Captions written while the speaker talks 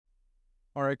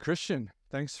All right, Christian.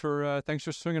 Thanks for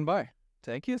swinging by.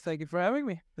 Thank you. Thank you for having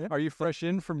me. Yeah. Are you fresh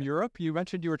in from Europe? You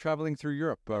mentioned you were traveling through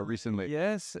Europe recently.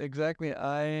 Yes, exactly.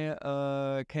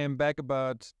 I came back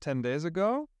about 10 days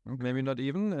ago, maybe not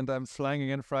even, and I'm flying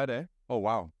again Friday. Oh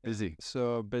wow, busy.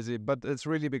 So busy, but it's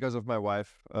really because of my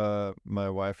wife. My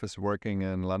wife is working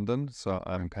in London, so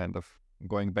I'm kind of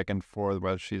going back and forth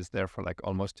while she's there for like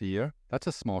almost a year. That's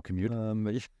a small commute.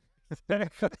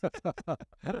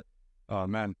 Oh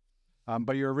man.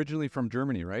 But you're originally from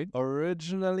Germany, right?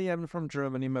 Originally, I'm from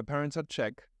Germany. My parents are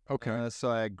Czech. Okay.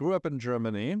 So I grew up in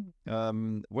Germany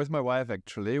with my wife,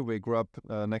 actually. We grew up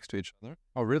next to each other.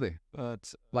 Oh really?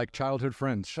 But Like childhood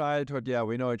friends. childhood, yeah,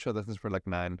 we know each other since we're like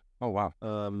 9. Oh wow.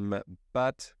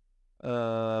 But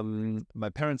my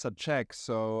parents are Czech,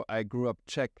 so I grew up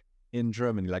Czech in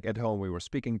Germany. Like at home, we were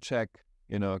speaking Czech,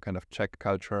 kind of Czech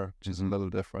culture, which is a little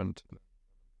different.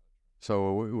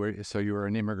 So you were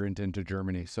an immigrant into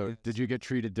Germany. So Yes. did you get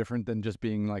treated different than just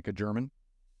being like a German?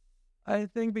 I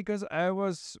think because I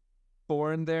was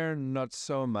born there, not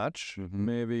so much. Mhm.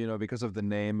 Maybe, because of the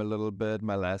name a little bit.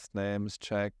 My last name's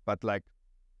Czech, but like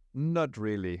not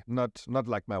really. Not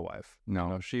like my wife.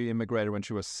 No. She immigrated when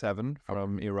she was 7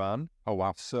 from Iran. Oh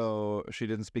wow. So she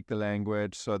didn't speak the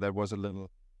language, so that was a little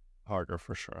harder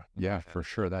for sure. Yeah, for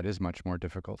sure. That is much more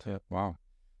difficult. Yeah. Wow.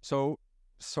 So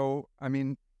I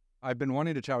mean, I've been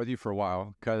wanting to chat with you for a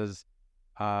while because,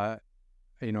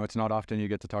 it's not often you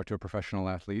get to talk to a professional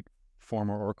athlete,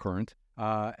 former or current,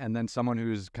 and then someone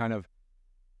who's kind of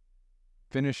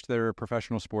finished their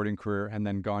professional sporting career and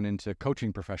then gone into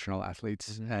coaching professional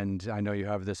athletes. Mhm. And I know you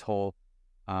have this whole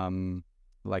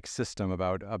system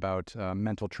about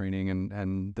mental training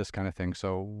and this kind of thing.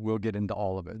 So we'll get into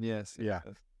all of it. Yes. Yeah.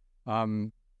 yes.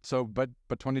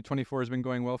 But 2024 has been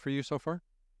going well for you so far?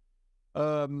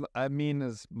 I mean,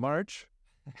 it's March.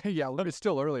 Yeah, it's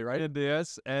still early, right?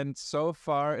 Yes, and so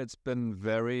far it's been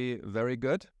very, very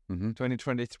good. Mm-hmm.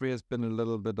 2023 has been a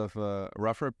little bit of a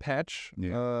rougher patch,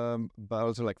 Yeah. but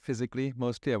also like physically.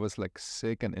 Mostly I was like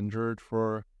sick and injured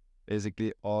for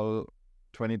basically all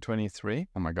 2023.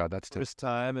 Oh my God, that's First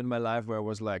time in my life where I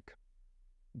was like,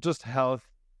 just health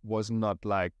was not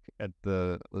like at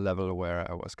the level where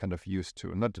I was kind of used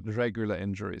to, not regular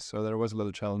injuries. So that was a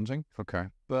little challenging. okay.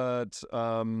 But,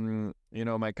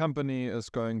 my company is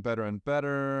going better and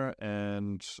better,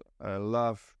 and I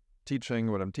love teaching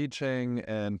what I'm teaching,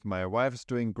 and my wife's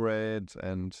doing great,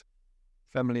 and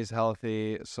family's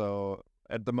healthy. So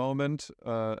at the moment,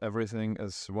 everything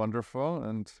is wonderful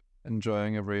and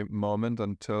enjoying every moment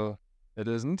until it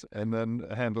isn't, and then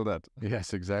handle that.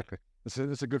 Yes, exactly.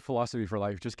 It's a good philosophy for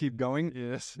life. Just keep going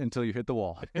Yes. until you hit the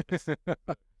wall.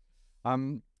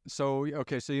 So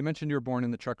you mentioned you were born in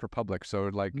the Czech Republic. So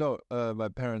like No, my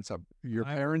parents are your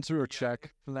parents were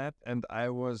Czech. flat, and I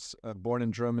was born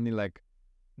in Germany, like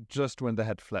just when they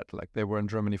had fled. Like they were in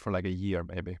Germany for like a year,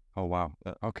 maybe. Oh wow.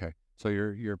 Yeah. Okay. So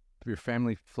your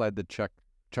family fled the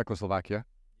Czechoslovakia.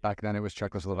 Back then it was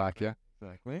Czechoslovakia.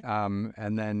 Exactly.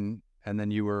 And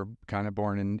then you were kind of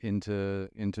born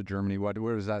into Germany.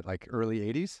 Where was that? Like early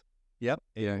 80s? Yep.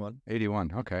 Yeah. 81.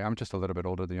 81. Okay. I'm just a little bit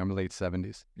older than you. I'm late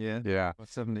 70s. Yeah. Yeah.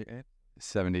 78.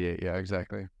 78. Yeah,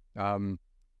 exactly.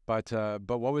 But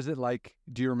what was it like?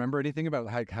 Do you remember anything about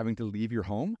like having to leave your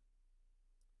home?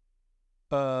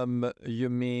 You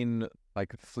mean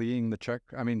Like fleeing the Czech?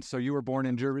 I mean, so you were born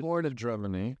in Germany. born in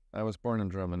Germany? I was born in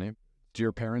Germany. Do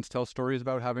your parents tell stories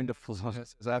about having to flee?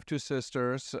 Yes. I have 2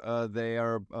 sisters. They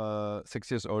are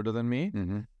 6 years older than me.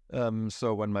 Mm-hmm.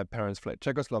 So when my parents fled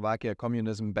Czechoslovakia,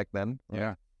 communism back then,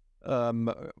 Yeah.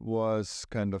 was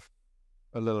kind of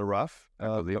a little rough. I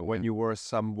believe But when it. you were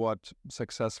somewhat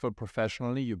successful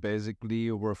professionally, you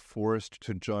basically were forced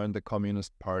to join the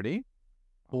Communist Party,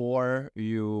 or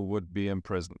you would be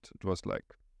imprisoned. It was like,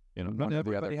 One or not the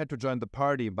everybody other. had to join the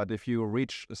party, but if you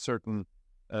reached a certain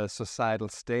societal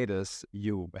status,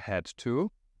 you had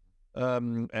to.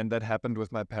 And that happened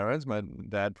with my parents. My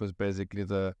dad was basically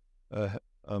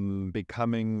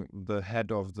becoming the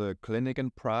head of the clinic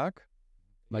in Prague.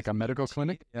 Like a medical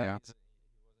clinic? Yeah. He's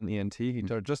an ENT. He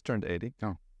just turned 80.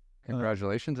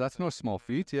 Congratulations. That's no small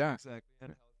feat. Yeah. Exactly.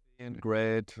 And healthy and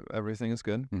great. Everything is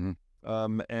good.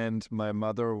 Mm-hmm. And my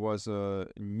mother was a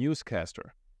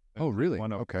newscaster. Oh, really?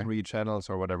 One of Okay. 3 channels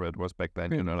or whatever it was back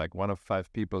then, Yeah. like one of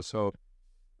 5 people. So,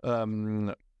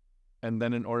 and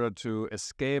then in order to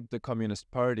escape the Communist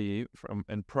Party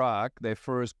in Prague, they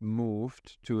first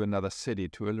moved to another city,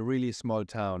 to a really small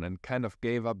town, and kind of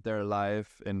gave up their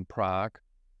life in Prague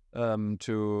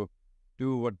to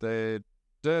do what they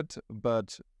did,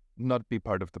 but not be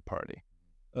part of the party.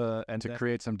 And To then-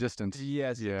 create some distance.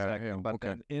 Yes, Yeah, exactly. yeah, But okay.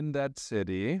 then in that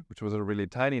city, which was a really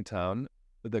tiny town,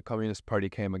 the Communist Party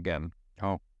came again.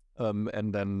 Oh.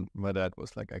 And then my dad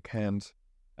was like, I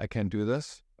can't do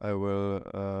this. I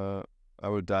will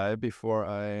die before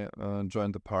I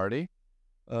join the party.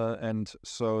 And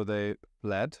so they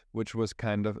fled, which was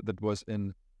that was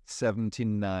in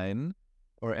 79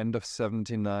 or end of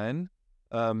 79.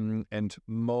 And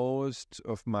most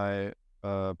of my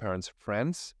parents'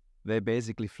 friends, they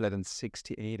basically fled in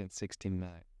 68 and 69.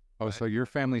 Oh, so your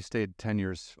family stayed 10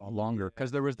 years longer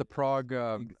because there was the Prague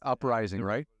uprising,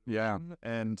 right? Yeah.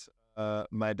 And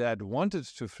my dad wanted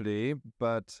to flee,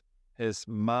 but his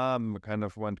mom kind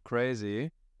of went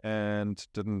crazy and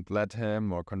didn't let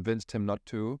him or convinced him not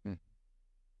to,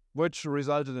 which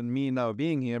resulted in me now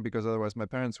being here because otherwise my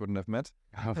parents wouldn't have met.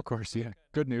 Of course, yeah.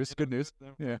 Good news, good news.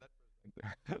 Yeah.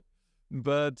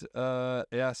 But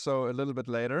so a little bit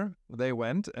later they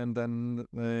went, and then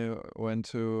they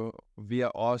went via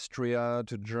Austria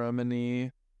to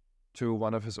Germany to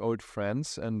one of his old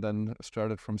friends, and then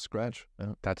started from scratch.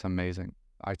 Yeah. That's amazing.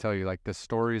 I tell you, like the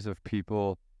stories of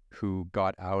people who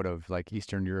got out of like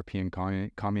Eastern European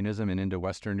communism and into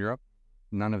Western Europe,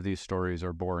 none of these stories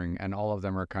are boring, and all of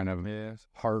them are kind of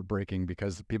heartbreaking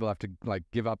because people have to like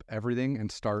give up everything and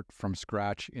start from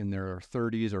scratch in their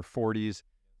 30s or 40s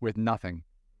with nothing.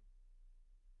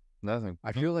 Nothing.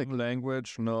 I feel like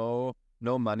language, no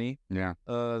money. Yeah.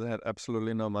 They had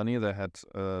absolutely no money. They had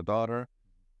a daughter,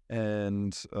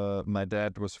 and my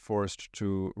dad was forced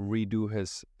to redo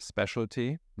his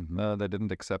specialty. They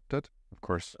didn't accept it, of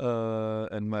course.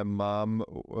 And my mom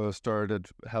started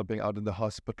helping out in the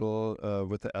hospital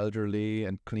with the elderly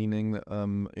and cleaning,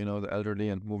 the elderly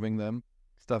and moving them,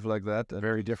 stuff like that. And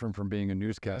very different from being a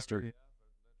newscaster.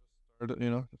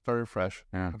 Very fresh.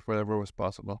 Yeah. Whatever was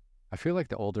possible. I feel like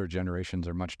the older generations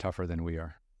are much tougher than we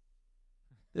are.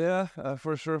 Yeah,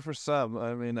 for sure. For some,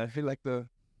 I mean, I feel like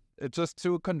it's just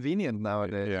too convenient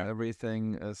nowadays. Yeah.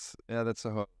 Everything is. Yeah, that's a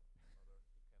whole.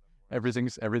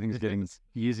 Everything's getting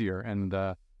easier, and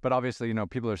but obviously,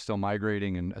 people are still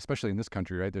migrating, and especially in this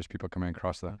country, right? There's people coming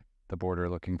across the border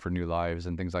looking for new lives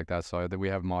and things like that. So that we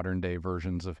have modern day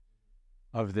versions of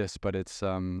this, but it's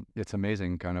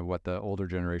amazing kind of what the older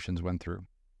generations went through.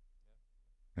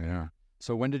 Yeah.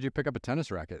 So when did you pick up a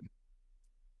tennis racket?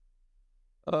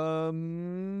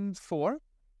 4.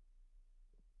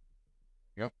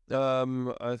 Yep.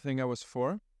 I think I was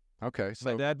 4. Okay.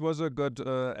 So my dad was a good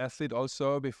athlete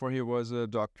also. Before he was a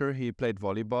doctor, he played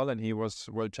volleyball and he was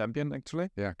world champion actually.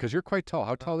 Yeah, because you're quite tall.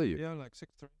 How tall are you? Yeah, like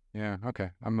 6'3". Yeah.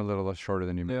 Okay. I'm a little less shorter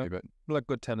than you, maybe, but like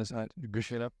good tennis height.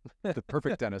 Good. The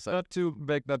perfect tennis height. Not too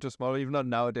big, not too small. Even though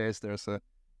nowadays there's a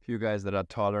few guys that are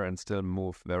taller and still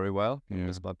move very well.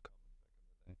 Yeah.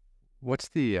 What's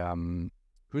the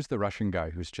who's the Russian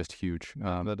guy who's just huge?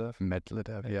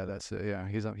 Medvedev. Yeah, that's it. Yeah,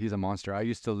 he's a monster. I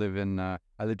used to live in I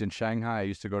lived in Shanghai. I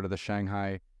used to go to the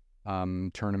Shanghai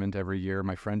tournament every year.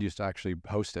 My friend used to actually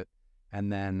host it,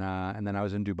 and then I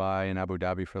was in Dubai and Abu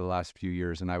Dhabi for the last few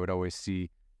years, and I would always see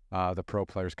the pro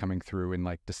players coming through in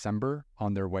like December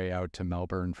on their way out to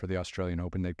Melbourne for the Australian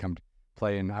Open. They'd come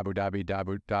play in Abu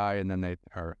Dhabi, and then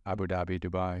Abu Dhabi,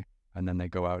 Dubai. And then they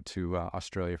go out to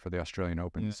Australia for the Australian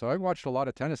Open. Yeah. So I watched a lot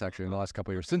of tennis actually in the last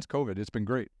couple of years. Since COVID, it's been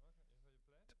great.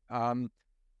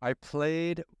 I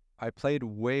played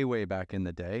way back in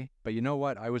the day, but you know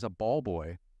what? I was a ball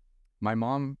boy. My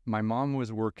mom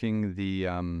was working the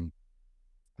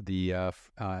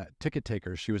ticket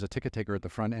takers. She was a ticket taker at the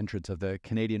front entrance of the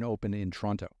Canadian Open in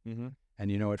Toronto. Mm-hmm.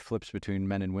 And it flips between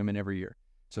men and women every year.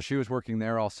 So she was working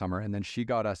there all summer, and then she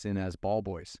got us in as ball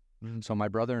boys. So my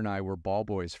brother and I were ball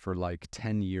boys for like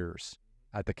 10 years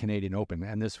at the Canadian Open.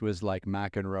 And this was like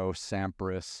McEnroe,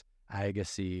 Sampras,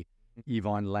 Agassi,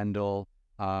 Yvonne Lendl.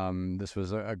 This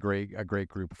was a great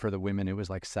group. For the women, it was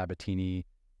like Sabatini,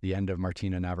 the end of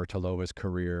Martina Navratilova's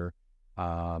career.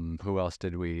 Who else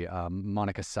did we?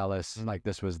 Monica Seles. Like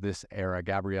this was this era.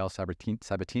 Gabrielle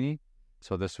Sabatini.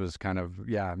 So this was kind of,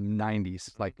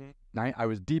 90s. Like I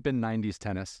was deep in 90s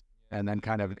tennis and then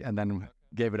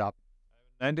gave it up.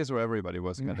 90s where everybody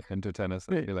was kind of into tennis.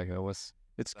 I feel like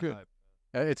it's good.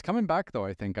 It's coming back though,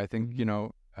 I think. I think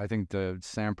the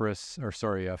Federer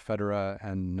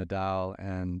and Nadal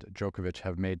and Djokovic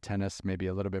have made tennis maybe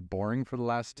a little bit boring for the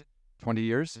last 20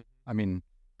 years. I mean,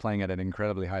 playing at an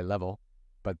incredibly high level,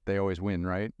 but they always win,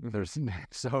 right?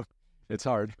 So it's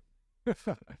hard.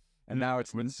 And now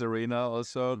it's with Serena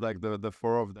also, like the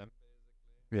 4 of them.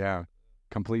 Yeah,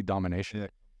 complete domination. Yeah.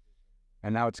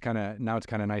 And now it's kind of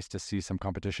nice to see some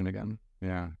competition again.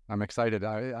 Yeah, I'm excited.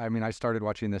 I mean, I started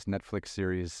watching this Netflix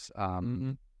series.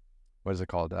 What is it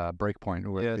called? Breakpoint.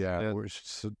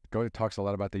 Where it talks a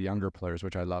lot about the younger players,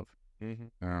 which I love.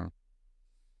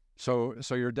 So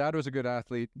your dad was a good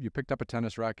athlete. You picked up a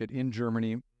tennis racket in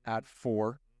Germany at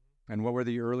 4. And what were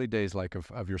the early days like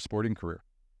of your sporting career?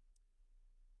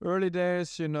 Early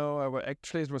days,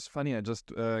 actually it was funny. I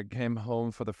just came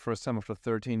home for the first time after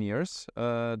 13 years,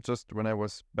 just when I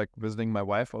was back visiting my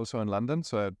wife also in London.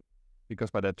 So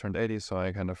because my dad turned 80, so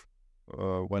I kind of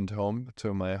went home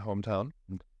to my hometown.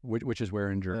 Which is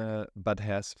where in Germany? Bad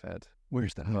Hersfeld.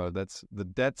 Where's that? Oh, that's the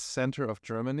dead center of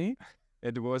Germany.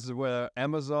 It was where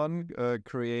Amazon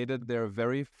created their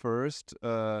very first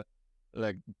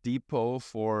depot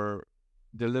for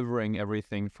delivering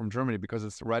everything from Germany, because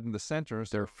it's right in the center.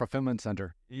 Their fulfillment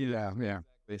center. Yeah.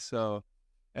 Exactly. So,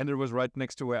 and it was right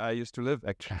next to where I used to live.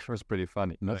 Actually, it was pretty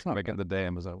funny. That's not back bad. in the day.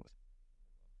 Amazon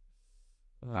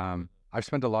was. I've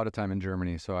spent a lot of time in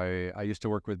Germany. So I used to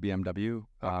work with BMW.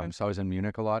 Okay. So I was in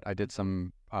Munich a lot. I did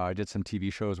some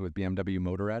TV shows with BMW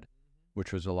Motorrad,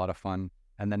 which was a lot of fun.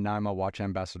 And then now I'm a watch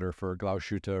ambassador for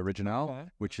Glashütte Original, Okay.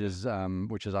 which is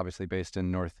obviously based in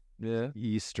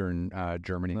northeastern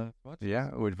Germany. What? Yeah,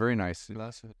 it was very nice.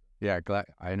 Glashütte. Yeah,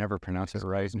 I never pronounce it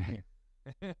right. Say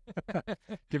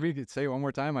it one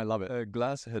more time. I love it.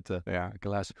 Glashütte. Yeah,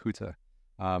 Glashütte.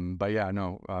 But yeah,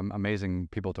 no, amazing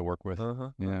people to work with.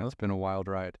 Yeah, it's been a wild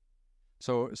ride.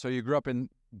 So you grew up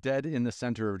dead in the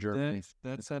center of Germany.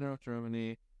 That center of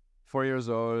Germany. 4 years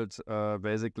old.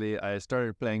 Basically, I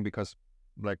started playing because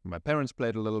my parents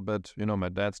played a little bit. My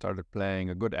dad started playing,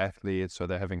 a good athlete, so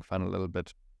they're having fun a little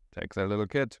bit. Take their little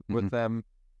kid with them.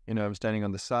 I'm standing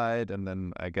on the side, and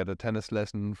then I get a tennis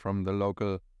lesson from the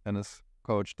local tennis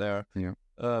coach there. Yeah.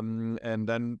 And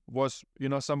then was,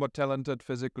 somewhat talented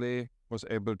physically, was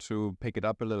able to pick it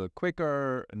up a little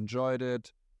quicker, enjoyed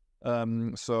it.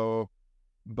 So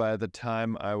by the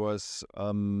time I was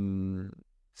 7,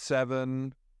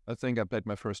 I think I played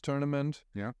my first tournament.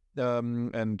 Yeah.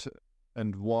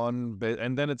 And won.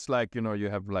 And then it's like, you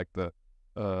have like the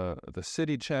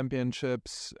city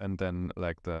championships, and then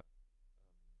like the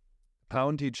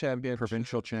county championships,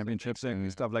 Provincial championships, and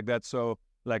stuff like that. So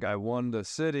like I won the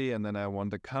city, and then I won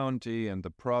the county and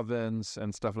the province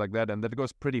and stuff like that. And that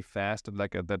goes pretty fast at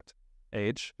that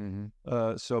age.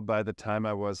 So by the time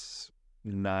I was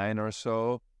 9 or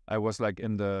so, I was like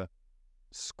in the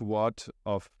squad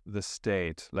of the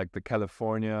state, like the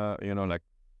California, like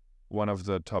one of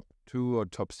the top 2 or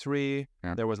top 3.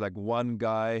 Yeah. There was like one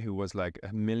guy who was like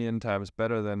a million times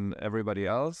better than everybody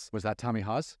else. Was that Tommy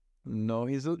Haas? No,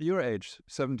 he's your age,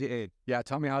 78. Yeah,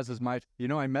 Tommy Haas is I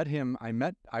met him. I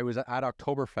was at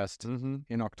Oktoberfest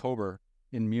in October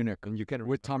in Munich. And you can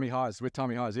with Tommy Haas.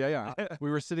 Yeah. We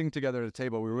were sitting together at a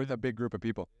table. We were with a big group of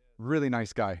people. Really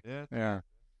nice guy. Yeah.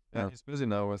 He's busy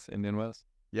now with Indian Wells.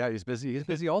 Yeah, he's busy. He's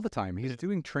busy all the time. He's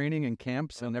doing training and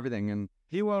camps and everything. And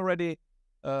he already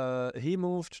he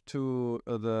moved to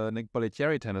the Nick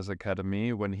Bollettieri Tennis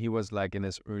Academy when he was like in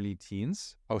his early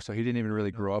teens. Oh, so he didn't even really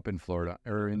grow up in Florida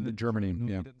or in Germany.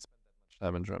 No, yeah. He didn't spend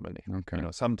that much time in Germany. Okay.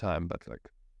 Sometime, but like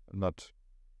not,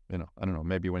 I don't know,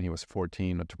 maybe when he was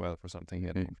 14 or 12 or something. He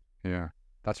had moved. Yeah.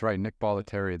 That's right. Nick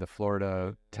Bollettieri, the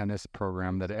Florida tennis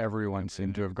program that everyone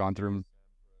seemed to have gone through.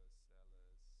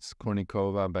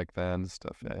 Kornikova back then,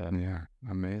 stuff. Yeah.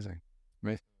 Amazing.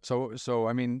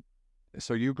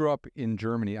 So you grew up in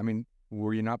Germany. I mean,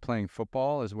 were you not playing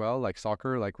football as well, like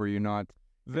soccer? Like, were you not?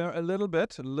 A little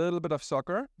bit of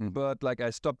soccer, but like I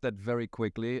stopped that very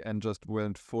quickly and just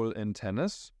went full in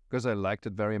tennis because I liked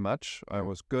it very much. I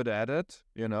was good at it,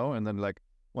 and then like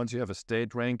once you have a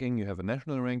state ranking, you have a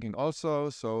national ranking also.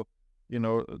 So,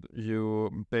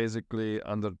 you basically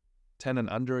under 10 and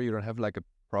under, you don't have like a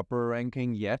proper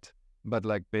ranking yet, but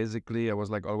like basically I was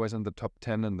like always in the top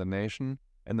 10 in the nation.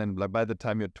 And then like by the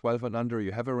time you're 12 and under,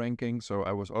 you have a ranking. So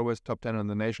I was always top 10 in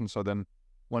the nation. So then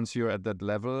once you're at that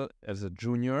level as a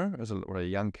junior, or a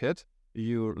young kid,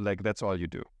 you like, that's all you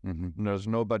do. There's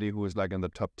nobody who is like in the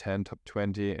top 10, top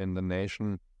 20 in the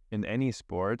nation in any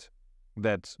sport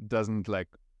that doesn't like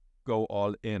go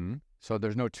all in. So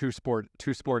there's no two sport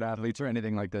athletes or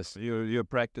anything like this. You're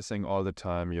practicing all the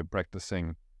time. You're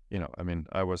practicing,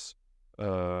 I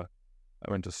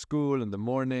went to school in the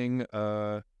morning.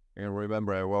 I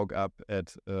remember I woke up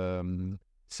at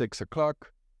 6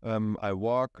 o'clock. I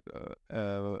walked,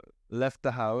 left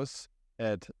the house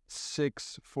at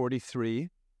 6:43.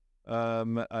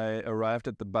 I arrived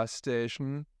at the bus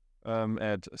station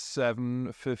at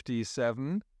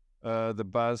 7:57. The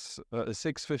bus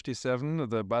 6:57.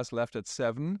 The bus left at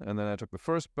 7, and then I took the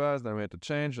first bus. Then we had to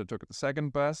change. I took the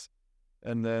second bus,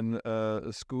 and then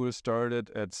school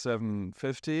started at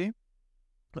 7:50.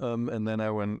 And then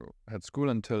I had school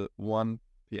until 1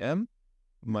 p.m.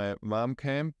 My mom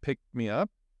came, picked me up,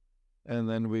 and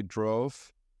then we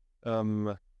drove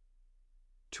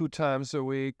 2 times a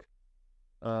week.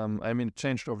 I mean, it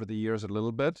changed over the years a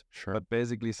little bit. Sure. But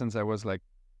basically, since I was like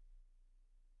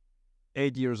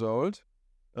 8 years old,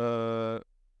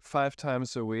 5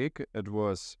 times a week, it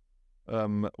was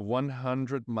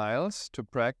 100 miles to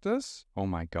practice. Oh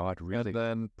my God, really? And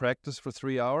then practice for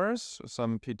 3 hours,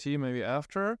 some PT maybe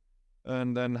after,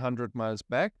 and then 100 miles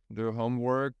back, do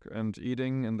homework and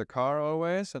eating in the car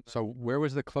always. And So where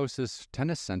was the closest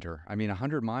tennis center? I mean,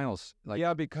 100 miles. Like,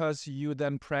 yeah, because you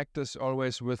then practice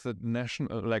always with the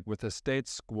national, like with the state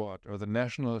squad or the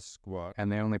national squad.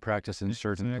 and they only practice in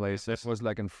certain Exactly. places. That was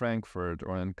like in Frankfurt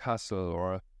or in Kassel,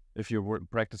 or if you were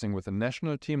practicing with the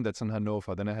national team, that's in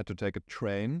Hannover. Then I had to take a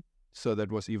train, so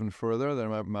that was even further. Then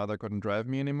my mother couldn't drive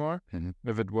me anymore. Mhm.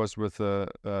 If it was with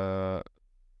a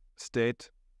state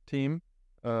team,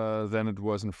 then it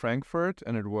was in Frankfurt,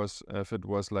 and if it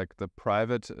was like the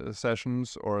private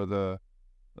sessions or the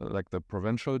like the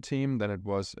provincial team, then it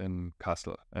was in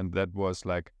Kassel, and that was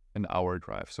like an hour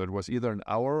drive. So it was either an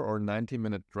hour or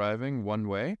 90-minute driving one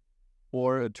way,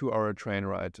 or a 2-hour train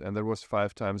ride, and that was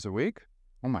 5 times a week.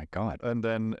 Oh my God. And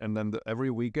then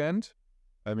every weekend,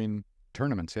 I mean,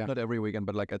 Tournaments, yeah. not every weekend,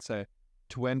 but like I'd say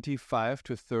 25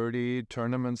 to 30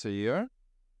 tournaments a year.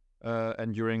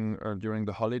 And during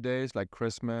the holidays like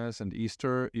Christmas and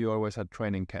Easter, you always had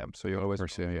training camps. So you always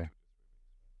Yeah.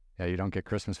 Yeah, you don't get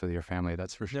Christmas with your family,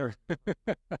 that's for sure.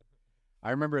 I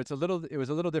remember it was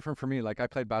a little different for me. Like I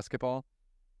played basketball,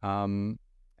 and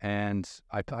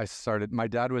I started. My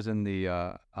dad was in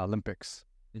the Olympics.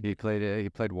 He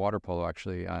played water polo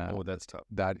actually. Oh, that's tough.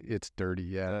 That it's dirty,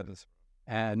 yeah. That is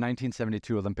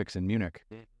 1972 Olympics in Munich.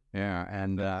 Yeah,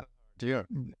 and dear.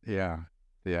 yeah.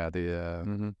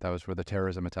 That was where the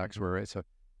terrorism attacks were, right?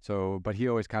 So, but he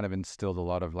always kind of instilled a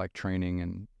lot of like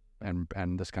training and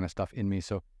this kind of stuff in me.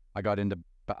 So I got into,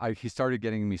 he started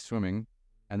getting me swimming,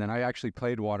 and then I actually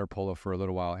played water polo for a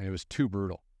little while, and it was too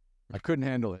brutal. I couldn't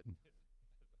handle it.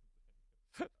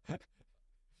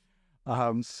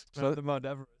 So the Mount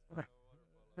Everest.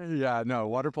 yeah, no,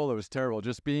 water polo was terrible.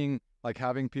 Just being like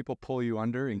having people pull you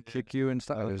under and kick you and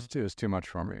stuff. It was too much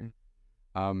for me.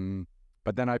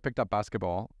 But then I picked up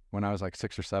basketball when I was like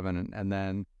 6 or 7, and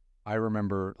then I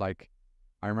remember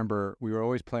we would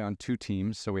always play on 2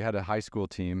 teams. So we had a high school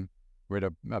team, we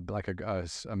had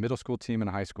a middle school team and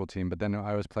a high school team. But then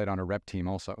I always played on a rep team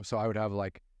also. So I would have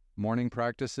like morning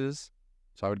practices.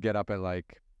 So I would get up at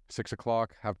like 6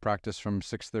 o'clock, have practice from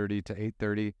 6:30 to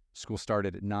 8:30. School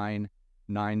started at 9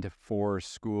 to 4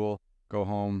 school. Go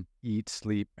home, eat,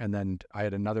 sleep, and then I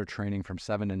had another training from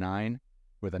 7 to 9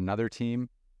 with another team.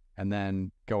 And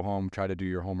then go home, try to do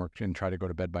your homework, and try to go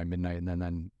to bed by midnight, and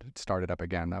then start it up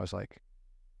again. That was like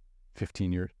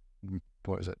 15 years.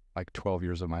 What was it? Like 12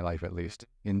 years of my life at least.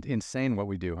 Insane what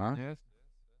we do, huh? Yes.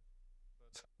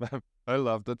 I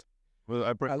loved it. Well,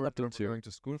 I loved it too. Going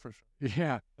to school for sure.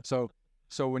 Yeah. So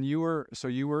when you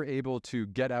were able to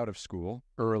get out of school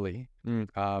early,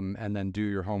 and then do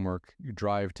your homework, you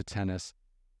drive to tennis,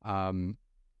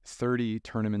 30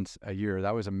 tournaments a year.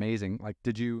 That was amazing. Like,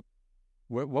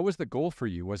 what was the goal for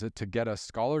you? Was it to get a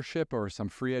scholarship or some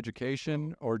free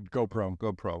education or go pro?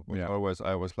 Go pro. Yeah. I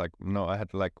was like, no,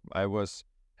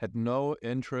 had no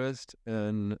interest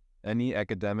in any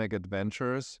academic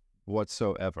adventures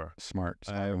whatsoever. Smart.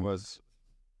 That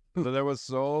was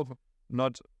so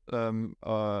not an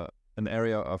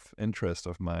area of interest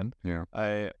of mine. Yeah.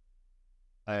 I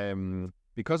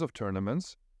because of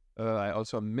tournaments, I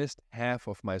also missed half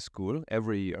of my school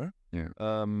every year. Yeah.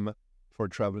 For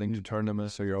traveling to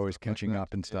tournaments. So you're always catching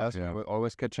up and stuff. Yes, Yeah. we're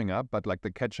always catching up. But like the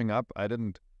catching up, I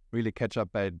didn't really catch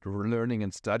up by learning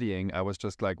and studying. I was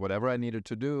just like whatever I needed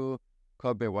to do.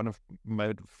 Called by one of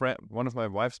my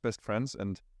wife's best friends,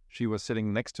 and she was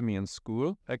sitting next to me in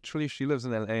school. Actually, she lives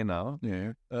in LA now.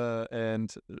 Yeah.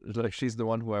 And like she's the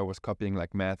one who I was copying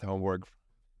like math homework.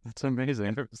 That's amazing.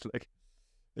 And it was like,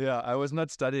 yeah, I was not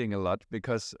studying a lot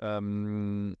because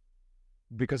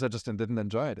I just didn't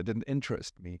enjoy it. It didn't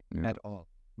interest me at all.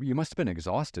 You must have been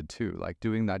exhausted too, like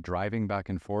doing that driving back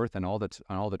and forth and all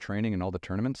the training and all the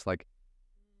tournaments. Like,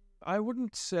 I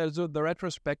wouldn't say so. The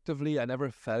retrospectively, I never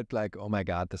felt like, oh my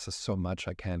God, this is so much.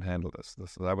 I can't handle this.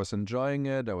 I was enjoying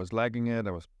it. I was liking it.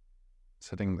 I was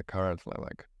sitting in the car. It's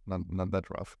like not that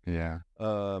rough. Yeah.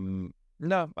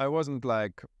 No, I wasn't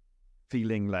like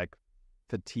feeling like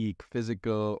fatigue,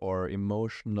 physical or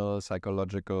emotional,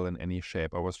 psychological in any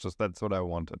shape. That's what I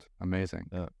wanted. Amazing.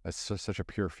 Yeah. That's such a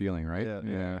pure feeling, right?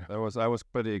 Yeah. I was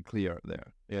pretty clear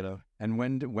there, you know. And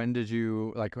when did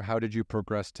you, like, how did you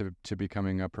progress to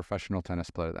becoming a professional tennis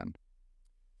player then?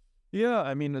 Yeah,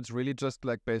 I mean, it's really just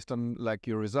like based on like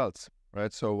your results,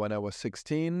 right? So when I was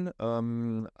 16,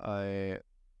 I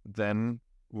then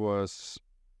was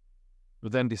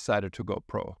then decided to go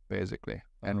pro, basically.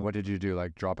 And what did you do?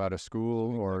 Like drop out of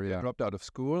school or I dropped out of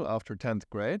school after 10th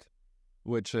grade,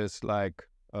 which is like,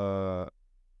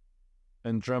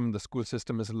 in German, the school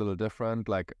system is a little different.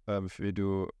 Like if you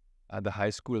do at the high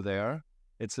school there,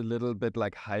 it's a little bit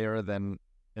like higher than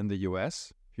in the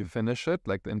US. If you finish it,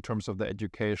 like in terms of the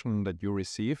education that you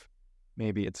receive,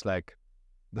 maybe it's like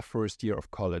the first year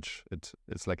of college.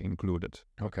 It's like included.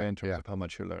 Okay, in terms of how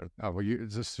much you learn. Oh, well,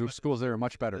 the schools there are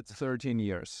much better. It's 13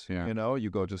 years. Yeah. You know, you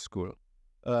go to school.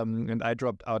 And I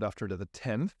dropped out after the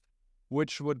 10th,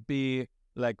 which would be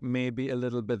like maybe a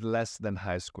little bit less than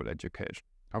high school education.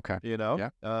 Okay. You know?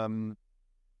 Yeah.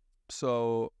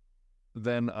 So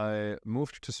then I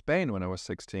moved to Spain when I was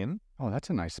 16. Oh, that's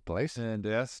a nice place. And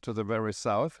yes, to the very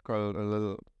south, called a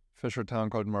little fisher town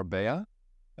called Marbella,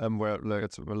 where like,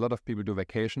 it's a lot of people do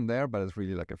vacation there, but it's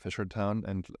really like a fisher town.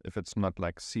 And if it's not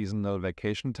like seasonal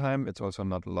vacation time, it's also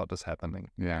not a lot is happening.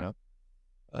 Yeah. You know?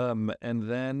 And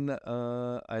then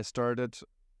I started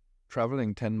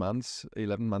traveling 10 months,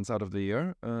 11 months out of the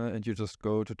year, and you just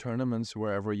go to tournaments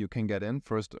wherever you can get in,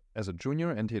 first as a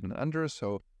junior and hidden under.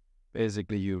 So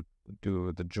basically you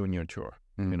do the junior tour,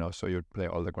 you know, so you play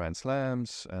all the Grand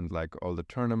Slams and like all the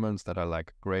tournaments that are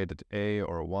like graded A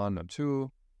or 1 or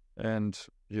 2, and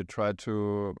you try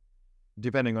to,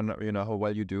 depending on, you know, how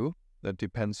well you do, that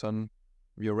depends on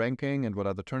your ranking and what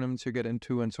other tournaments you get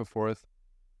into and so forth.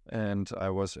 And I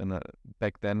was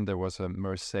back then there was a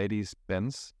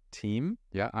Mercedes-Benz team.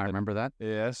 Yeah, I remember that.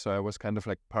 Yeah, so I was kind of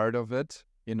like part of it,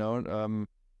 you know.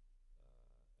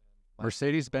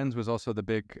 Mercedes-Benz was also the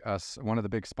big, one of the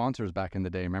big sponsors back in the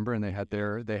day, remember? And they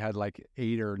had like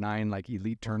 8 or 9 like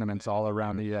elite tournaments all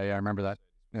around. Yeah, I remember that.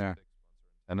 Yeah.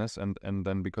 Tennis, and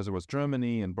then because it was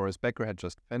Germany and Boris Becker had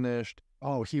just finished.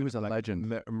 Oh, he was a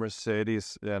legend.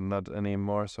 Mercedes, yeah, not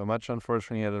anymore so much,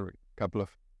 unfortunately. He had a couple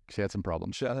of She had some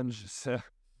problems. challenges.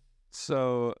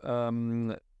 So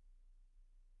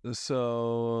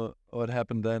what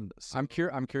happened then? I'm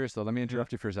curious though. Let me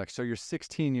interrupt you for a sec. So you're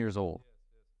 16 years old.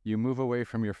 You move away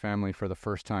from your family for the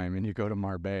first time, and you go to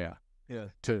Marbella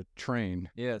to train.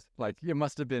 Yes. Like it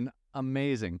must have been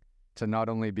amazing to not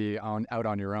only be out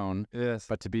on your own,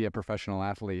 but to be a professional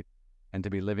athlete and to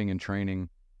be living and training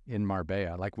in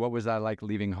Marbella. Like, what was that like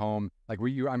leaving home? Like,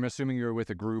 I'm assuming you were with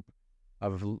a group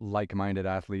of like-minded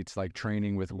athletes, like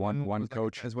training with one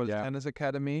coach as well as tennis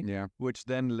academy. Yeah. Which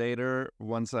then later,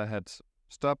 once I had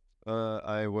stopped,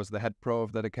 I was the head pro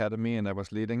of that academy and I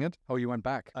was leading it. Oh, you went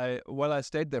back? I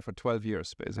stayed there for 12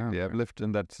 years basically. Oh, okay. I've lived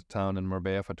in that town in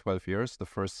Marbella for 12 years. The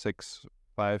first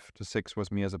 5 to 6 was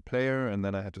me as a player, and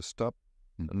then I had to stop,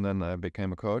 and then I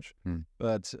became a coach.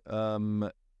 But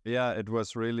yeah, it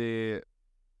was really.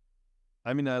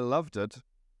 I mean, I loved it,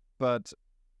 but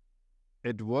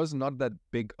it was not that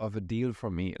big of a deal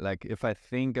for me. Like if I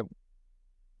think of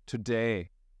today,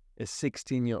 a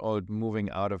 16-year-old moving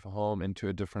out of home into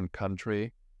a different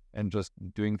country and just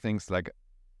doing things like,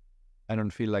 I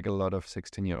don't feel like a lot of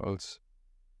 16-year-olds,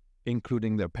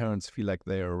 including their parents, feel like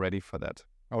they are ready for that.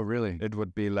 Oh, really? It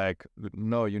would be like,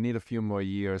 no, you need a few more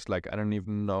years. Like, I don't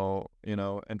even know, you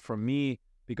know. And for me,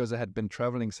 because I had been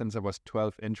traveling since I was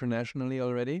 12 internationally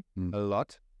already, a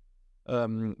lot,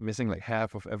 missing like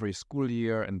half of every school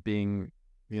year and being,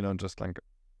 you know, just like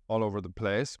all over the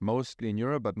place, mostly in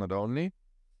Europe, but not only.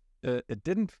 It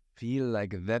didn't feel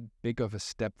like that big of a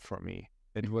step for me.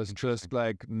 It was just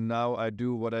like, now I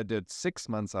do what I did 6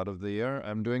 months out of the year.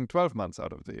 I'm doing 12 months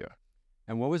out of the year.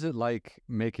 And what was it like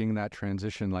making that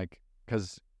transition? Like,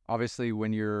 because obviously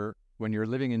when you're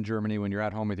living in Germany, when you're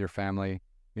at home with your family,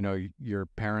 you know, your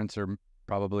parents are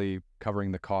probably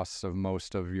covering the costs of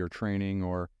most of your training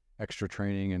or extra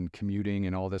training and commuting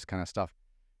and all this kind of stuff.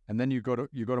 And then you go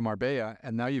to Marbella,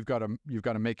 and now you've got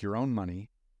to make your own money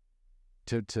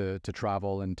to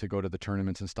travel and to go to the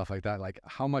tournaments and stuff like that. Like,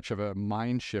 how much of a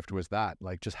mind shift was that?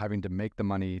 Like, just having to make the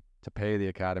money to pay the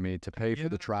academy, to pay for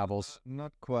the travels?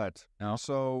 Not quite. No?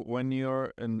 So when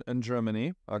you're in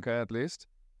Germany, okay, at least,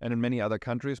 and in many other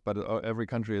countries, but every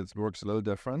country it works a little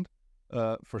different.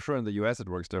 For sure in the US it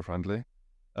works differently.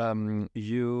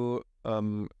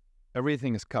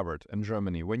 Everything is covered in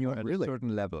Germany when you're at a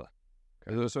certain level.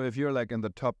 Okay. So if you're like in the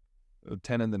top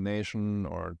 10 in the nation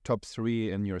or top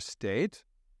 3 in your state,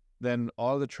 then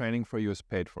all the training for you is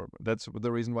paid for. That's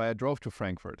the reason why I drove to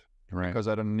Frankfurt. Right. Because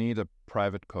I don't need a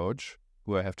private coach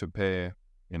who I have to pay,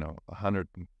 you know, 100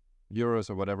 euros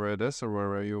or whatever it is, or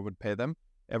wherever you would pay them.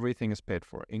 Everything is paid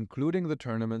for, including the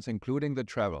tournaments, including the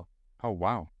travel. Oh,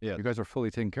 wow. Yeah. You guys are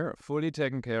fully taken care of. Fully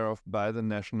taken care of by the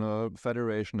national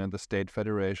federation and the state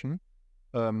federation.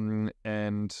 And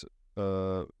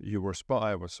you were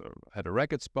I was had a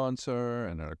racket sponsor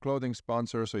and a clothing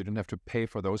sponsor, so you didn't have to pay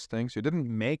for those things. You didn't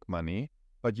make money,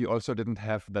 but you also didn't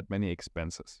have that many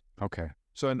expenses. Okay.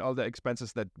 So in all the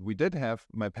expenses that we did have,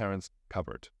 my parents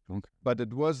covered. Okay. But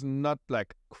it was not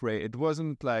like crazy. It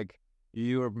wasn't like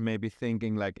you're maybe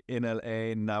thinking like in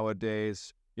LA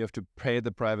nowadays, you have to pay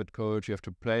the private coach, you have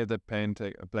to pay the plane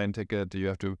ticket, you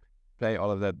have to pay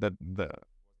all of that.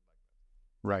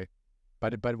 Right.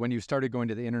 But when you started going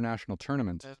to the international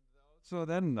tournaments. So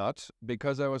then not,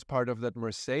 because I was part of that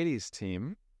Mercedes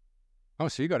team. Oh,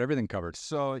 so you got everything covered.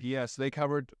 So yes, they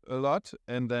covered a lot,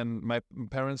 and then my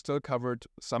parents still covered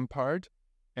some part.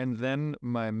 And then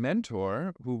my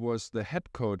mentor, who was the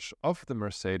head coach of the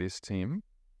Mercedes team,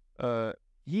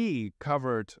 he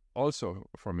covered also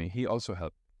for me. He also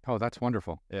helped. Oh, that's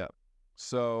wonderful. Yeah.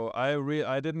 So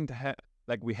I didn't have,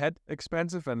 like, we had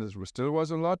expensive, and it still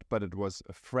was a lot, but it was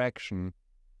a fraction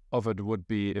of it would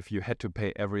be if you had to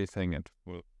pay everything at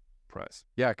full price.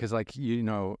 Yeah, because like,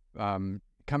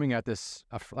 coming at this,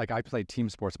 like I played team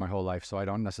sports my whole life, so I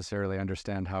don't necessarily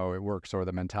understand how it works or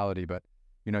the mentality. But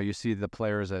you see the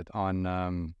players on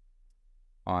the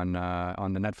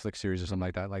Netflix series or something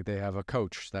like that. Like they have a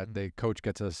coach that the coach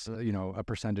gets us, a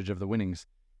percentage of the winnings.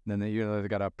 And then they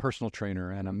got a personal trainer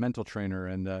and a mental trainer,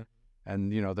 and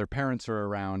their parents are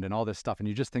around and all this stuff. And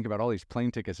you just think about all these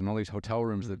plane tickets and all these hotel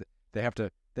rooms that they have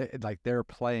to, their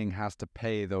playing has to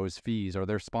pay those fees, or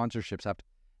their sponsorships have to.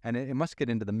 And it must get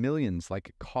into the millions,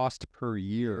 like cost per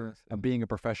year of being a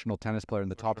professional tennis player in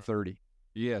the top 30.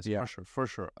 Yes, yeah, for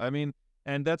sure. I mean,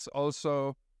 and that's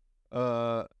also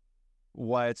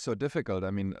why it's so difficult. I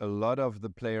mean, a lot of the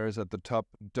players at the top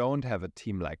don't have a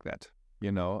team like that,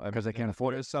 because they can't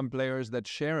afford it. There's some players that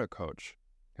share a coach.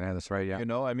 Yeah, that's right. Yeah.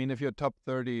 I mean, if you're top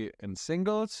 30 in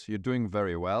singles, you're doing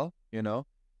very well.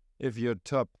 If you're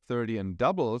top 30 in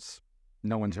doubles,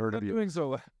 no one's heard of you. Doing so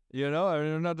well. You're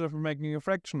not making a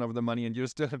fraction of the money, and you're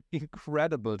still an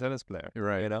incredible tennis player.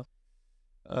 Right.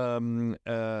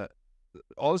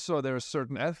 Also, there are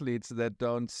certain athletes that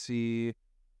don't see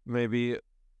maybe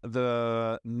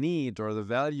the need or the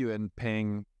value in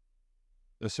paying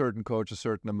a certain coach a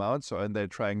certain amount, and they're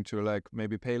trying to like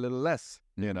maybe pay a little less,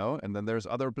 And then there's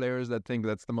other players that think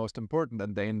that's the most important,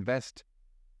 and they invest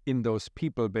in those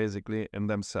people, basically in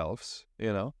themselves,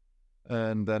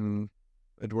 and then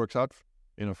it works out.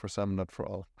 For some, not for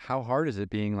all. How hard is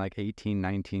it being like 18,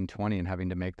 19, 20 and having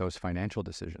to make those financial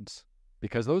decisions?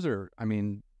 Because those are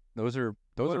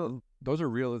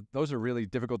really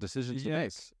difficult decisions to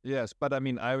make. Yes, but I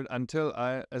mean,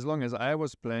 as long as I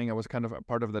was playing, I was kind of a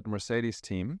part of that Mercedes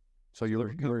team. So you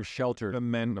were sheltered. The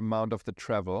amount of the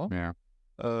travel. Yeah.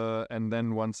 And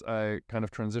then once I kind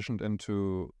of transitioned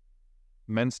into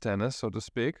men's tennis, so to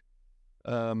speak,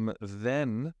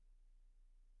 then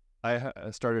I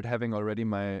started having already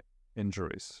my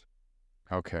injuries.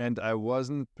 Okay. And I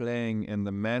wasn't playing in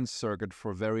the men's circuit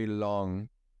for very long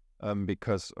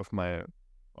because of my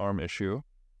arm issue.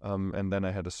 And then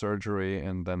I had a surgery,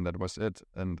 and then that was it.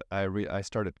 And I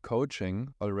started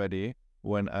coaching already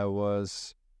when I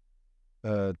was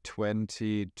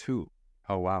 22.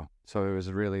 Oh, wow. So it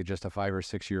was really just a 5 or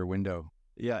 6 year window.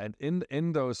 Yeah, and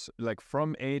in those, like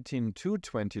from 18 to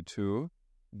 22,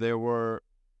 there were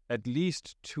at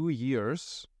least 2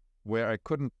 years where I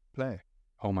couldn't play.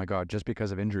 Oh my God, just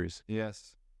because of injuries?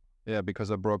 Yes. Yeah, because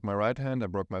I broke my right hand, I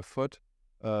broke my foot.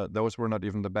 Those were not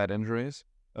even the bad injuries.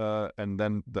 And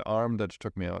then the arm that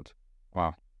took me out.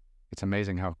 Wow. It's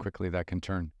amazing how quickly that can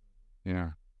turn.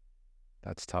 Yeah.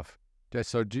 That's tough.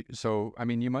 So I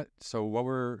mean,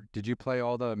 did you play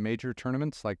all the major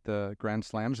tournaments, like the Grand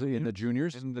Slams in the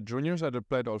juniors? In the juniors, I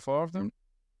played all 4 of them.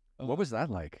 What was that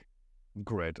like?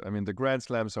 Great. I mean, the Grand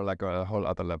Slams are like a whole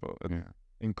other level.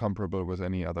 Incomparable with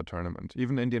any other tournament.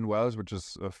 Even Indian Wells, which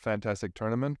is a fantastic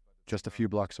tournament. Just a few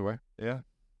blocks away? Yeah.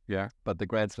 Yeah. But the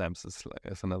Grand Slams is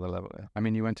another level, yeah. I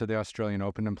mean, you went to the Australian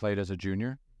Open and played as a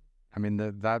junior? I mean,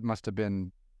 that must have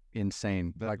been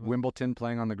insane. Wimbledon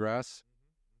playing on the grass?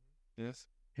 Yes.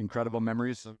 Incredible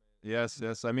memories? Yes.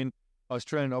 I mean,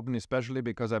 Australian Open especially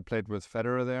because I played with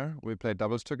Federer there. We played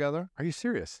doubles together. Are you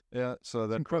serious? Yeah, so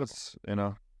that's incredible.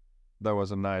 That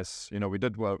was a nice, we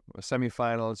did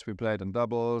semifinals, we played in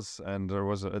doubles, and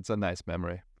it's a nice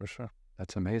memory for sure.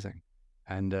 That's amazing.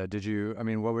 And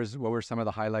what were some of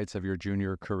the highlights of your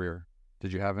junior career?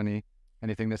 Did you have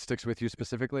anything that sticks with you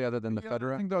specifically other than the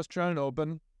Federer? I think the Australian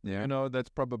Open, yeah. That's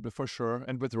probably for sure.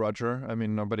 And with Roger, I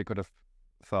mean, nobody could have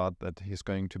thought that he's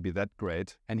going to be that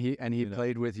great. And he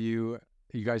played with you.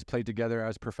 You guys played together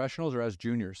as professionals or as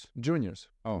juniors? Juniors.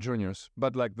 Oh, juniors.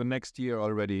 But like the next year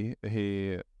already,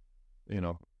 he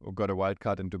got a wild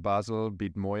card into Basel,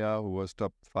 beat Moya, who was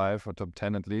top 5 or top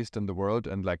 10 at least in the world,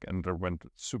 and went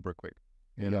super quick.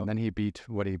 And then he beat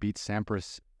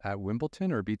Sampras at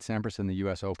Wimbledon, or beat Sampras in the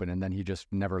U.S. Open, and then he just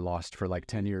never lost for like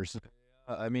 10 years.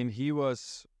 I mean,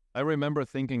 I remember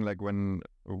thinking, like, when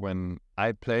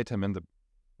I played him in the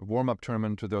warm-up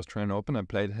tournament to the Australian Open, I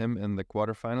played him in the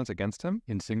quarterfinals against him.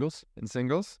 In singles? In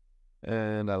singles.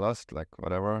 And I lost, like,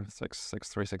 whatever, 6-3,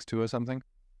 6-2 or something.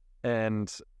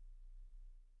 And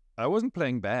I wasn't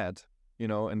playing bad,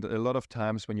 and a lot of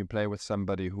times when you play with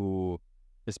somebody who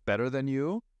is better than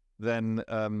you, then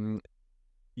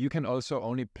you can also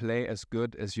only play as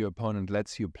good as your opponent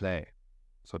lets you play,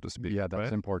 so to speak. Yeah, that's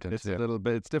right? important. It's a little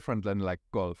bit, it's different than like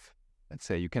golf. Let's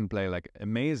say you can play like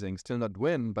amazing, still not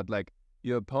win, but like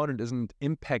your opponent isn't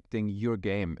impacting your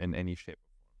game in any shape.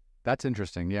 That's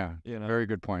interesting. Yeah, very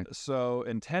good point. So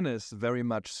in tennis, very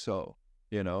much so.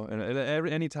 And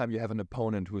anytime you have an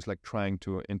opponent who's like trying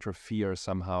to interfere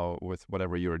somehow with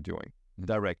whatever you're doing,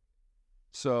 direct.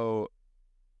 So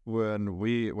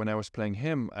when I was playing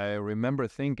him, I remember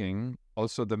thinking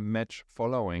also the match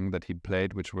following that he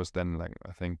played, which was then, like,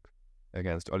 I think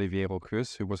against Olivier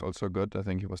Rochus, who was also good. I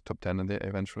think he was top 10 in there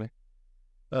eventually.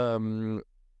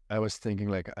 I was thinking,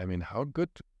 like, I mean, how good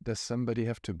does somebody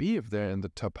have to be if they're in the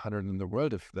top 100 in the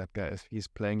world? If that guy, if he's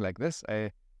playing like this,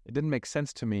 it didn't make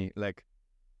sense to me. Like,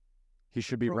 he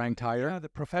should be ranked higher. Yeah, the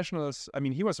professionals. I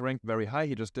mean, he was ranked very high.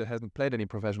 He just hasn't played any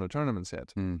professional tournaments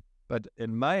yet. But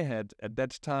in my head, at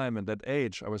that time and that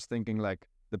age, I was thinking, like,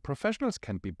 the professionals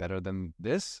can't be better than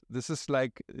this. This is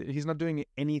like, he's not doing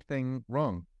anything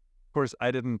wrong. Of course,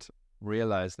 I didn't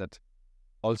realize that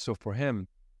also for him,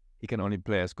 he can only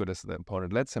play as good as the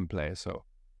opponent lets him play. So,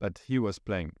 but he was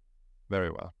playing very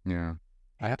well. Yeah.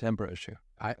 I had a temper issue.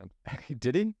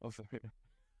 Did he?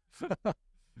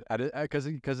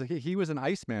 Because he was an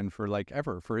Iceman for like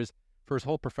ever. For his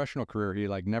whole professional career, he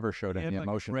like never showed any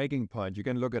emotion. Breaking point. You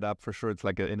can look it up for sure. It's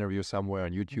like an interview somewhere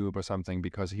on YouTube or something,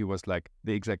 because he was like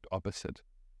the exact opposite.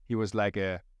 He was like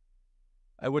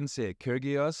I wouldn't say a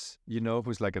Kyrgios,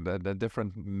 who's like a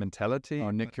different mentality.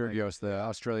 Oh, Nick Kyrgios, the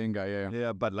Australian guy, yeah.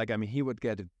 Yeah, but like, I mean, he would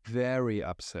get very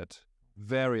upset.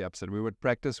 Very upset. We would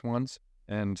practice once,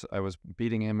 and I was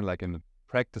beating him like in a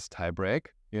practice tiebreak,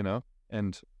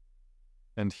 and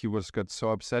he got so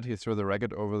upset he threw the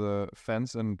racket over the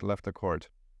fence and left the court.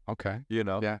 Okay.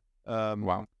 Yeah.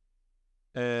 Wow.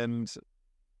 And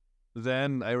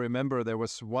then I remember there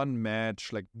was one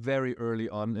match like very early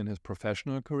on in his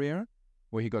professional career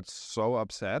where he got so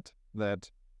upset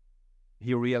that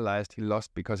he realized he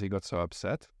lost because he got so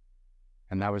upset.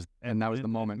 And that was the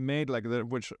moment. Made like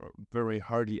which very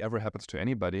hardly ever happens to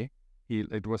anybody.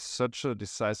 It was such a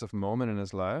decisive moment in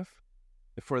his life,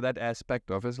 for that aspect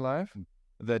of his life,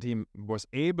 that he was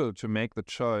able to make the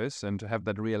choice and to have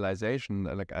that realization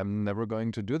that, like, I'm never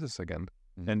going to do this again.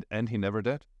 And he never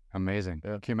did. Amazing.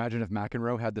 Yeah. Can you imagine if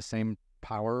McEnroe had the same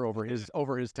power over his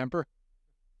temper?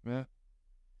 Yeah.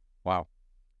 Wow.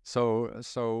 So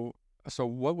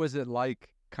what was it like,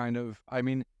 kind of? I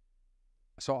mean,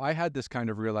 so I had this kind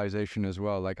of realization as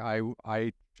well. Like, I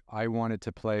wanted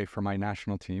to play for my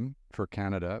national team for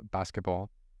Canada basketball,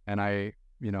 and I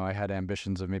had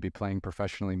ambitions of maybe playing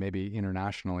professionally, maybe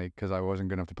internationally, because I wasn't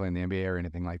good enough to play in the NBA or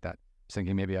anything like that. I was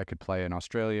thinking maybe I could play in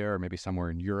Australia or maybe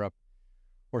somewhere in Europe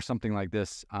or something like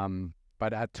this.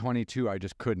 But at 22, I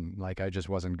just couldn't. Like, I just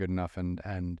wasn't good enough,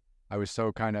 and I was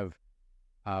so kind of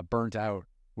burnt out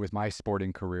with my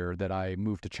sporting career that I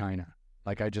moved to China.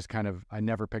 Like, I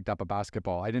never picked up a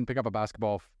basketball. I didn't pick up a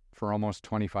basketball for almost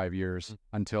 25 years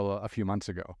until a few months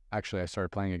ago. Actually, I started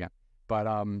playing again, but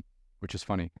which is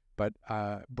funny. But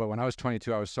when I was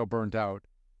 22, I was so burnt out.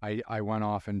 I went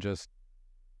off and just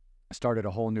started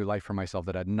a whole new life for myself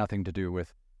that had nothing to do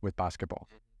with basketball,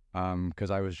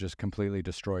 because I was just completely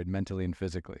destroyed mentally and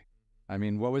physically. I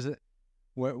mean, what was it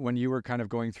when you were kind of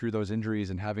going through those injuries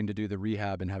and having to do the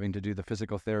rehab and having to do the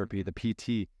physical therapy, the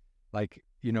PT? Like,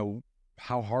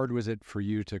 how hard was it for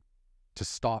you to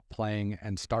stop playing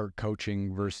and start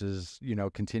coaching versus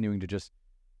continuing to just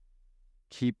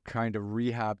keep kind of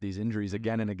rehab these injuries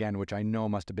again and again, which I know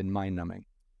must have been mind-numbing?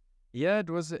 Yeah, it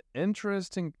was an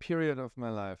interesting period of my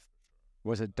life.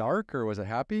 Was it dark or was it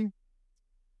happy?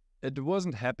 It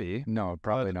wasn't happy. No,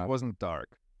 probably not. It wasn't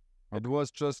dark. Okay. It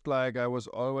was just like I was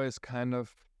always kind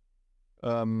of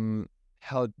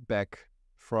held back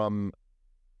from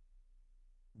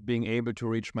being able to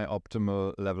reach my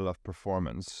optimal level of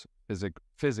performance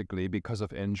physically because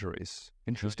of injuries.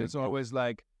 Interesting. It's always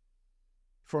like,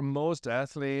 for most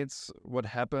athletes, what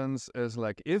happens is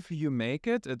like if you make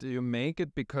it, you make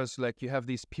it because like you have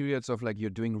these periods of like you're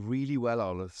doing really well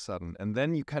all of a sudden, and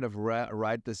then you kind of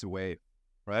ride this wave,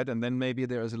 right? And then maybe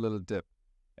there's a little dip,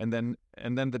 and then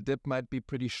the dip might be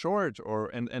pretty short,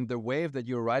 and the wave that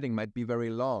you're riding might be very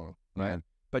long, right? Yeah.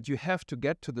 But you have to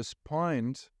get to this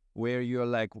point where you're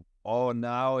like, oh,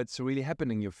 now it's really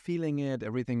happening. You're feeling it.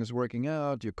 Everything is working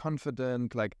out. You're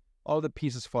confident. Like all the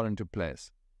pieces fall into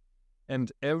place.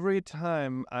 And every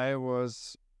time I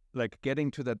was like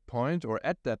getting to that point or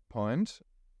at that point,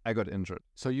 I got injured.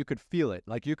 So you could feel it.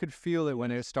 Like you could feel it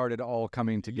when it started all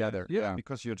coming together. Yeah.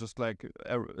 Because you're just like,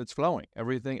 it's flowing.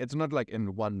 Everything. It's not like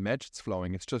in one match it's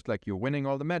flowing. It's just like you're winning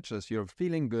all the matches. You're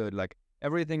feeling good. Like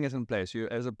everything is in place. You,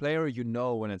 as a player, you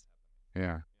know when it's.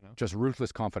 Yeah. You know? Just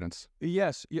ruthless confidence.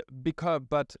 Yes. Yeah,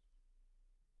 but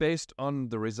based on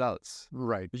the results.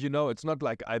 Right. You know, it's not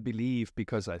like I believe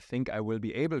because I think I will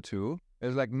be able to.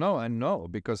 It's like, no, I know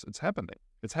because it's happening.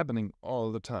 It's happening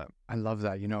all the time. I love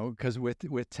that, you know, because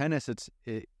with tennis,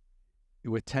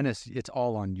 it's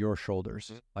all on your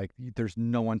shoulders. Like there's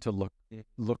no one to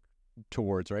look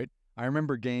towards, right? I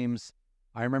remember games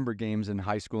in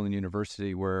high school and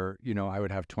university where, you know, I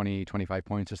would have 20, 25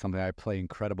 points or something. I'd play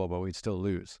incredible, but we'd still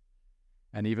lose.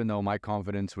 And even though my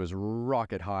confidence was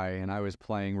rocket high and I was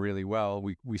playing really well,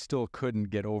 we still couldn't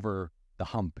get over the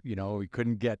hump. You know, we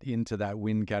couldn't get into that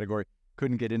win category,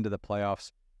 couldn't get into the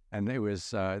playoffs. And it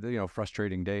was,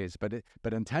 frustrating days. But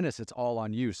in tennis, it's all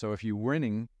on you. So if you're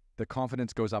winning, the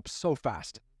confidence goes up so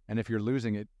fast. And if you're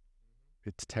losing it,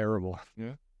 it's terrible.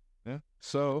 Yeah. Yeah.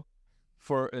 So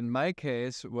in my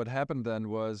case, what happened then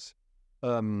was,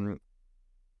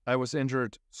 I was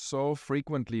injured so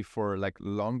frequently for like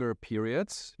longer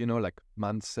periods, you know, like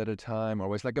months at a time,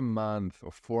 always like a month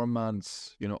or 4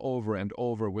 months, you know, over and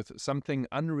over with something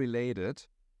unrelated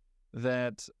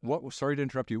that... Sorry to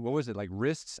interrupt you. What was it? Like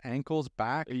wrists, ankles,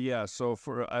 back? Yeah. So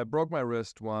I broke my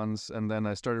wrist once and then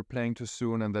I started playing too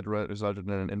soon and that resulted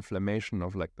in an inflammation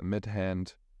of like the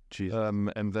mid-hand. Jesus.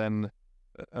 And then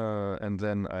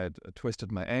I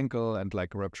twisted my ankle and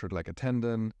like ruptured like a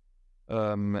tendon.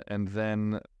 And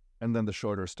then the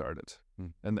shoulder started.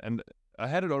 And I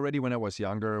had it already when I was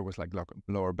younger with like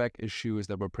lower back issues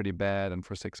that were pretty bad. And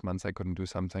for 6 months, I couldn't do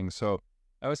something. So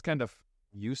I was kind of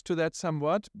used to that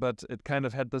somewhat, but it kind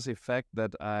of had this effect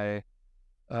that I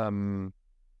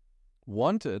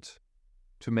wanted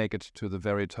to make it to the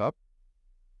very top,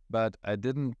 but I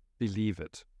didn't believe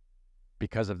it.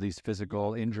 Because of these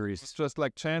physical injuries. It's just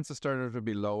like chances started to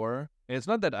be lower. It's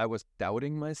not that I was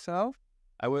doubting myself.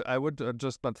 I would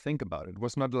just not think about it. It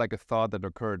was not like a thought that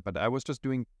occurred, but I was just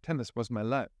doing tennis was my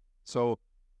life. So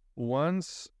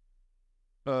once,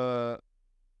 then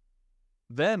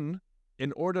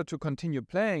in order to continue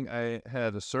playing, I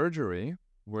had a surgery,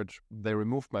 which they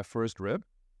removed my first rib.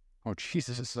 Oh,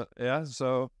 Jesus. Yeah.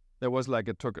 So there was like,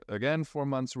 it took again 4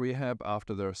 months rehab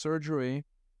after the surgery.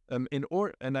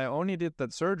 And I only did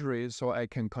that surgery so I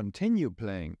can continue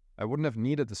playing. I wouldn't have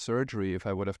needed the surgery if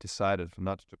I would have decided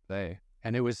not to play.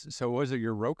 And was it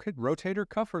your rotator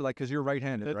cuff or like, because you're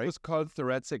right-handed, right? It was called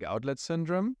thoracic outlet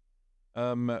syndrome,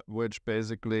 which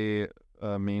basically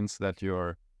means that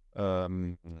your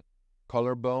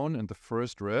collarbone and the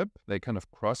first rib, they kind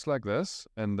of cross like this.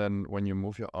 And then when you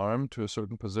move your arm to a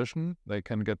certain position, they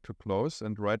can get too close.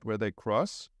 And right where they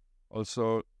cross,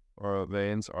 also our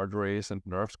veins, arteries, and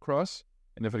nerves cross.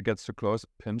 And if it gets too close, it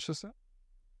pinches it.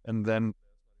 And then...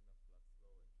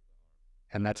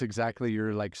 And that's exactly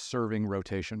your like serving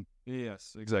rotation.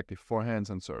 Yes, exactly. Forehands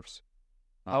and serves.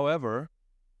 However,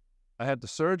 I had the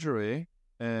surgery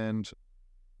and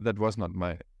that was not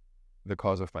the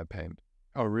cause of my pain.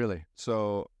 Oh, really?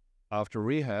 So after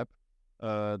rehab,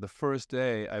 the first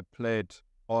day I played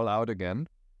all out again.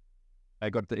 I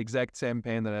got the exact same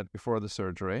pain that I had before the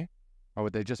surgery. Oh,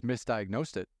 they just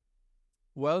misdiagnosed it.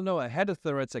 Well, no, I had a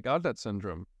thoracic outlet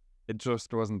syndrome. It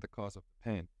just wasn't the cause of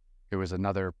the pain. It was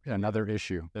another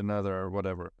issue. Another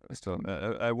whatever. Still,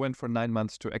 I went for 9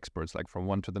 months to experts, like from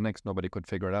one to the next. Nobody could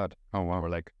figure it out. Oh, wow. Or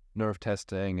like nerve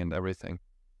testing and everything.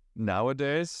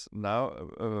 Nowadays,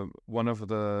 one of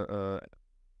the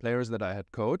players that I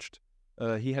had coached,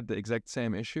 he had the exact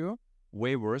same issue,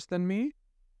 way worse than me.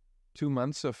 2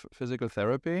 months of physical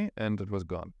therapy, and it was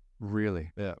gone.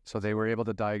 Really? Yeah. So they were able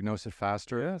to diagnose it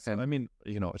faster? Yes. And I mean,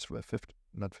 you know, it's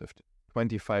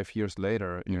 25 years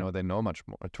later, you know, they know much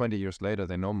more. 20 years later,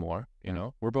 they know more, you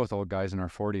know. We're both old guys in our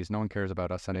 40s. No one cares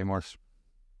about us anymore.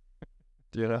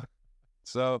 You know?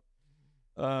 So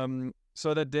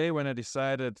that day when I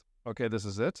decided, okay, this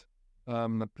is it,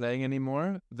 I'm not playing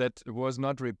anymore, that was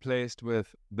not replaced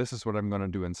with, this is what I'm going to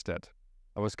do instead.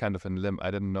 I was kind of in limbo.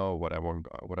 I didn't know what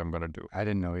I'm gonna do. I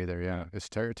didn't know either. Yeah, it's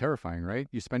terrifying, right?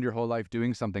 You spend your whole life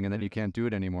doing something and then you can't do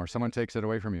it anymore. Someone takes it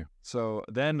away from you. So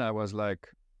then I was like,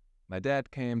 my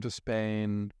dad came to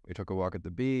Spain. We took a walk at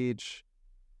the beach.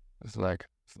 It's like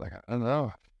I don't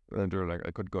know.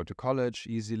 I could go to college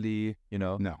easily, you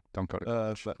know. No, don't go to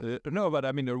college. But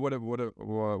I mean, there would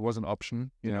was an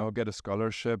option, you know, get a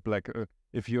scholarship. Like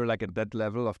if you're like at that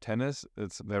level of tennis,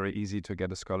 it's very easy to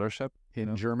get a scholarship.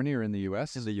 In Germany or in the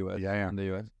U.S.? In the U.S. Yeah. In the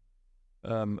U.S.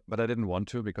 But I didn't want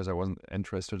to because I wasn't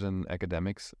interested in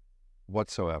academics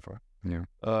whatsoever. Yeah.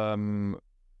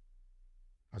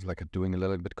 I was like doing a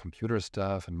little bit computer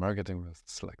stuff and marketing.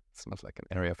 It's not like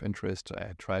an area of interest.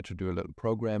 I tried to do a little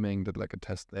programming, did like a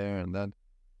test there and that.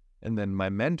 And then my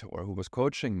mentor, who was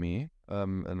coaching me,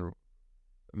 an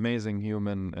amazing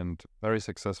human and very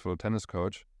successful tennis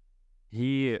coach,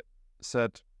 he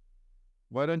said,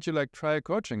 "Why don't you like try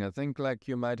coaching? I think like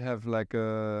you might have like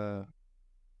a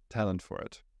talent for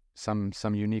it, some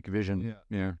unique vision."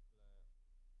 Yeah.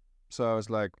 So I was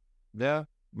like, "Yeah,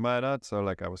 why not?" So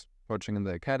like I was coaching in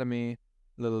the academy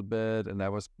a little bit, and I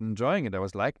was enjoying it. I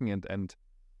was liking it, and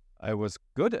I was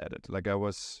good at it. Like I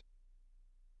was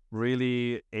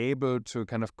really able to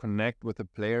kind of connect with the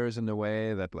players in a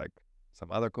way that like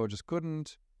some other coaches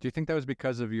couldn't. Do you think that was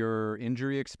because of your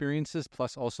injury experiences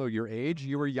plus also your age?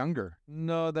 You were younger.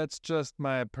 No, that's just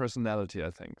my personality,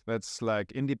 I think. That's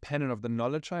like independent of the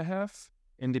knowledge I have,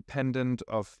 independent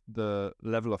of the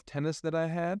level of tennis that I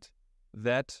had.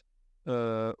 That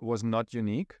was not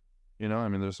unique. You know, I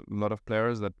mean, there's a lot of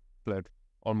players that played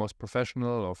almost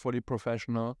professional or fully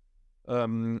professional.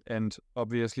 And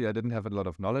obviously I didn't have a lot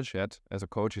of knowledge yet as a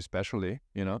coach, especially,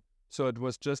 you know. So it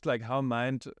was just like how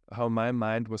my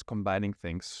mind was combining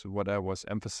things, what I was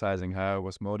emphasizing, how I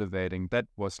was motivating. That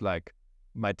was like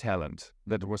my talent.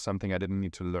 That was something I didn't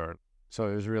need to learn. So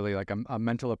it was really like a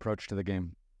mental approach to the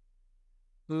game.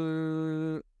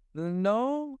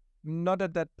 No, not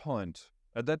at that point.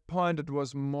 At that point, it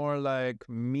was more like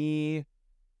me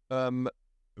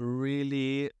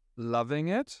really loving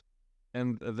it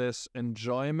and this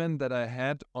enjoyment that I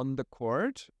had on the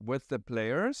court with the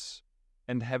players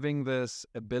and having this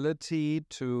ability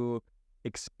to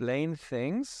explain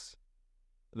things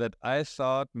that I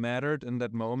thought mattered in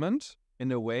that moment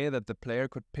in a way that the player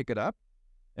could pick it up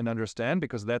and understand,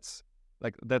 because that's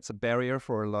a barrier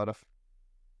for a lot of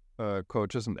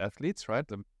coaches and athletes, right?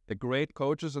 The great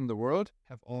coaches in the world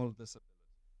have all of this ability.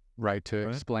 Right, to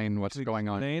explain what's going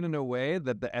on. Explain in a way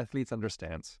that the athlete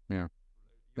understands. Yeah.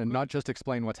 And not just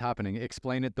explain what's happening,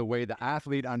 explain it the way the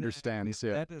athlete understands.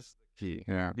 Yeah. That is the key.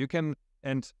 Yeah. You can,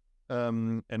 and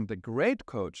the great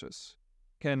coaches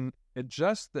can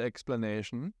adjust the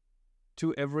explanation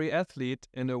to every athlete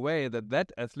in a way that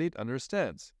that athlete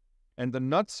understands. And the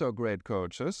not so great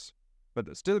coaches,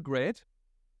 but still great,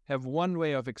 have one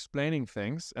way of explaining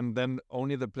things, and then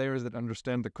only the players that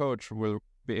understand the coach will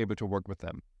be able to work with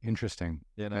them. Interesting.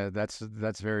 You know? That's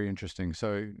very interesting.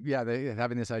 So yeah,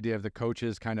 having this idea of the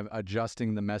coaches kind of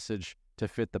adjusting the message to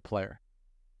fit the player.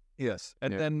 Yes,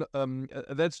 and then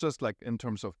that's just like in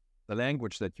terms of the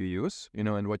language that you use, you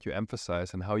know, and what you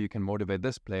emphasize and how you can motivate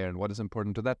this player and what is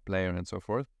important to that player and so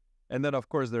forth. And then of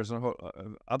course there's a whole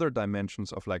other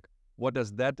dimensions of like, what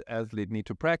does that athlete need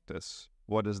to practice?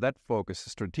 What does that focus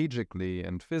strategically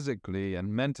and physically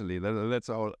and mentally? That's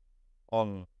all other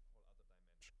dimension.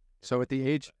 So at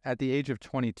the age of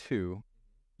 22,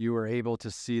 you were able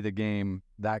to see the game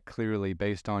that clearly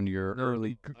based on your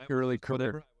early career.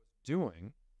 Whatever I was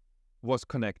doing was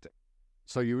connecting.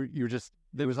 So you just,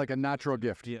 it was like a natural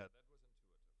gift. Yeah, that was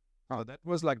intuitive. So that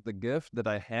was like the gift that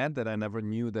I had that I never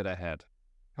knew that I had.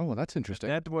 Oh, well, that's interesting.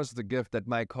 That was the gift that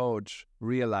my coach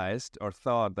realized or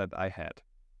thought that I had.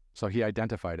 So he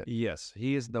identified it. Yes,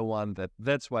 he is the one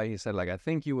that's why he said, like, I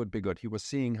think you would be good. He was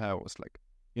seeing how it was like,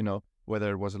 you know,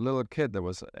 whether it was a little kid that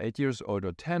was 8 years old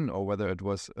or 10, or whether it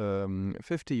was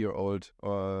 50-year-old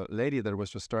or lady that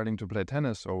was just starting to play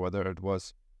tennis, or whether it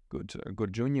was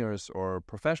good juniors or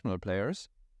professional players,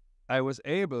 I was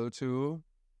able to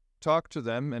talk to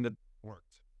them and it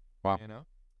worked. Wow. You know?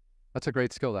 That's a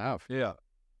great skill to have. Yeah.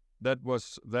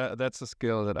 That's a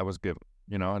skill that I was given.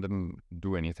 You know, I didn't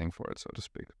do anything for it, so to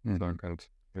speak. Mm-hmm. So I can't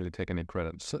really take any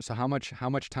credit. So how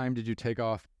much time did you take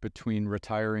off between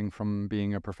retiring from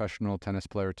being a professional tennis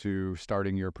player to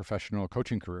starting your professional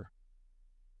coaching career?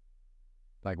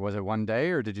 Like, was it one day,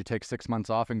 or did you take 6 months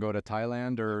off and go to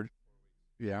Thailand, or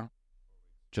yeah,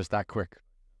 just that quick?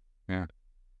 Yeah.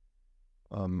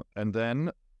 And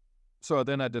then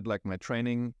I did like my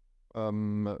training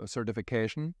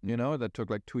certification, you know, that took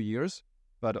like 2 years.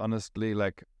 But honestly,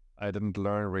 like I didn't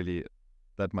learn really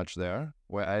that much there.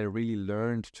 Where I really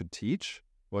learned to teach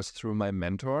was through my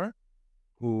mentor,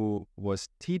 who was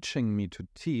teaching me to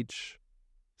teach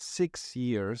 6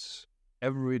 years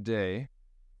every day,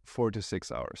 4 to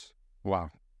 6 hours. Wow.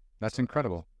 That's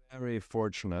incredible. Very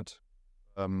fortunate.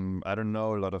 I don't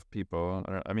know a lot of people.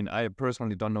 I mean, I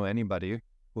personally don't know anybody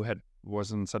who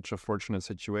was in such a fortunate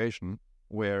situation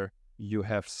where you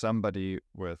have somebody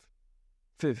with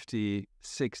 50,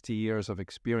 60 years of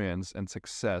experience and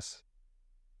success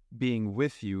being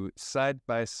with you side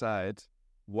by side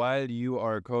while you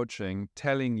are coaching,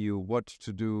 telling you what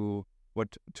to do,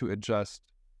 what to adjust,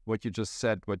 what you just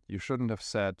said, what you shouldn't have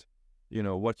said,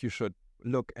 what you should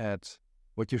look at,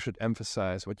 what you should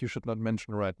emphasize, what you should not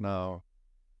mention right now,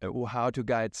 how to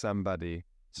guide somebody.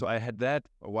 So I had that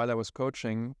while I was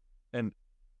coaching,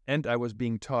 and I was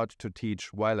being taught to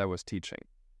teach while I was teaching.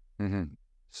 Mm-hmm.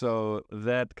 So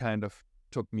that kind of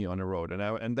took me on a road.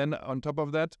 And then on top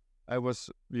of that, I was,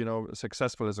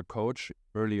 successful as a coach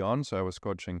early on. So I was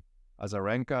coaching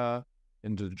Azarenka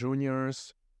in the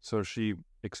juniors. So she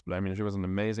was an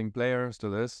amazing player,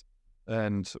 still is,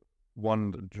 and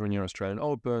won the Junior Australian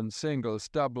Open, singles,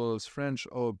 doubles, French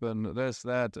Open, this,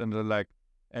 that, and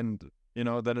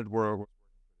then it worked.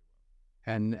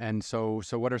 And so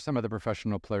what are some of the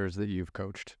professional players that you've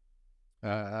coached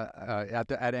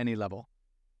at any level?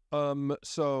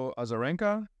 So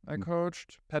Azarenka, I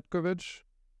coached. Petkovic,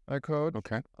 I coached.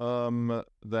 Okay.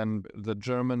 Then the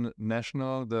German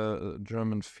national, the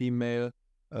German female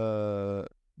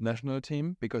national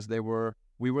team, because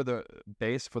we were the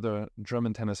base for the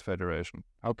German Tennis Federation.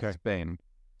 Okay. Spain.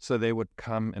 So they would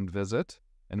come and visit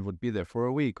and would be there for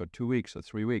a week or 2 weeks or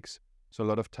 3 weeks. So a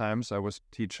lot of times I was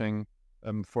teaching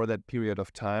for that period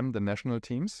of time the national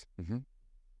teams.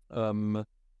 Mm-hmm.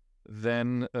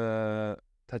 Then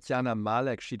Tatjana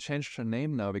Malek, she changed her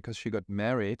name now because she got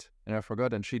married, and I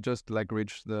forgot, and she just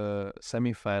reached the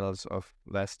semifinals of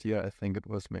last year, I think it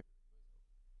was.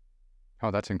 Oh,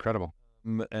 that's incredible.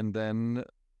 And then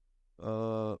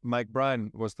Mike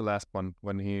Bryan was the last one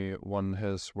when he won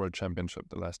his world championship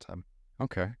the last time.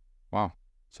 Okay. Wow.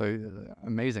 So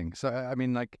amazing. So I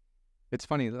mean, it's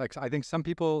funny. I think some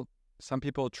people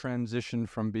transition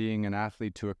from being an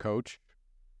athlete to a coach,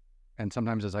 and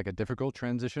sometimes it's a difficult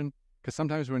transition, because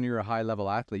sometimes when you're a high level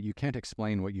athlete, you can't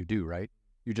explain what you do, right?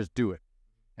 You just do it,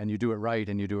 and you do it right,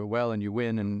 and you do it well, and you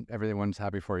win, and everyone's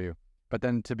happy for you. But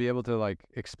then to be able to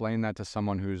explain that to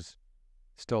someone who's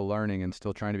still learning and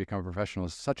still trying to become a professional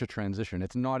is such a transition.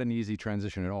 It's not an easy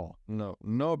transition at all.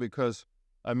 No, because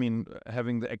I mean,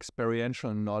 having the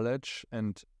experiential knowledge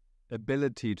and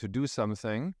ability to do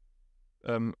something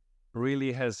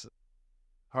really has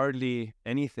hardly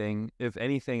anything, if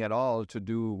anything at all, to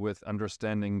do with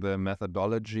understanding the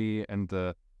methodology and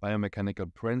the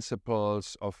biomechanical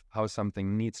principles of how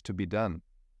something needs to be done.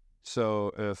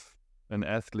 So if an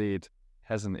athlete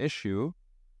has an issue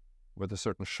with a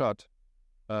certain shot,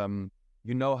 you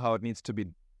know how it needs to be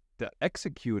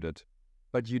executed,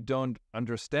 but you don't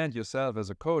understand yourself as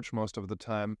a coach most of the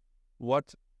time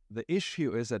what the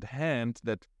issue is at hand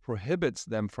that prohibits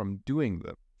them from doing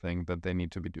the thing that they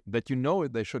need to be doing,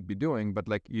 that they should be doing, but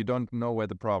you don't know where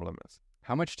the problem is.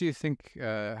 How much do you think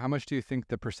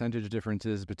the percentage difference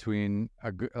is between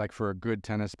for a good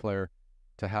tennis player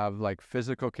to have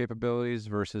physical capabilities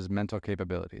versus mental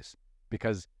capabilities?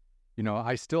 Because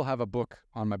I still have a book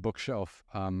on my bookshelf,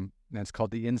 and it's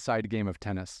called The Inside Game of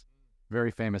Tennis.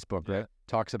 Very famous book, right?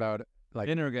 Talks about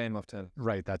inner game of tennis.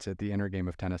 Right, that's it, the inner game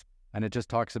of tennis. And it just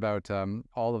talks about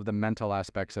all of the mental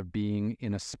aspects of being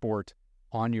in a sport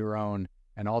on your own,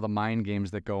 and all the mind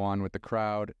games that go on with the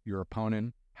crowd, your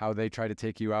opponent, how they try to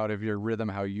take you out of your rhythm,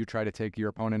 how you try to take your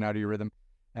opponent out of your rhythm.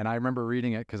 And I remember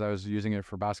reading it because I was using it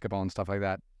for basketball and stuff like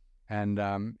that. And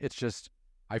it's just,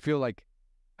 I feel like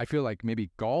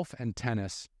maybe golf and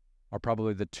tennis are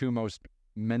probably the two most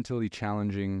mentally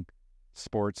challenging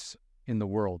sports in the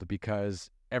world, because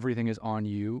everything is on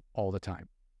you all the time.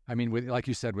 I mean, like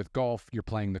you said, with golf, you're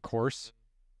playing the course,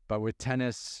 but with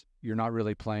tennis, you're not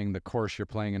really playing the course. You're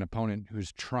playing an opponent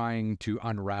who's trying to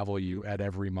unravel you at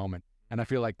every moment. And I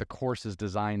feel like the course is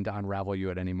designed to unravel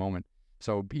you at any moment.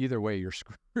 So either way, you're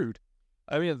screwed.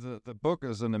 I mean, the book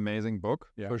is an amazing book,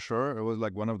 for sure. It was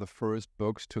one of the first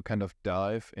books to kind of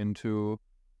dive into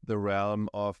the realm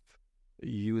of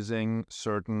using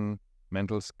certain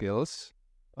mental skills,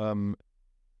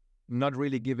 not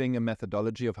really giving a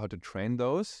methodology of how to train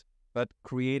those, but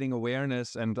creating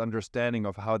awareness and understanding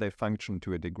of how they function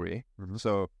to a degree. Mm-hmm.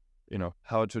 So,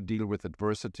 how to deal with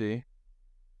adversity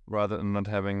rather than not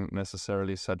having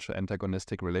necessarily such an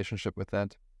antagonistic relationship with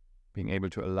that, being able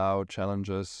to allow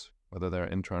challenges, whether they're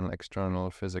internal, external,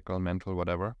 physical, mental,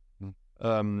 whatever.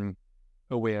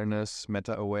 awareness,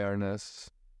 meta-awareness,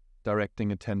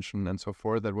 directing attention, and so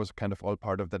forth. That was kind of all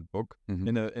part of that book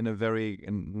in a very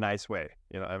nice way.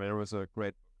 I mean, it was a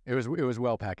great. It was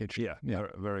well packaged. Yeah,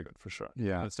 very good for sure.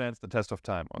 Yeah, it stands the test of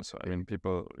time. Also, I mean,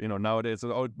 people, nowadays it's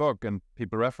an old book and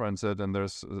people reference it, and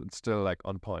it's still like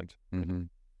on point. Mm-hmm.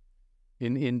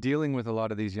 In dealing with a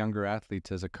lot of these younger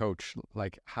athletes as a coach,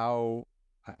 like how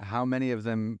many of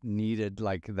them needed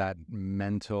like that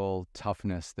mental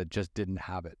toughness that just didn't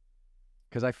have it?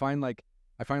 Because I find like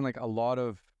a lot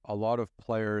of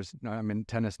players. I mean,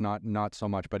 tennis not so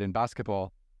much, but in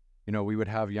basketball, we would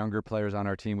have younger players on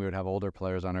our team. We would have older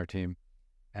players on our team,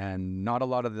 and not a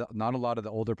lot of the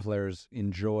older players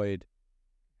enjoyed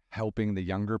helping the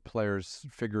younger players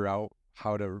figure out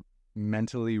how to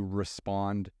mentally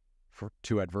respond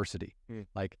to adversity.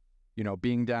 Like,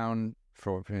 being down,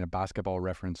 for a basketball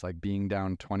reference, like being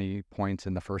down 20 points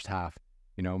in the first half,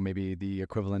 maybe the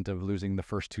equivalent of losing the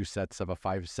first 2 sets of a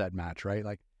 5-set match, right?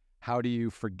 Like, how do you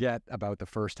forget about the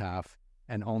first half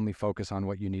and only focus on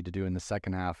what you need to do in the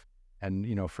second half, and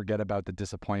forget about the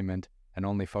disappointment and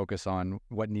only focus on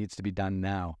what needs to be done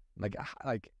now? Like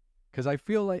because I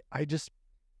feel like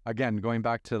again, going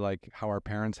back to like how our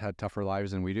parents had tougher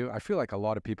lives than we do, I feel like a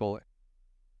lot of people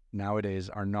nowadays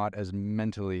are not as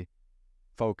mentally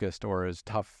focused or as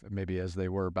tough maybe as they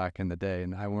were back in the day.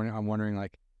 And I'm wondering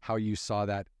like how you saw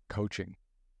that coaching.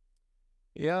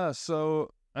 Yeah, so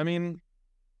I mean,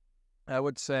 I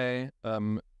would say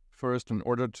first, in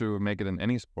order to make it in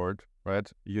any sport, right,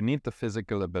 you need the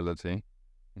physical ability.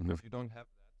 If you don't have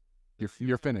that,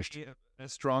 you're finished.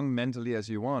 As strong mentally as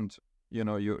you want,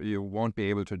 you won't be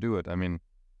able to do it. I mean,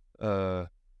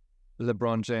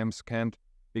 LeBron James can't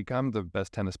become the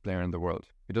best tennis player in the world.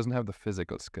 He doesn't have the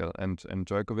physical skill, and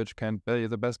Djokovic can't be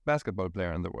the best basketball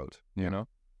player in the world.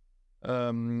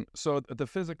 So the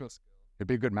physical skill. It'd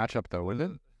be a good matchup, though,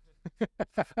 wouldn't it?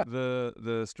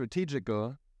 the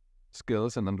strategical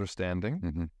skills and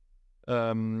understanding,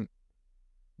 the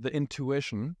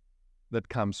intuition that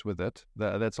comes with it.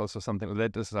 That's also something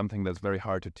that's very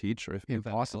hard to teach, or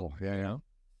impossible. Yeah.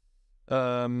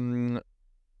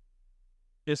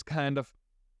 Is kind of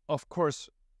course,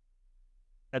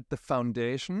 at the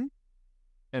foundation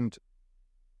and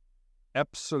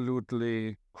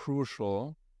absolutely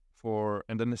crucial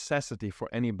and a necessity for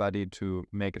anybody to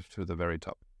make it to the very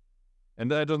top.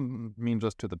 And I don't mean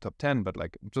just to the top 10, but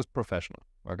like just professional,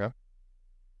 okay?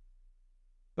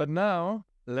 But now,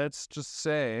 let's just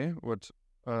say what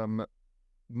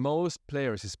most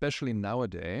players, especially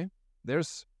nowadays,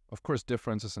 there's, of course,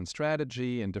 differences in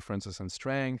strategy and differences in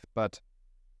strength, but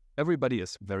everybody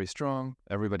is very strong,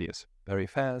 everybody is very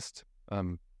fast,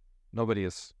 nobody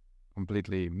is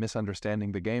completely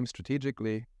misunderstanding the game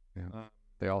strategically. Yeah.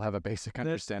 They all have a basic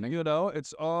understanding.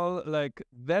 It's all like,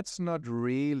 that's not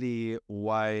really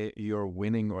why you're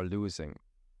winning or losing,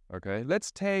 okay?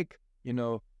 Let's take,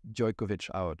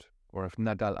 Djokovic out, or if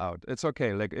Nadal out. It's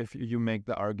okay, like if you make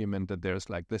the argument that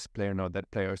there's like this player, no, that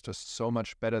player is just so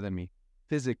much better than me.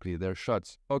 Physically, their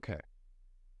shots, okay.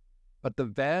 But the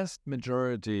vast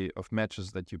majority of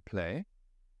matches that you play,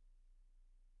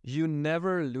 you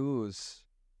never lose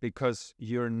because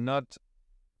you're not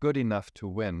good enough to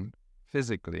win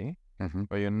physically,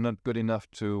 or you're not good enough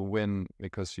to win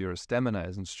because your stamina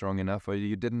isn't strong enough, or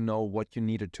you didn't know what you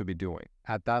needed to be doing.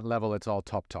 At that level, it's all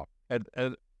top.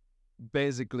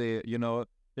 Basically,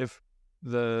 if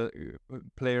the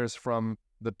players from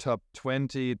the top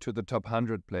 20 to the top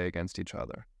 100 play against each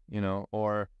other,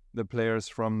 or the players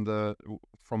from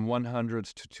 100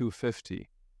 to 250,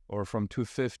 or from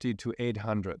 250 to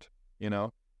 800,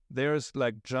 there's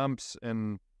like jumps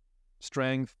in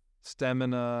strength,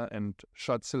 stamina, and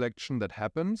shot selection that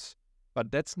happens,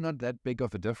 but that's not that big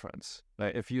of a difference.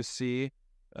 Like if you see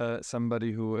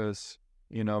somebody who is,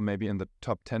 maybe in the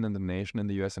top 10 in the nation in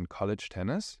the US in college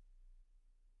tennis,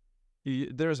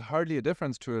 there's hardly a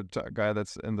difference to a guy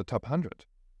that's in the top 100.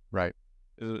 Right.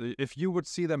 If you would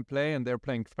see them play and they're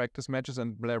playing practice matches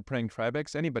and they're playing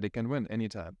tryouts, anybody can win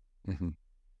anytime.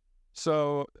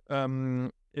 So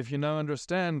if you now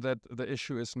understand that the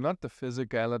issue is not the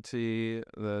physicality,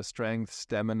 the strength,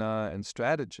 stamina, and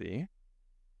strategy,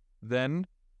 then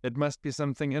it must be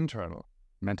something internal.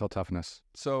 Mental toughness.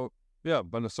 So, yeah,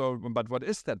 but what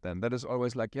is that then? That is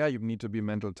always like, yeah, you need to be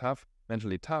mentally tough.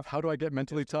 How do I get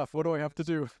mentally tough? What do I have to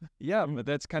do? Yeah, but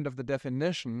that's kind of the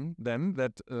definition then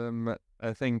that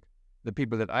I think the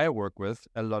people that I work with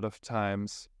a lot of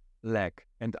times lack.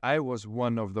 And I was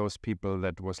one of those people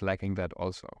that was lacking that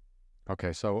also.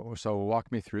 Okay, so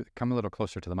walk me through. Come a little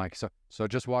closer to the mic. So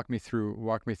just walk me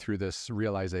through this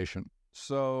realization.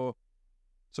 So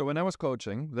So when I was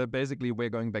coaching, that basically we're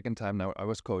going back in time now. I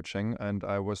was coaching and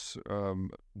I was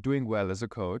doing well as a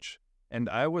coach. And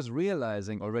I was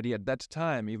realizing already at that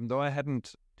time, even though I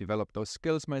hadn't developed those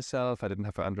skills myself, I didn't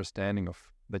have an understanding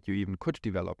of that you even could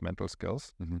develop mental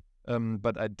skills.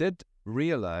 But I did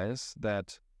realize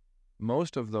that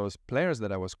most of those players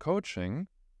that I was coaching,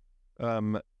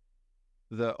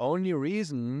 the only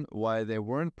reason why they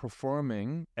weren't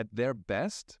performing at their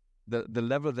best, the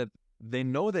level that they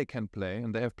know they can play,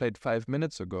 and they have played 5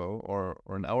 minutes ago or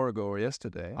an hour ago or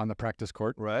yesterday. On the practice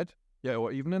court. Right. Yeah,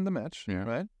 or even in the match. Yeah.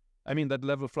 Right. I mean, that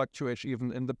level fluctuates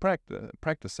even in the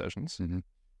practice sessions,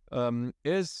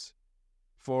 is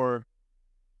for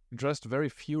just very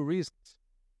few reasons.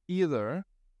 Either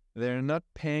they're not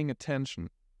paying attention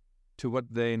to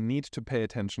what they need to pay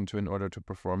attention to in order to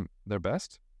perform their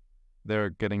best.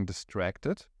 They're getting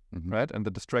distracted, right? And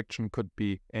the distraction could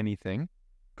be anything.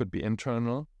 Could be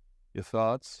internal, your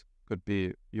thoughts, could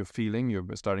be your feeling, you're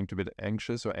starting to be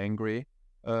anxious or angry,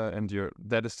 and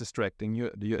that is distracting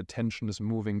you. Your attention is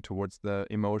moving towards the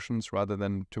emotions rather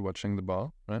than to watching the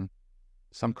ball, right?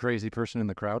 Some crazy person in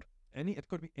the crowd. It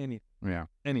could be anything. Yeah.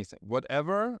 Anything.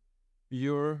 Whatever,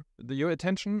 your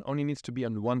attention only needs to be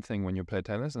on one thing when you play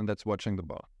tennis, and that's watching the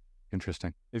ball.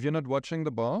 Interesting. If you're not watching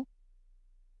the ball,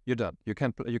 you're done. You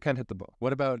can't hit the ball.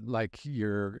 What about like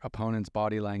your opponent's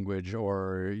body language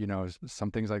or, some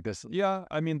things like this? Yeah,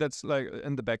 I mean, that's like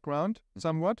in the background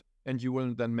somewhat, and you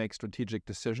will then make strategic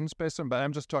decisions based on, but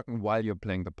I'm just talking while you're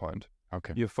playing the point.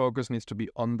 Okay. Your focus needs to be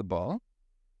on the ball,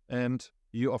 and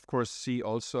you, of course, see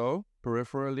also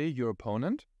peripherally your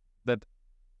opponent, that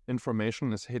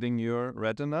information is hitting your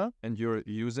retina, and you're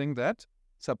using that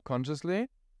subconsciously,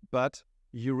 but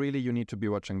you need to be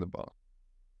watching the ball.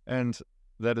 And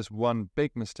that is one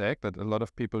big mistake that a lot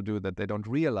of people do that they don't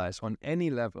realize on any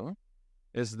level,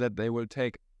 is that they will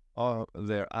take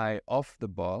their eye off the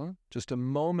ball just a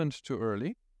moment too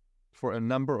early for a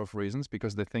number of reasons,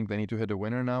 because they think they need to hit a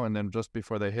winner now, and then just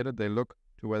before they hit it, they look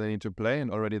to where they need to play,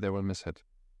 and already they will miss hit.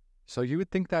 So you would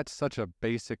think that's such a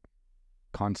basic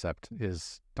concept,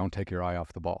 is don't take your eye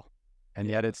off the ball. And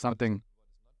yet it's something...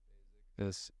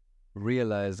 is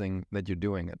realizing that you're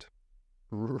doing it.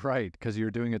 Right, because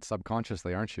you're doing it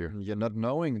subconsciously, aren't you? You're not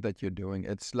knowing that you're doing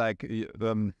it. It's like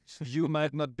you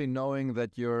might not be knowing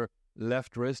that your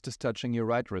left wrist is touching your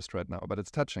right wrist right now, but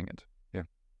it's touching it. Yeah.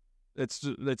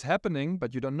 It's happening,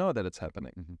 but you don't know that it's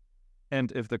happening.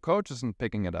 And if the coach isn't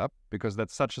picking it up, because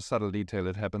that's such a subtle detail,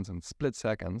 it happens in split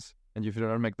seconds, and if you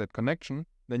don't make that connection,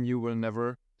 then you will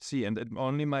never see. And it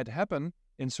only might happen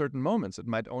in certain moments. It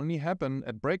might only happen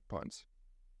at break points.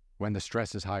 When the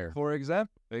stress is higher. For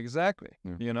example, exactly.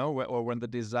 Yeah. Or when the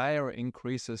desire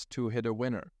increases to hit a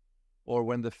winner, or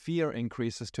when the fear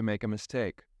increases to make a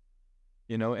mistake.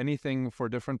 Anything for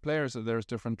different players, there's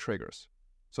different triggers.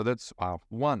 So that's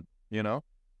one,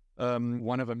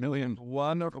 one of a million.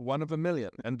 One of a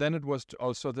million. And then it was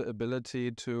also the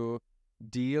ability to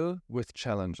deal with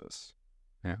challenges.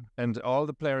 Yeah. And all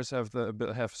the players have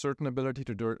certain ability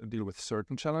to deal with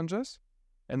certain challenges.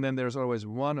 And then there's always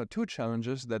one or two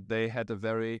challenges that they had a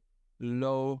very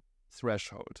low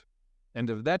threshold. And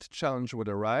if that challenge would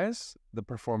arise, the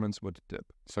performance would dip.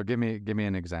 So give me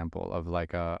an example of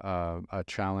like a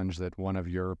challenge that one of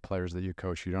your players that you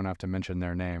coach, you don't have to mention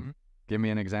their name. Give me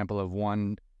an example of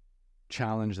one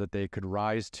challenge that they could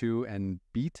rise to and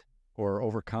beat or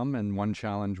overcome, and one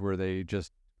challenge where they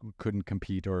just couldn't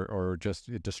compete or just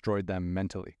it destroyed them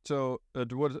mentally. So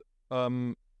it would...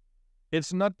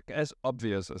 it's not as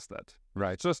obvious as that.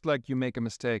 Right. It's just like you make a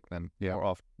mistake then more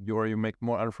often, or you make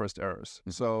more unforced errors.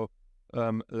 So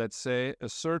let's say a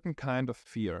certain kind of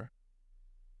fear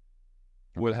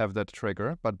will have that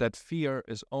trigger, but that fear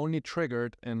is only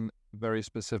triggered in very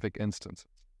specific instances.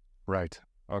 Right.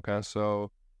 Okay,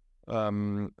 so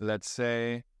let's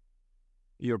say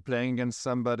you're playing against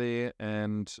somebody,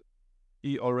 and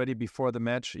already before the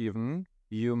match even,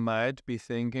 you might be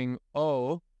thinking,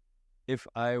 if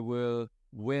I will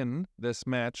win this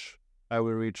match, I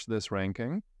will reach this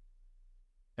ranking.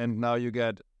 And now you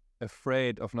get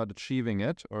afraid of not achieving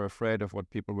it, or afraid of what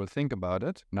people will think about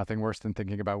it. Nothing worse than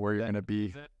thinking about where you're going to be.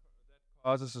 That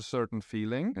causes a certain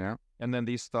feeling. Yeah. And then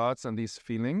these thoughts and these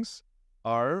feelings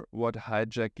are what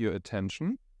hijack your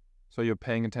attention. So you're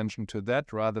paying attention to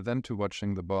that rather than to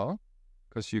watching the ball,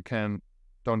 because you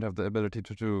don't have the ability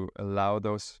to allow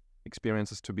those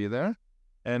experiences to be there.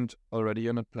 And already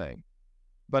you're not playing.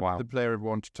 But the player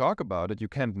won't talk about it. You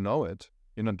can't know it.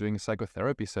 You're not doing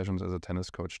psychotherapy sessions as a tennis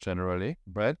coach generally,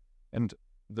 right? And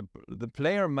the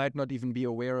player might not even be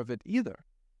aware of it either.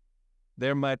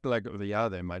 There might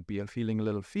be feeling a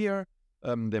little fear,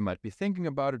 They might be thinking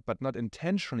about it, but not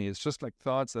intentionally. It's just like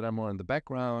thoughts that are more in the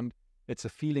background. It's a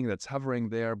feeling that's hovering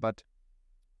there. But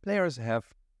players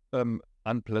have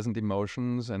unpleasant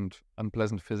emotions and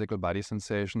unpleasant physical body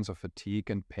sensations of fatigue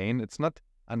and pain. It's not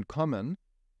uncommon.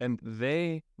 And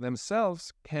they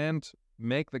themselves can't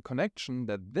make the connection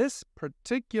that this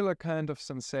particular kind of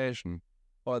sensation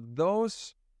or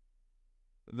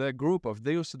the group of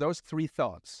those three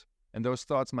thoughts, and those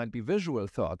thoughts might be visual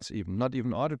thoughts even, not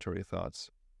even auditory thoughts,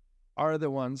 are the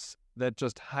ones that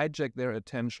just hijack their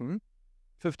attention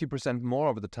 50% more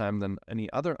of the time than any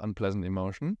other unpleasant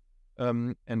emotion.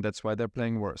 And that's why they're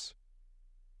playing worse.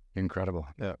 Incredible.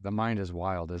 Yeah. The mind is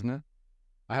wild, isn't it?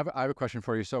 I have a question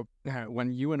for you. So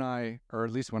when you and I, or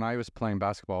at least when I was playing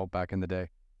basketball back in the day,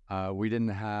 we didn't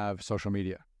have social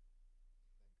media.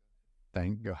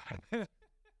 Thank God.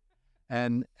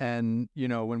 And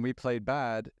when we played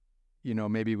bad,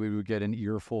 maybe we would get an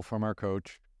earful from our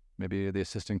coach. Maybe the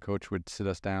assistant coach would sit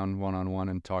us down one-on-one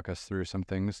and talk us through some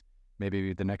things.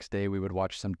 Maybe the next day we would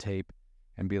watch some tape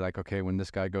and be like, okay, when this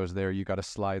guy goes there, you got to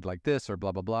slide like this or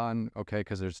blah, blah, blah. And okay,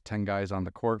 because there's 10 guys on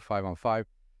the court, 5-on-5.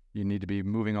 You need to be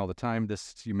moving all the time.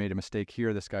 You made a mistake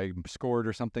here. This guy scored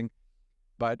or something.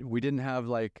 But we didn't have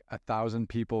like 1,000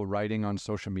 people writing on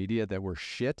social media that were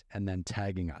shit and then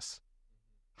tagging us.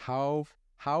 How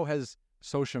has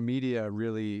social media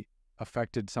really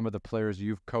affected some of the players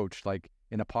you've coached, like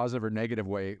in a positive or negative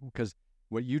way? Because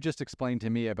what you just explained to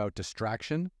me about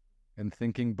distraction and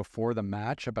thinking before the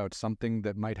match about something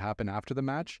that might happen after the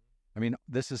match, I mean,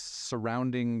 this is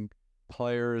surrounding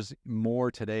players more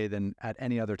today than at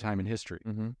any other time in history.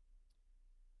 Mm-hmm.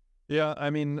 Yeah, I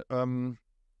mean,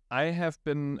 I have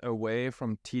been away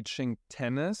from teaching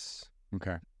tennis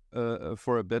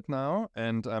for a bit now,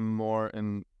 and I'm more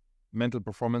in mental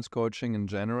performance coaching in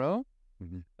general.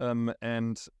 Mm-hmm.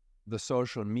 And the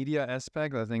social media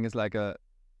aspect, I think, is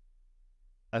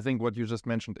I think what you just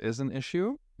mentioned is an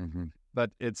issue, mm-hmm.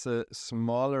 but it's a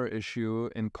smaller issue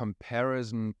in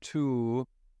comparison to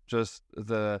just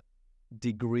the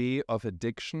degree of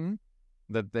addiction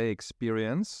that they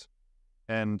experience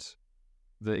and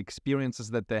the experiences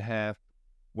that they have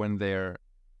when they're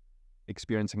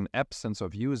experiencing an absence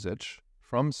of usage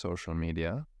from social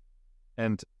media.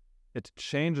 And it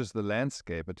changes the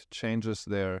landscape. It changes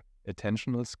their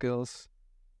attentional skills.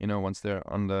 Once they're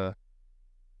on the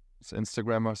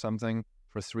Instagram or something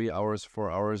for 3 hours,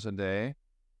 4 hours a day,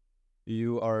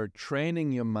 you are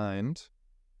training your mind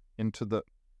into the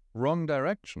wrong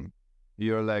direction.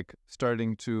 You're like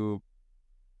starting to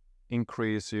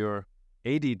increase your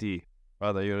ADD.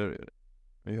 Rather,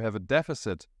 you have a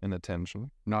deficit in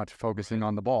attention. Not focusing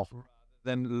on the ball.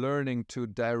 Than learning to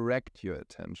direct your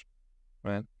attention,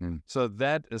 right? Mm. So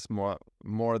that is more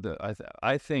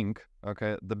I think,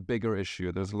 okay, the bigger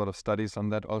issue. There's a lot of studies on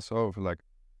that also, of like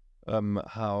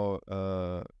how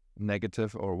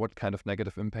negative or what kind of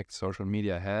negative impact social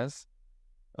media has.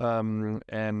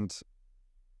 And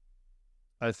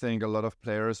I think a lot of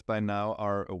players by now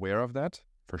are aware of that.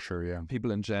 For sure, yeah.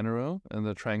 People in general, and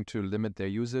they're trying to limit their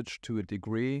usage to a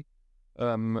degree.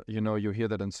 You hear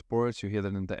that in sports, you hear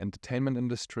that in the entertainment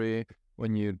industry.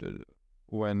 When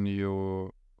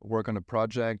you work on a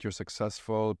project, you're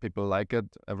successful, people like it,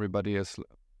 everybody is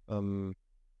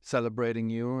celebrating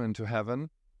you into heaven.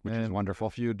 Which is wonderful.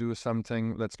 If you do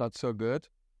something that's not so good,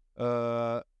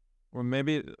 or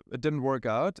maybe it didn't work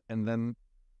out, and then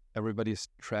everybody's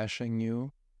trashing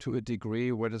you to a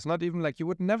degree where it's not even like you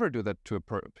would never do that to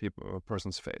a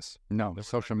person's face. No,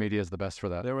 social media is the best for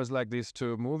that. There was like these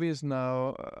two movies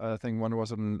now. I think one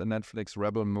was on Netflix,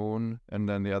 Rebel Moon, and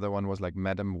then the other one was like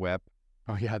Madam Web.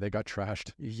 Oh yeah, they got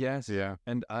trashed. Yes. Yeah.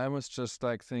 And I was just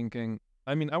like thinking,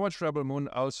 I mean, I watched Rebel Moon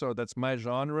also. That's my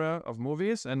genre of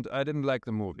movies, and I didn't like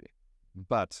the movie.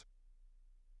 But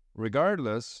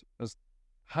regardless, there's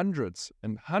hundreds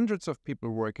and hundreds of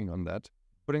people working on that,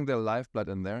 putting their lifeblood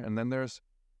in there, and then there's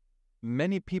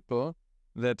many people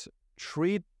that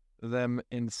treat them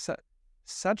in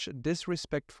such a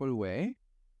disrespectful way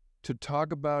to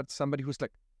talk about somebody who's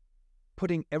like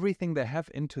putting everything they have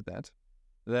into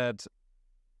that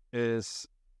is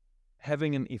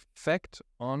having an effect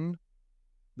on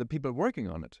the people working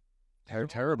on it.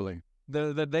 Terribly.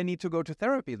 That they need to go to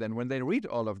therapy then when they read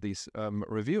all of these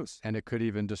reviews. And it could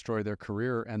even destroy their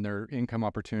career and their income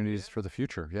opportunities for the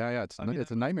future. Yeah, it's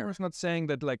a nightmare. It's not saying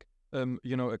that like,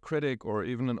 a critic or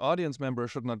even an audience member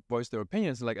should not voice their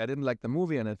opinions. Like, I didn't like the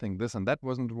movie and I think this and that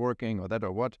wasn't working or that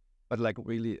or what. But like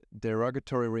really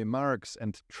derogatory remarks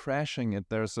and trashing it,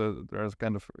 there's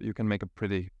kind of, you can make a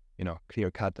pretty, clear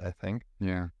cut, I think.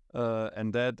 Yeah.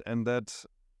 And that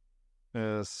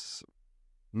is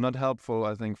not helpful,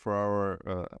 I think, for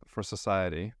our for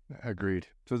society. Agreed.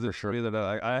 To the For sure. degree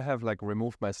that I have like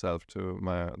removed myself to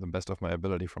the best of my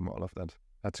ability from all of that.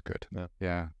 That's good. Yeah.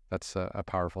 Yeah, that's a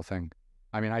powerful thing.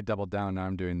 I mean, I doubled down. Now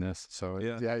I'm doing this, so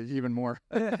yeah, even more.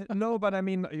 No, but I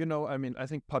mean, I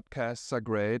think podcasts are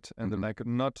great, and then like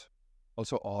not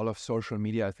also all of social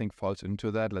media, I think, falls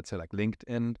into that. Let's say like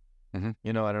LinkedIn. I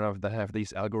don't know if they have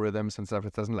these algorithms and stuff.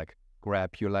 It doesn't like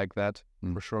grab you like that.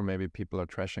 For sure, maybe people are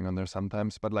trashing on there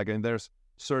sometimes, but like, and there's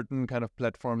certain kind of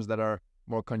platforms that are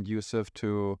more conducive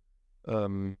to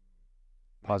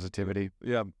Positivity.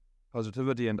 Yeah,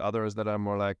 positivity, and others that are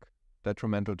more like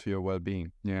detrimental to your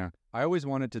well-being. Yeah. I always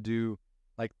wanted to do,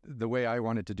 like, the way I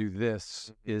wanted to do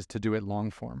this is to do it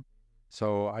long form.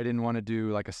 So I didn't want to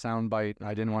do like a sound bite.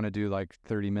 I didn't want to do like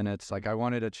 30 minutes. Like, I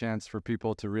wanted a chance for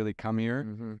people to really come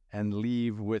here and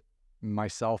leave with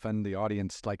myself and the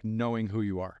audience, like, knowing who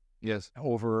you are. Yes.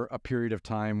 Over a period of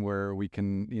time where we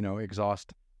can,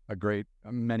 exhaust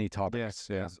many topics.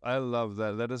 Yes. I love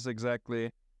that. That is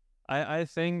exactly, I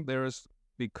think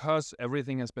because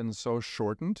everything has been so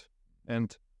shortened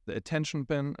and the attention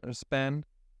span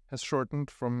has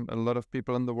shortened from a lot of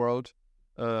people in the world.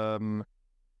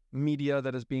 Media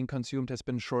that is being consumed has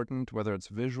been shortened, whether it's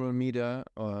visual media,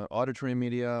 auditory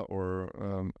media,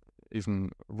 or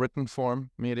even written form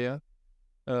media.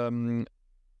 And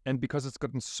because it's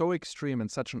gotten so extreme and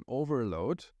such an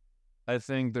overload, I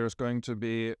think there's going to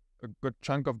be a good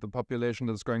chunk of the population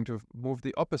that's going to move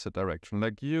the opposite direction,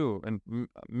 like you and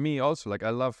me also. Like,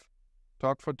 I love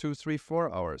talk for 2, 3,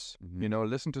 4 hours,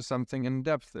 listen to something in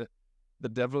depth. The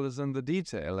devil is in the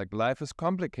detail. Like, life is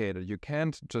complicated. You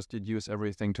can't just reduce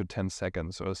everything to 10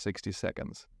 seconds or 60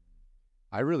 seconds.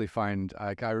 I really find,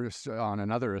 like, on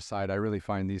another aside, I really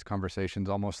find these conversations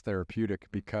almost therapeutic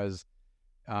because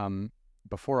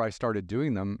before I started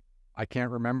doing them, I can't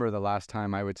remember the last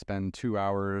time I would spend 2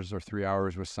 hours or 3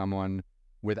 hours with someone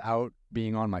without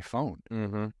being on my phone.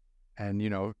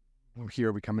 And,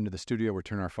 here we come into the studio, we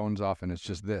turn our phones off, and it's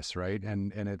just this, right?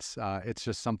 And it's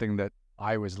just something that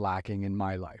I was lacking in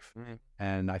my life.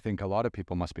 And I think a lot of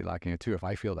people must be lacking it too, if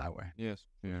I feel that way. Yes.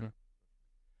 Yeah.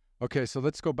 Okay, so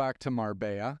let's go back to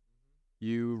Marbella.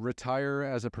 You retire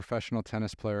as a professional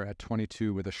tennis player at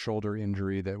 22 with a shoulder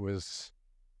injury that was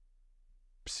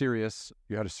serious.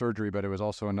 You had a surgery, but it was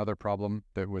also another problem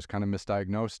that was kind of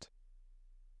misdiagnosed.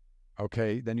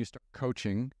 Okay, then you start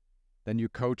coaching. Then you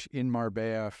coach in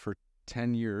Marbella for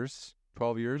 10 years,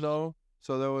 12 years? No.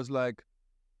 So there was like,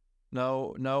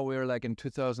 now we're like in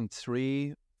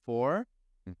 2003, 4.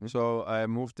 So I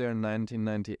moved there in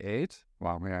 1998.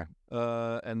 Wow, yeah.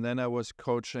 And then I was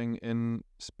coaching in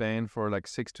Spain for like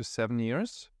 6 to 7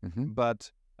 years.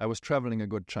 But I was traveling a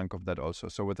good chunk of that also.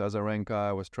 So with Azarenka,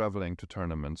 I was traveling to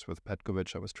tournaments. With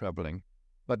Petkovic, I was traveling.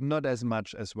 But not as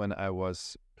much as when I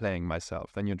was playing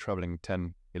myself. Then you're traveling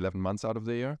 10, 11 months out of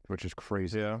the year. Which is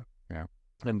crazy. Yeah.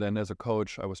 And then as a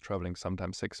coach, I was traveling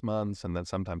sometimes 6 months, and then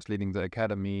sometimes leading the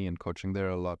academy and coaching there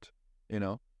a lot,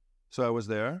 So I was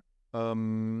there,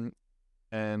 and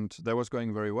that was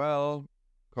going very well.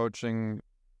 Coaching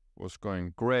was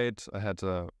going great. I had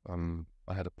a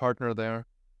partner there.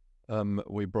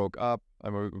 We broke up.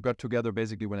 We got together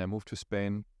basically when I moved to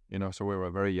Spain. So we were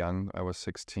very young. I was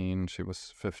 16, she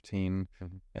was 15,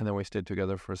 and then we stayed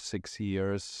together for 6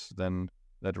 years. Then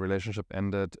that relationship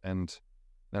ended, and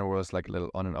then it was like a little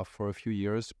on and off for a few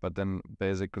years. But then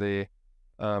basically,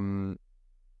 in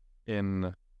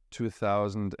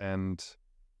 2009,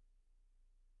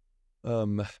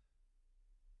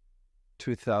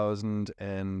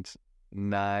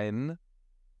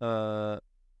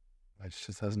 it's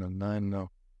 2009, no,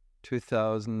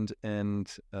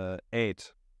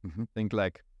 2008. I think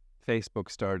like Facebook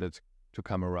started to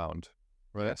come around,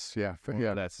 right? Yes, yeah,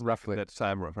 That's roughly that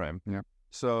time frame. Yeah.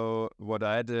 So what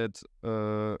I did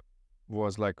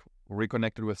was like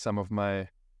reconnected with some of my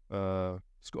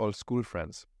old school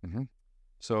friends.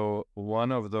 So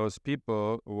one of those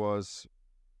people was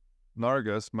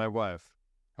Nargis, my wife.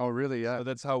 Oh, really? Yeah. So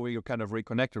that's how we kind of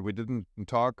reconnected. We didn't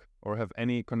talk or have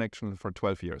any connection for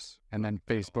 12 years. And then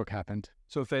Facebook happened.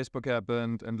 So Facebook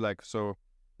happened, and like so.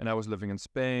 And I was living in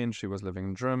Spain, she was living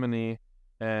in Germany,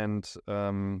 and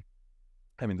I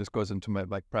mean, this goes into my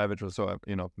like private, so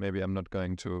maybe I'm not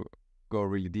going to go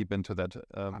really deep into that.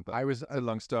 It's a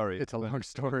long story. It's a long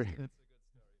story. It's a good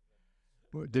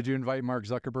story. Did you invite Mark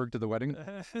Zuckerberg to the wedding?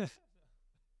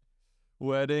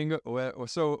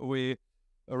 So we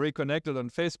reconnected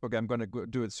on Facebook. I'm going to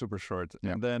do it super short.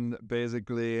 Yeah. And then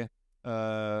basically,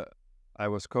 I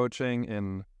was coaching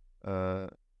in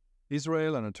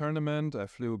Israel on a tournament. I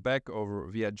flew back over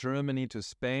via Germany to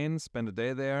Spain, spent a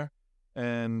day there,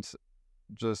 and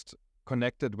just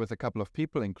connected with a couple of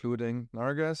people, including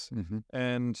Narges.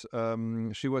 And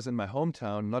she was in my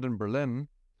hometown, not in Berlin.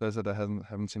 So I said I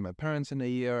haven't seen my parents in a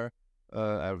year.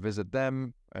 I'll visit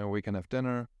them and we can have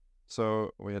dinner.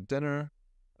 So we had dinner.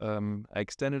 I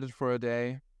extended it for a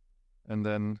day. And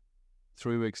then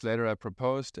 3 weeks later, I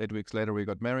proposed. 8 weeks later, we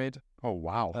got married. Oh,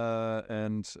 wow.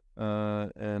 And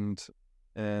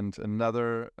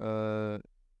another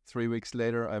 3 weeks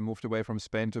later, I moved away from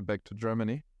Spain back to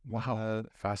Germany. Wow.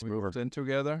 Fast We mover. moved in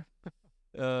together.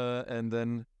 And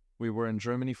then we were in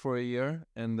Germany for a year,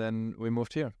 and then we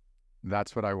moved here.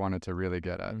 That's what I wanted to really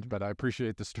get at. But I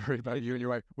appreciate the story about you and your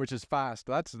wife, which is fast.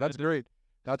 That's great.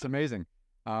 That's amazing.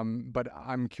 But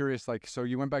I'm curious, like, so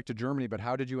you went back to Germany, but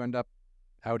how did you end up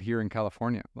out here in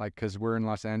California? Like, because we're in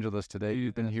Los Angeles today.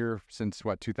 You've been here since,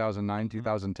 what, 2009,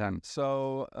 2010?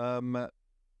 So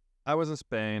I was in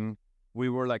Spain. We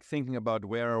were, like, thinking about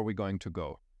where are we going to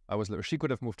go. She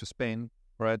could have moved to Spain,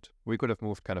 right? We could have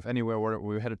moved kind of anywhere where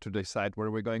we had to decide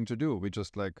what we're going to do. We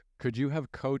just, like... Could you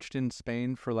have coached in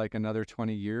Spain for, like, another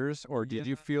 20 years? Or did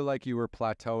you feel like you were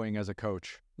plateauing as a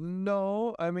coach?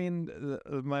 No, I mean,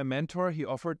 my mentor, he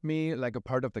offered me, like, a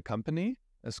part of the company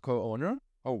as co-owner.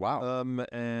 Oh, wow.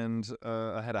 And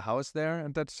I had a house there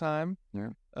at that time. Yeah.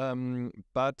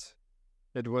 But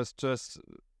it was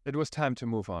time to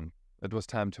move on. It was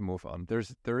time to move on.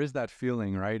 There is that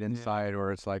feeling, right, inside,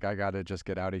 where it's like, I got to just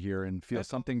get out of here and feel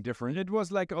something different. It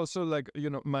was like also like, you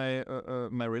know, my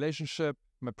relationship,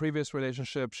 my previous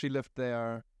relationship, she lived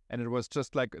there. And it was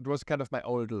just like, it was kind of my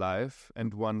old life.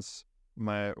 And once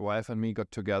my wife and me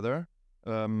got together,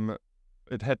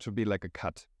 it had to be like a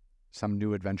cut. Some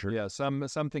new adventure. Yeah,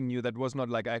 something new that was not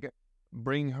like I could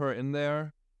bring her in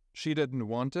there. She didn't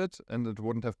want it, and it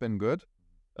wouldn't have been good.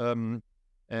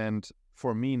 And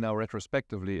for me now,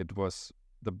 retrospectively, it was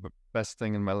the best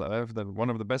thing in my life. That one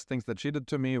of the best things that she did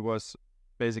to me was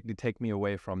basically take me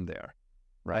away from there.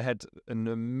 Right. I had an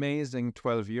amazing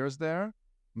 12 years there,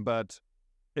 but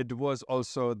it was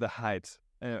also the height.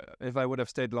 If I would have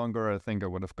stayed longer, I think I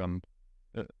would have gone.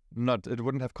 It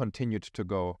wouldn't have continued to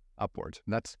go upward.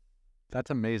 That's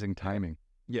amazing timing.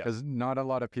 Yeah, because not a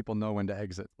lot of people know when to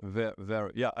exit.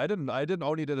 Very. Yeah, I didn't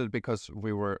only did it because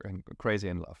we were crazy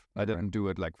in love. I didn't do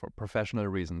it like for professional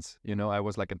reasons. You know, I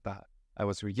was like I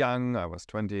was young. I was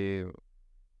 28.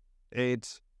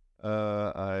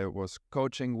 I was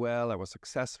coaching well. I was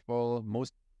successful.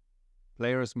 Most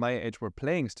players my age were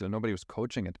playing still. Nobody was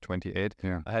coaching at 28.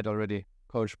 Yeah. I had already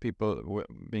coached people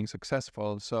being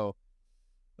successful. So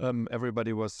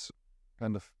everybody was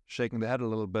kind of shaking their head a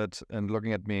little bit and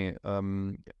looking at me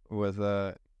with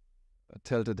a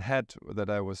tilted head that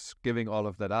I was giving all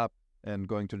of that up and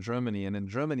going to Germany. And in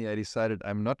Germany, I decided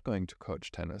I'm not going to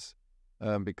coach tennis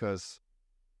because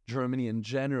Germany in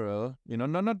general, you know,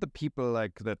 not the people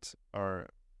like that are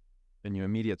in your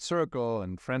immediate circle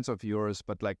and friends of yours,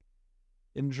 but like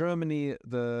in Germany,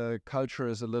 the culture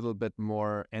is a little bit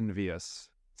more envious.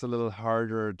 It's a little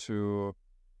harder to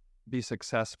be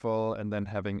successful and then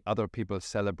having other people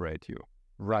celebrate you.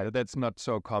 Right. That's not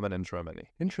so common in Germany.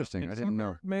 Interesting. I didn't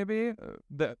know. Maybe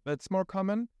that's more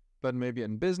common, but maybe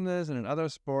in business and in other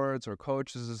sports or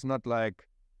coaches, it's not like,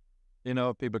 you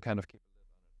know, people kind of keep.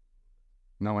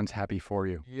 No one's happy for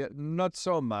you. Yeah, not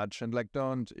so much. And like,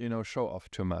 don't, you know, show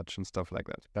off too much and stuff like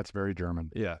that. That's very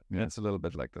German. Yeah. It's a little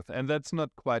bit like that. And that's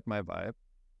not quite my vibe.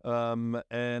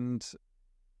 And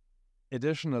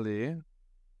additionally,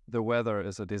 the weather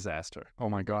is a disaster. Oh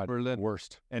my God, Berlin.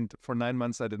 Worst. And for 9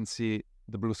 months, I didn't see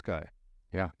the blue sky.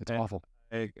 Yeah, it's awful.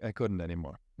 I couldn't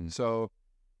anymore. So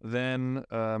then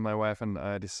my wife and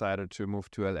I decided to move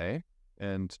to LA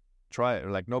and try.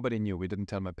 Like nobody knew. We didn't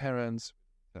tell my parents,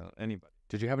 anybody.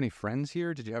 Did you have any friends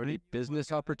here? Did you have any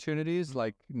business opportunities?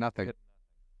 Like nothing.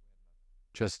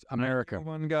 Just America. I knew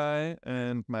one guy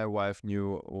and my wife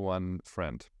knew one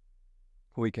friend.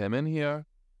 We came in here.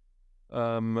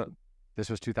 This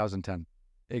was 2010.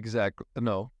 Exactly.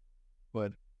 No.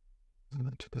 What?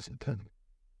 2010.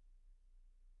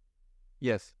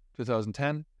 Yes,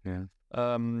 2010. Yeah.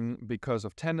 Because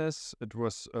of tennis, it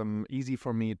was easy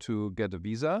for me to get a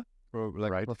visa, or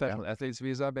like professional athlete's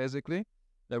visa, basically.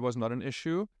 That was not an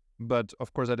issue. But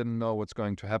of course, I didn't know what's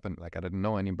going to happen. Like I didn't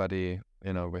know anybody,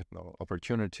 you know, with no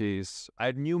opportunities.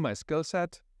 I knew my skill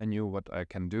set. I knew what I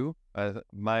can do.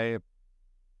 My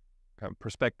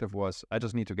perspective was I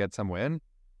just need to get somewhere in,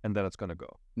 and then it's going to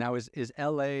go. Now, is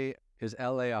LA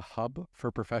a hub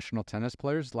for professional tennis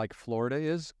players like Florida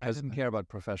is? I didn't care about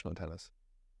professional tennis.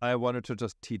 I wanted to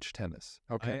just teach tennis.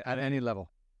 Okay, at any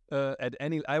level.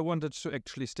 I wanted to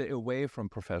actually stay away from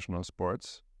professional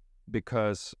sports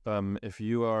because if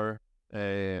you are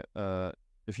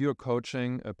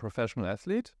coaching a professional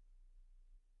athlete,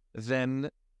 then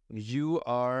you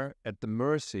are at the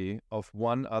mercy of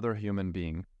one other human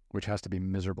being. Which has to be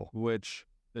miserable. Which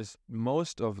is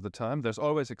most of the time, there's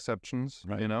always exceptions,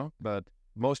 Right. you know, but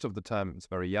most of the time it's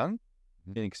very young,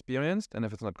 inexperienced, and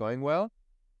if it's not going well,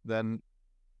 then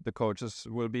the coaches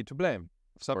will be to blame.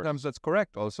 Sometimes that's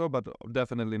correct also, but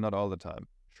definitely not all the time.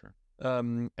 Sure.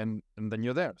 And then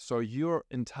you're there. So your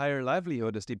entire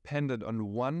livelihood is dependent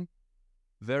on one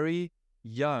very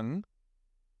young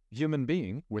human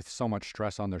being. With so much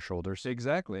stress on their shoulders.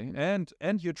 Exactly. And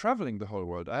you're traveling the whole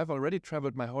world. I've already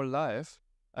traveled my whole life.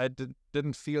 I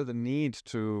didn't feel the need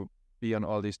to be on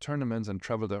all these tournaments and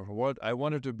travel the whole world. I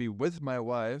wanted to be with my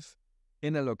wife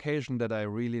in a location that I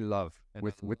really love. And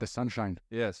With the sunshine.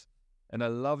 yes. And I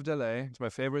loved LA. It's my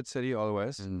favorite city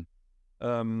always.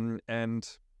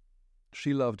 And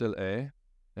she loved LA,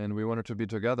 and we wanted to be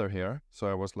together here. So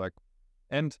I was like,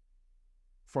 and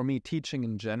for me, teaching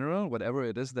in general, whatever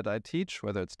it is that I teach,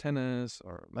 whether it's tennis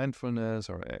or mindfulness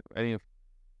or any, I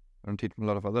don't teach a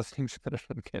lot of other things that I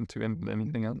don't get into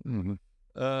anything else.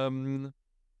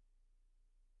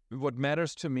 What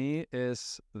matters to me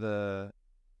is the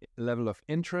level of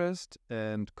interest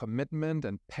and commitment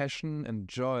and passion and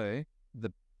joy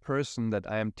the person that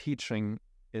I am teaching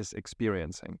is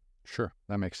experiencing. Sure,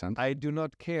 that makes sense. I do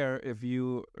not care if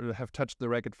you have touched the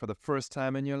racket for the first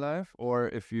time in your life or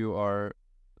if you are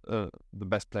the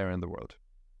best player in the world.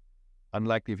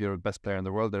 Unlikely if you're the best player in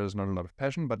the world, there is not a lot of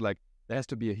passion, but like there has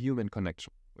to be a human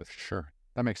connection with. Sure,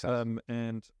 that makes sense.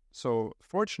 And so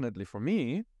fortunately for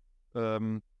me,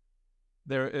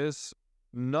 there is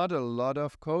not a lot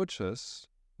of coaches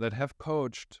that have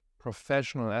coached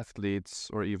professional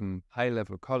athletes or even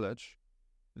high-level college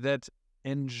that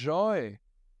enjoy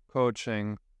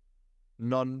coaching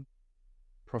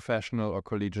non-professional or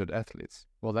collegiate athletes.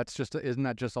 Well, that's just isn't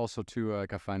that just also too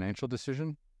like a financial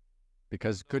decision?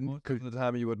 Because Most of the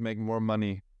time you would make more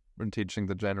money when teaching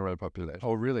the general population.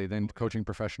 Oh, really? Then coaching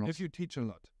professionals? If you teach a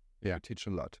lot. Yeah. You teach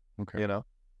a lot. Okay. You know?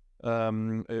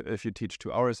 If you teach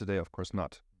 2 hours a day, of course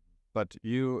not. But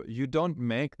you don't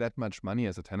make that much money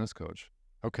as a tennis coach.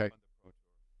 Okay.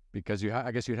 Because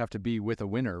I guess you'd have to be with a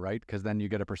winner, right? Because then you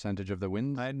get a percentage of the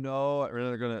wins. I know, I'm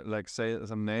really gonna like say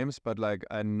some names, but like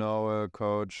I know a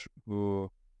coach who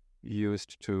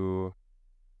used to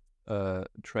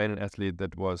train an athlete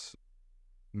that was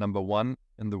number 1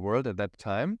 in the world at that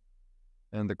time,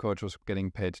 and the coach was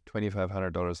getting paid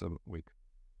 $2,500 a week.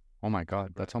 Oh my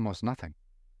God, that's almost nothing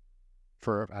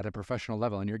for at a professional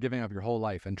level, and you're giving up your whole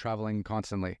life and traveling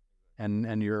constantly,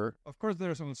 and you're. Of course,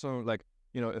 there's also like,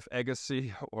 you know, if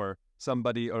Agassi or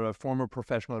somebody or a former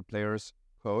professional player's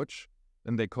coach,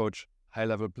 and they coach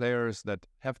high-level players that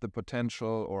have the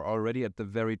potential or already at the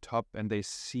very top, and they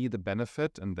see the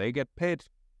benefit and they get paid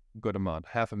a good amount,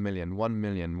 $500,000, $1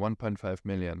 million, $1.5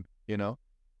 million, you know.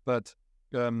 But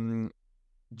during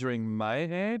my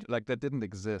age, like that didn't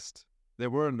exist. There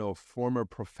were no former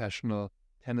professional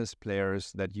tennis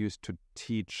players that used to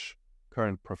teach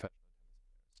current professional.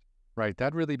 Right,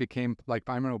 that really became like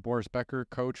I know Boris Becker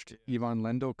coached, Ivan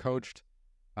Lendl coached.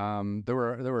 There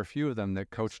were a few of them that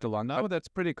coached a lot. Now that's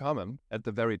pretty common at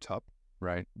the very top,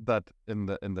 right? But in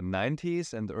the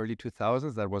 90s and the early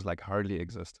 2000s, that was like hardly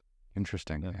exist.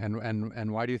 Interesting. Yeah.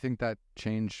 And why do you think that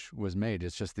change was made?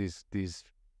 It's just these,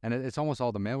 and it's almost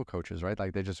all the male coaches, right?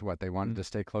 Like they just they wanted to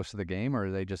stay close to the game,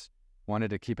 or they just wanted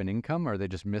to keep an income, or they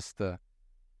just missed the.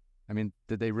 I mean,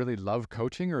 did they really love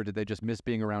coaching, or did they just miss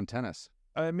being around tennis?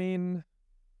 I mean,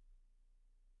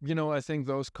 you know, I think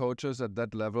those coaches at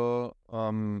that level,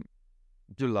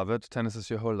 you love it. Tennis is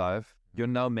your whole life. You're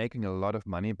now making a lot of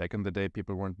money. Back in the day,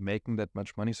 people weren't making that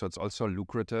much money, so it's also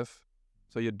lucrative.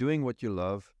 So you're doing what you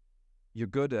love. You're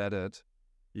good at it.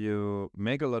 You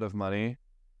make a lot of money.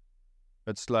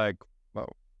 It's like,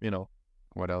 well, you know,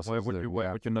 what else? Why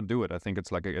would you not do it? I think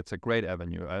it's like it's a great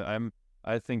avenue.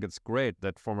 I think it's great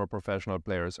that former professional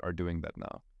players are doing that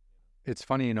now. It's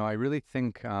funny, you know, I really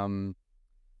think when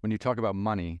you talk about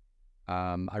money,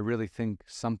 I really think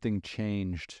something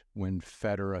changed when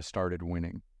Federer started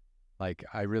winning. Like,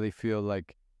 I really feel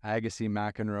like Agassi,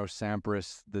 McEnroe,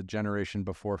 Sampras, the generation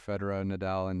before Federer,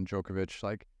 Nadal, and Djokovic,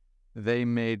 like, they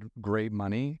made great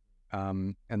money,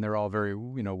 and they're all very,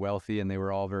 you know, wealthy, and they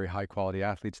were all very high-quality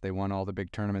athletes. They won all the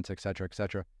big tournaments, et cetera, et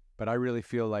cetera. But I really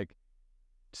feel like,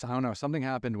 I don't know, something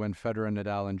happened when Federer,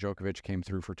 Nadal, and Djokovic came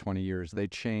through for 20 years. They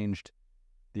changed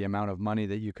the amount of money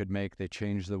that you could make. They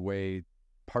changed the way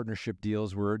partnership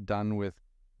deals were done with,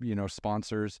 you know,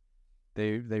 sponsors.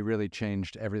 They really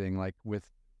changed everything, like with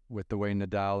the way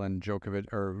Nadal and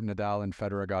Djokovic or Nadal and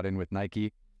Federer got in with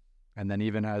Nike. And then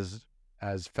even as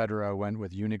as Federer went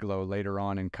with Uniqlo later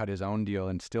on and cut his own deal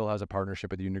and still has a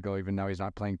partnership with Uniqlo, even now he's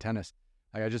not playing tennis.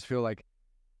 I just feel like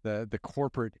the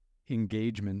corporate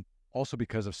engagement, also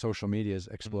because of social media's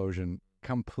explosion,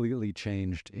 completely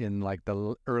changed in like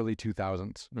the early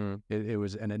 2000s. It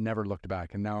was, and it never looked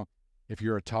back. And now if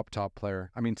you're a top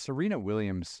player, I mean, Serena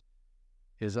Williams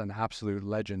is an absolute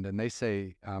legend. And they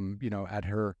say, at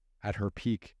her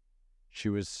peak, she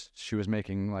was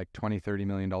making like $20-30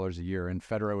 million a year, and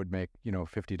Federer would make,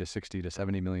 $50 to $60 to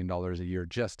 $70 million a year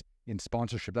just in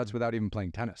sponsorship. That's without even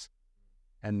playing tennis.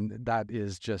 And that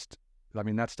is just, I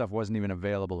mean, that stuff wasn't even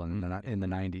available in the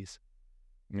 90s.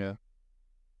 Yeah.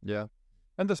 Yeah.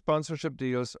 And the sponsorship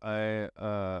deals, I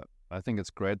think it's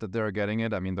great that they're getting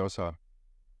it. I mean, there's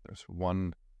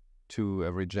 1, 2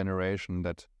 every generation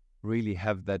that really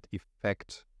have that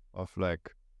effect of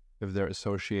like, if they're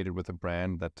associated with a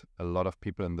brand, that a lot of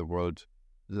people in the world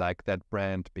like that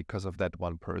brand because of that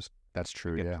one person. That's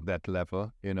true, yeah. That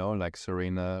level, like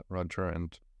Serena, Roger,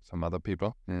 and some other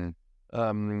people.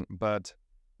 But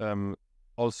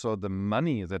also the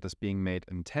money that is being made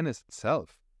in tennis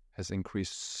itself has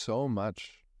increased so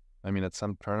much. I mean, at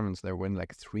some tournaments, they win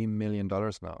like $3 million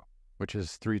now. Which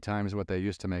is 3 times what they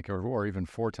used to make, or even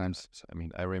 4 times. I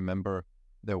mean, I remember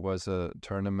there was a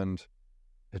tournament,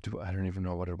 I don't even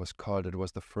know what it was called. It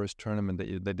was the first tournament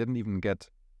that they didn't even get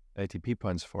ATP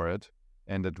points for it.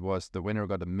 And it was, the winner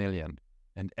got $1 million.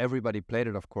 And everybody played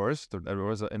it, of course. It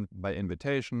was by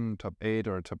invitation, top 8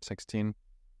 or top 16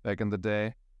 back in the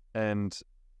day. And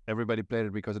everybody played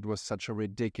it because it was such a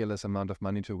ridiculous amount of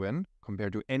money to win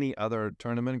compared to any other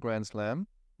tournament, Grand Slam,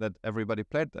 that everybody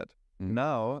played that.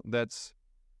 Now that's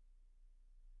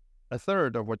a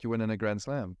third of what you win in a Grand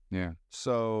Slam. Yeah.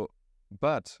 So,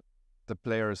 but the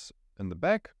players in the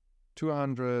back,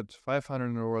 200, 500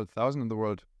 in the world, 1,000 in the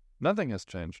world, nothing has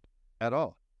changed at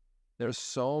all. There's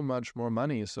so much more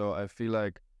money. So I feel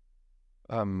like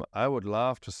I would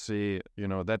love to see,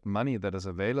 that money that is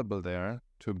available there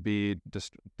to be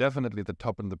definitely the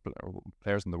top and the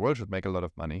players in the world should make a lot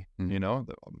of money.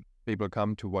 People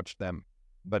come to watch them.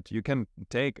 But you can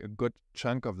take a good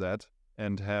chunk of that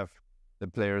and have the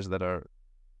players that are,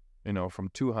 from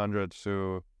 200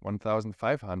 to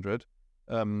 1,500,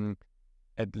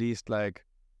 at least like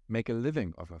make a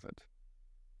living off of it.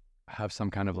 Have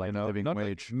some kind of like living not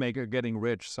wage. Like getting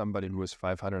rich, somebody who is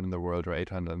 500 in the world or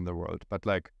 800 in the world. But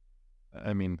like,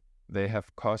 I mean, they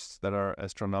have costs that are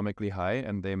astronomically high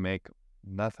and they make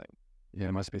nothing. Yeah,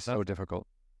 it must be so difficult.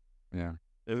 Yeah.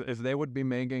 If they would be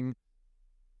making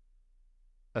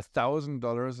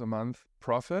 $1,000 a month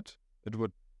profit,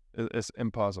 it's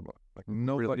impossible. Like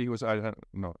nobody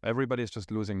everybody is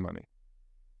just losing money.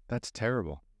 That's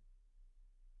terrible.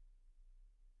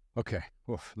 Okay,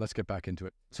 let's get back into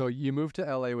it. So you moved to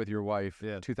LA with your wife,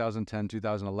 2010,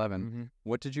 2011.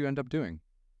 What did you end up doing?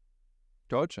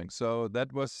 Coaching. So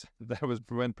that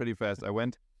went pretty fast. I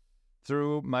went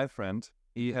through my friend.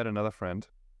 He had another friend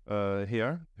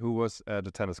here who was at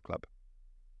a tennis club,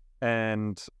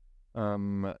 and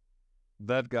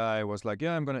that guy was like,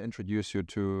 "Yeah, I'm going to introduce you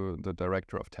to the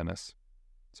director of tennis."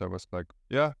 So I was like,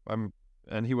 "Yeah,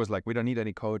 and he was like, "We don't need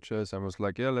any coaches." I was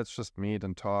like, "Yeah, let's just meet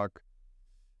and talk."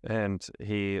 And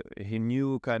he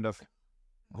knew kind of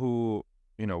who,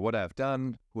 what I've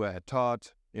done, who I had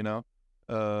taught,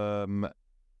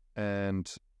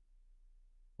 and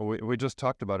we just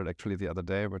talked about it actually the other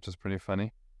day, which is pretty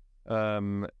funny.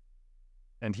 And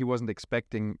he wasn't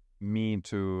expecting me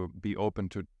to be open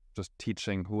to just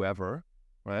teaching whoever,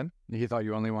 right? He thought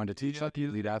you only wanted to teach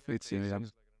elite athletes. He's like, I don't know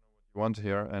what you want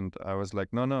here. And I was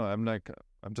like, no,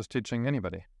 I'm just teaching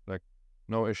anybody, like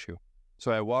no issue.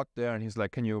 So I walked there and he's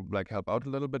like, can you like help out a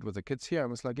little bit with the kids here? I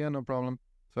was like, yeah, no problem.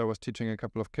 So I was teaching a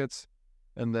couple of kids.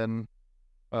 And then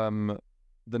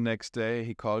the next day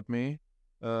he called me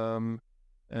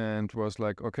and was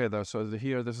like, okay, this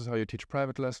is how you teach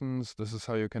private lessons. This is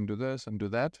how you can do this and do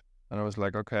that. And I was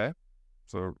like, okay.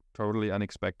 So totally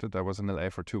unexpected. I was in LA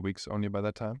for 2 weeks only by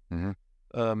that time.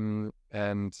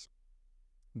 And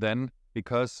then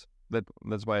because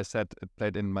that's why I said it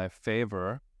played in my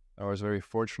favor, I was very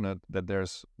fortunate that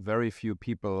there's very few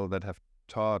people that have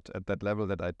taught at that level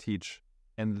that I teach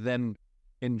and then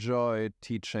enjoy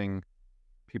teaching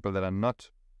people that are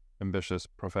not ambitious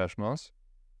professionals.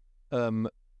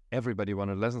 Everybody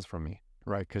wanted lessons from me.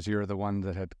 Right, because you're the one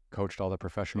that had coached all the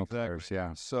professional players.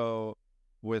 Yeah. So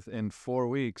within 4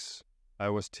 weeks, I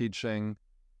was teaching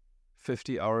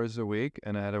 50 hours a week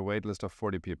and I had a wait list of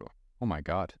 40 people. Oh my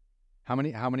God. How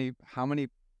many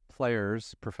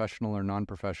players, professional or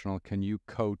non-professional, can you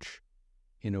coach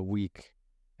in a week?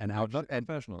 And not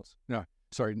professionals. No,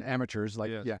 sorry, amateurs.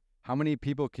 Like, yes. yeah. how many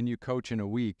people can you coach in a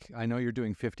week? I know you're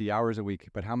doing 50 hours a week,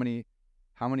 but how many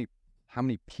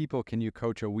people can you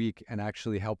coach a week and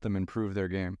actually help them improve their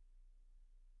game?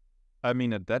 I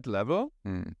mean, at that level,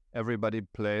 everybody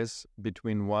plays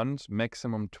between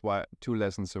maximum 2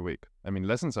 lessons a week. I mean,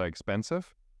 lessons are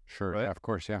expensive. Sure, right? Yeah, of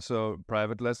course, yeah. So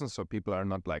private lessons, so people are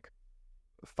not like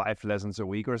 5 lessons a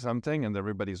week or something, and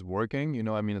everybody's working. You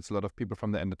know, I mean, it's a lot of people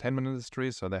from the entertainment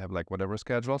industry, so they have like whatever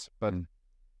schedules. But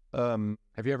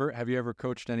have you ever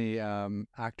coached any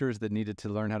actors that needed to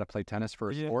learn how to play tennis for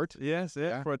a sport? Yes,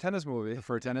 yeah, for a tennis movie.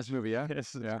 For a tennis movie, yeah.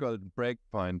 Yes, it's called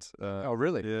Breakpoint. Oh,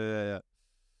 really? Yeah.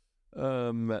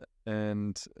 A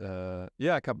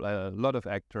lot of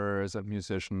actors and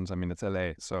musicians. I mean, it's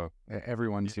LA, so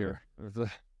everyone's here.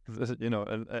 You know,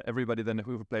 everybody then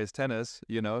who plays tennis,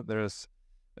 you know, there's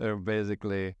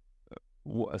basically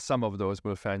some of those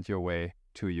will find your way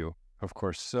to you, of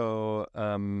course. So,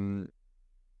 I mean,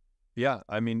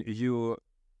 you,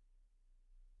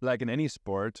 like in any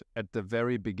sport, at the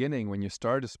very beginning when you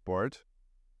start a sport,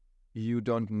 you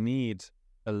don't need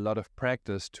a lot of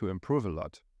practice to improve a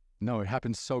lot. No, it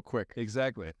happens so quick.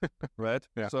 Exactly. Right?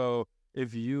 Yeah. So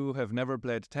if you have never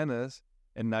played tennis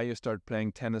and now you start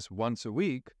playing tennis once a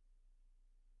week,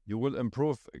 you will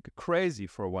improve crazy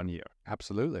for 1 year.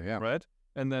 Absolutely, yeah. Right?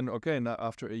 And then, okay, now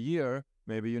after a year,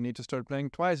 maybe you need to start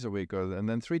playing twice a week and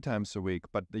then 3 times a week.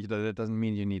 But that doesn't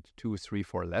mean you need 2, 3,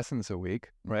 4 lessons a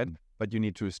week, right? But you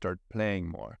need to start playing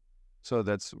more. So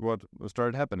that's what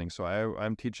started happening. So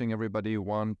I'm teaching everybody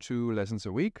 1, 2 lessons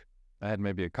a week. I had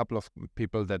maybe a couple of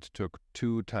people that took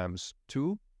 2 times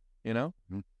 2, you know?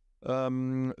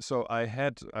 So I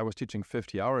was teaching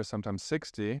 50 hours, sometimes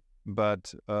 60,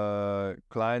 but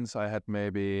clients I had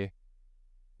maybe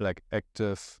like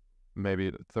active,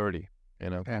 maybe 30, you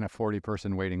know? And a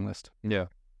 40-person waiting list. Yeah.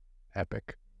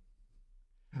 Epic.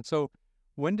 So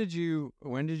when did you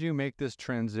make this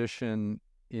transition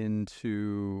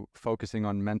into focusing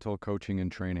on mental coaching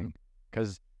and training?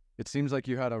 Because it seems like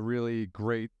you had a really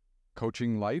great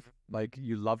coaching life, like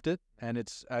you loved it, and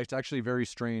it's actually very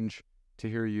strange to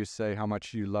hear you say how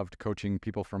much you loved coaching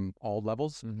people from all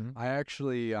levels. I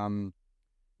actually when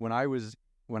I was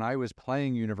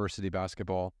playing university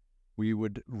basketball, we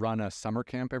would run a summer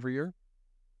camp every year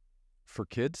for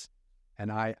kids, and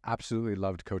I absolutely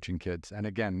loved coaching kids. And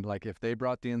again, like if they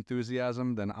brought the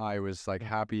enthusiasm, then I was like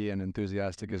happy and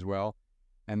enthusiastic as well.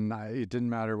 And it didn't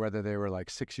matter whether they were like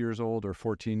 6 years old or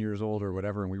 14 years old or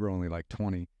whatever, and we were only like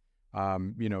 20.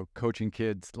 You know, coaching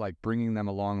kids, like bringing them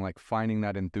along, like finding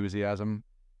that enthusiasm,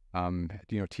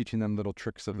 you know, teaching them little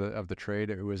tricks of the trade.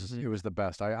 It was the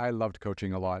best. I loved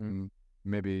coaching a lot, and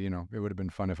maybe, you know, it would have been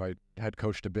fun if I had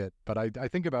coached a bit, but I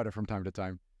think about it from time to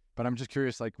time. But I'm just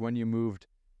curious, like when you moved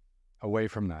away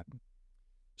from that.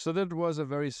 So that was a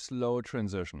very slow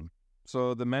transition.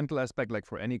 So the mental aspect, like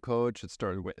for any coach, it's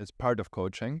part of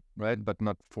coaching, right? But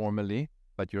not formally,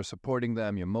 but you're supporting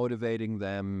them, you're motivating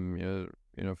them, you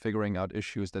know, figuring out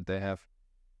issues that they have.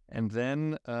 And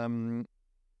then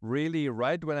really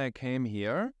right when I came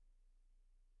here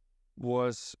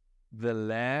was the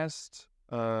last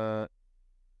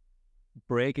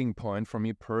breaking point for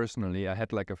me personally. I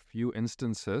had like a few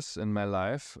instances in my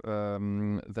life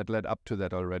that led up to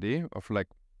that already, of like,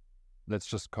 let's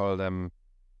just call them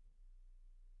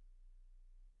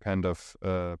kind of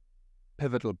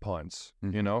pivotal points,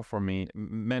 you know, for me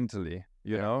mentally,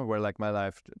 you know, where like my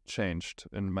life changed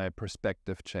and my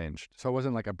perspective changed. So it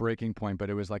wasn't like a breaking point, but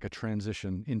it was like a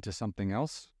transition into something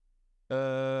else?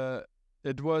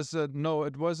 It was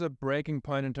a breaking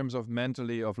point in terms of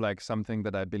mentally, of like something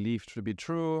that I believed to be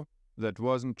true that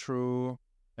wasn't true,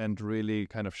 and really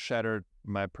kind of shattered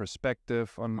my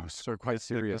perspective on quite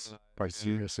serious,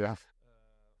 yeah.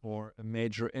 Or a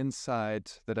major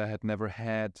insight that I had never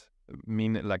had,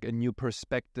 like a new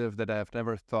perspective that I have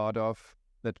never thought of,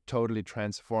 that totally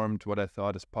transformed what I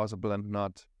thought is possible and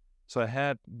not. So I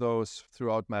had those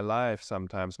throughout my life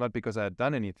sometimes, not because I had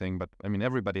done anything, but I mean,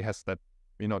 everybody has that,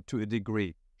 you know, to a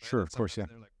degree. Sure, right? Of course, yeah.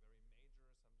 They're like very major,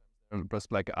 sometimes they're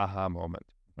just like an aha moment,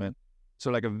 right? So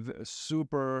like a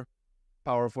super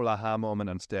powerful aha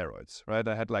moment on steroids, right?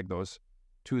 I had like those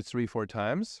 2, 3, 4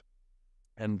 times.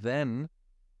 And then...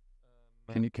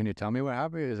 Can you tell me what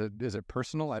happened? Is it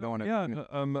personal? I don't want to... Yeah,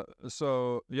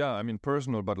 so, yeah, I mean,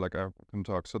 personal, but like I can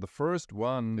talk. So the first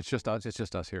one... It's just us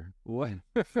here. What?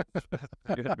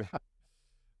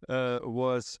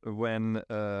 Was when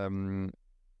the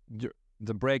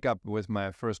breakup with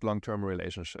my first long-term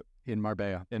relationship. In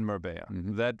Marbella.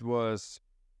 Mm-hmm. That was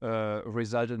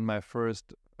resulted in my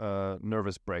first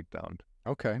nervous breakdown.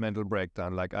 Okay. Mental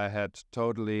breakdown. Like I was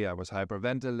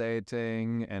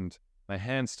hyperventilating, and my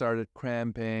hands started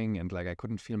cramping and like I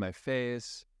couldn't feel my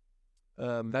face.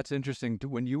 That's interesting.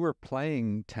 When you were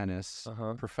playing tennis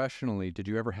professionally, did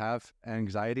you ever have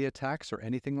anxiety attacks or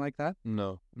anything like that?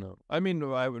 No. I mean,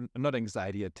 not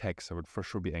anxiety attacks. I would for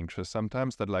sure be anxious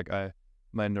sometimes. That like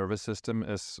my nervous system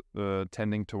is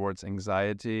tending towards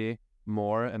anxiety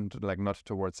more and like not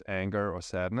towards anger or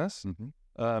sadness.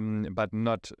 But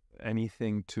not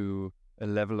anything to a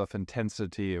level of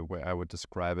intensity where I would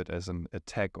describe it as an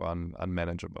attack on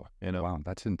unmanageable. You know? Wow,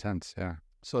 that's intense. Yeah.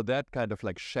 So that kind of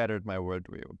like shattered my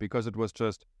worldview because it was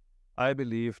just, I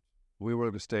believed we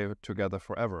will stay together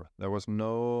forever. There was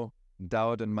no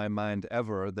doubt in my mind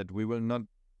ever that we will not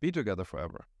be together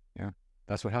forever. Yeah,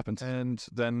 that's what happens. And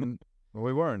then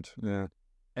we weren't. Yeah.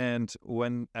 And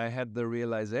when I had the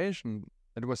realization,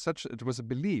 it was a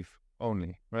belief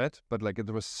only, right? But like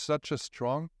it was such a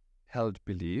strong held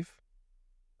belief.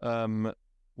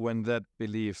 When that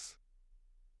belief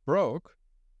broke,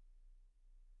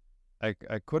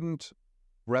 I couldn't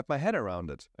wrap my head around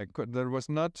it. It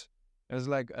was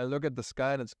like I look at the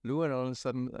sky and it's blue, and all of a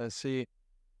sudden I see,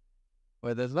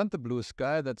 well, there's not the blue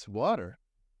sky, that's water.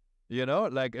 You know,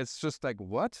 like it's just like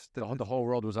what? The whole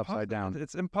world was upside down.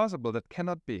 It's impossible. That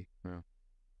cannot be. Yeah.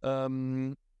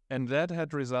 And that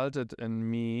had resulted in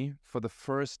me for the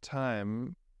first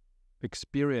time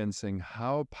experiencing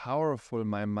how powerful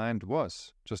my mind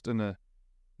was, just in a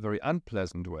very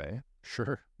unpleasant way.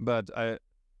 Sure. But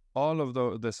all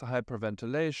of this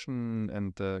hyperventilation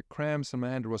and the cramps in my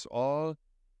hand was all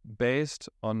based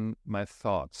on my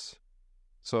thoughts.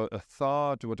 So a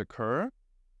thought would occur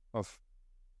of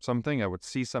something. I would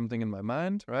see something in my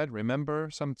mind, right? Remember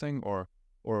something or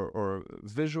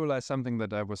visualize something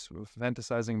that I was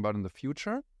fantasizing about in the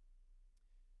future,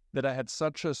 that I had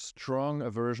such a strong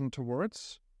aversion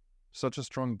towards, such a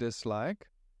strong dislike,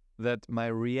 that my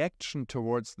reaction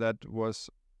towards that was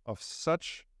of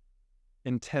such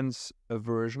intense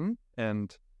aversion,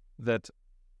 and that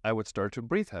I would start to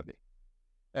breathe heavy.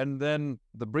 And then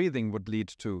the breathing would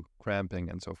lead to cramping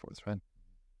and so forth, right?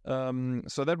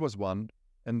 So that was one.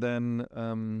 And then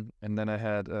I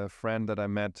had a friend that I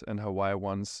met in Hawaii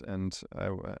once, and I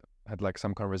had like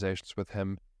some conversations with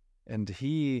him. And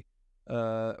he,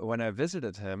 when I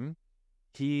visited him,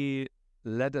 he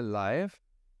led a life,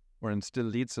 and still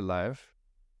leads a life,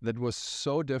 that was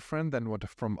so different than what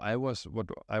I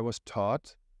was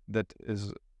taught that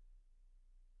is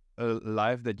a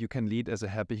life that you can lead as a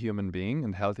happy human being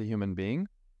and healthy human being.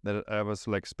 That I was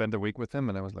like spent a week with him,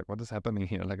 and I was like, what is happening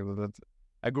here? Like that.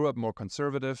 I grew up more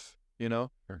conservative, you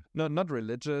know, Sure. not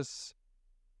religious,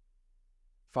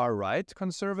 far right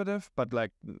conservative, but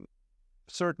like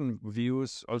certain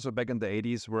views also back in the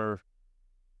 80s were,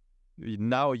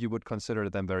 now you would consider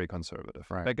them very conservative.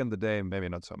 Right. Back in the day, maybe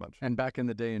not so much. And back in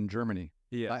the day in Germany.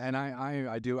 Yeah. And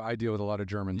I deal with a lot of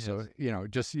Germans. Yes. So, you know,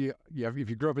 just if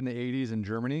you grew up in the 80s in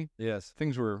Germany, Yes.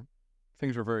 things were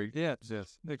very Yes.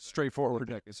 straightforward.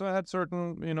 Exactly. So I had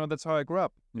certain, that's how I grew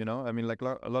up, I mean, like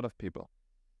a lot of people.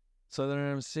 So then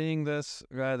I'm seeing this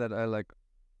guy that I like,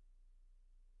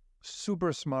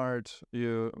 super smart,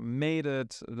 you made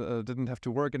it, didn't have to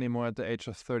work anymore at the age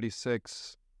of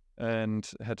 36,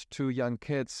 and had 2 young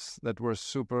kids that were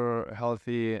super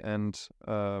healthy and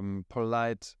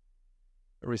polite,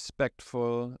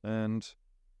 respectful, and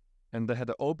they had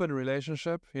an open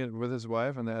relationship with his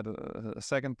wife, and they had a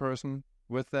second person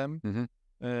with them. Mm-hmm.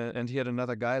 And he had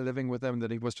another guy living with them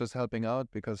that he was just helping out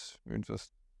because he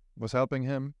just was helping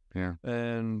him. Yeah.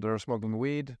 And they were smoking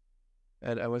weed.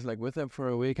 And I was like with them for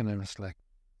a week, and I was like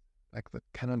that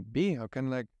cannot be. How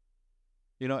can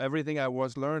everything I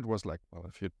learned was like, well,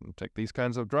 if you take these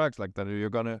kinds of drugs like that, you're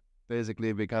gonna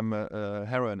basically become a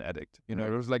heroin addict. It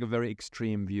was like a very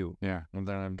extreme view. Yeah. And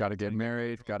then I'm Got to get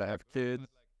married, got to have kids.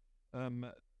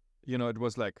 It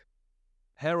was like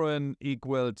heroin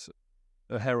equaled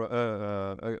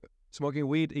smoking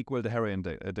weed equaled a heroin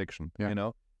addiction.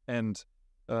 Yeah. And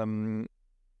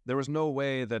there was no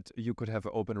way that you could have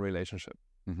an open relationship.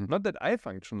 Mm-hmm. Not that I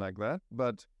function like that,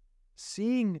 but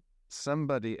seeing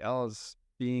somebody else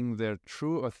being their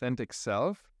true, authentic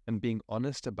self and being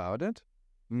honest about it,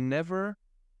 never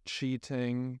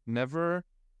cheating, never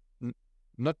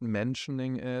not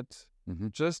mentioning it, Mm-hmm.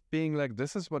 just being like,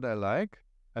 this is what I like.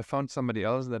 I found somebody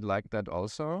else that liked that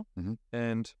also, Mm-hmm.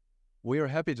 and we are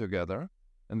happy together.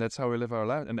 And that's how we live our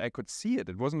life. And I could see it.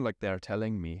 It wasn't like they're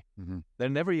telling me. Mm-hmm. They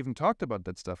never even talked about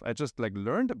that stuff. I just like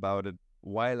learned about it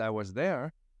while I was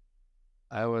there.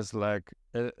 I was like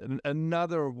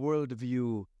another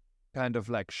worldview kind of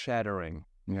like shattering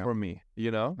for me,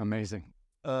 Amazing.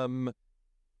 And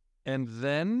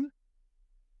then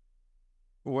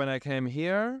when I came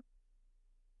here,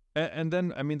 And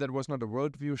then, I mean, that was not a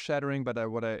worldview shattering, but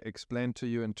what I explained to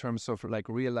you in terms of like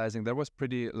realizing that was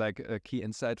pretty like a key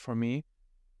insight for me,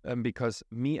 because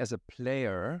me as a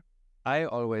player, I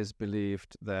always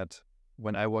believed that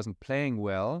when I wasn't playing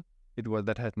well,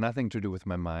 that had nothing to do with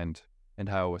my mind and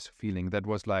how I was feeling. That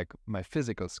was like my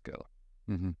physical skill.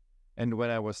 Mm-hmm. And when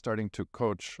I was starting to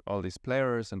coach all these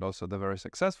players and also the very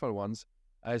successful ones,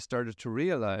 I started to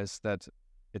realize that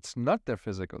it's not their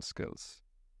physical skills.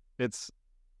 It's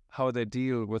how they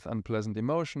deal with unpleasant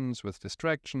emotions, with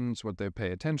distractions, what they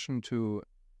pay attention to,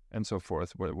 and so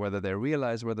forth, whether they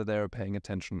realize whether they're paying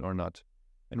attention or not.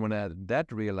 And when I had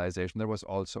that realization, there was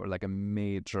also like a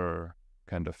major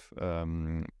kind of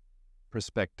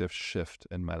perspective shift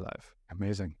in my life.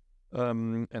 Amazing.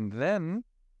 And then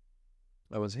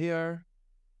I was here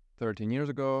 13 years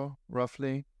ago,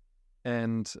 roughly,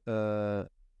 and I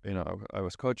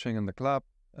was coaching in the club,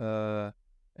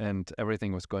 and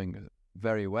everything was going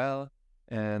very well.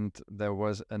 And there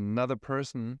was another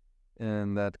person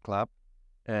in that club,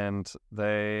 and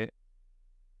they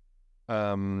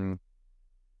didn't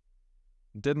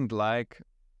like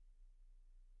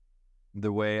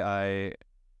the way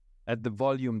at the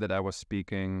volume that I was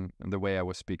speaking, and the way I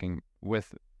was speaking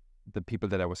with the people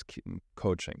that I was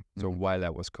coaching. So while I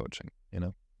was coaching,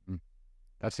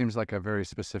 that seems like a very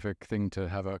specific thing to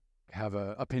have a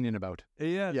opinion about.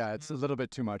 Yeah, it's a little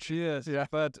bit too much. Yes, yeah.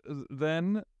 But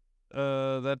then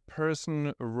that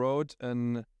person wrote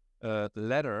a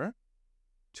letter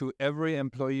to every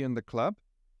employee in the club,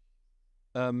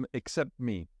 except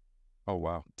me. Oh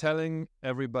wow! Telling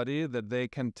everybody that they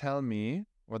can tell me,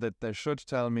 or that they should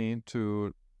tell me,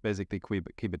 to basically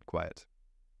keep it quiet.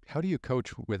 How do you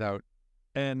coach without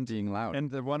being loud?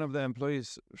 And one of the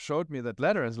employees showed me that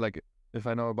letter. It's like, if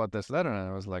I know about this letter, and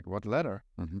I was like, what letter?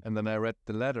 Mm-hmm. And then I read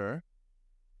the letter,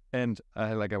 and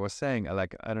I was saying, I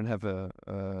don't have a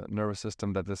nervous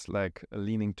system that is like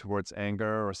leaning towards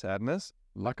anger or sadness.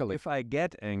 Luckily, if I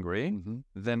get angry,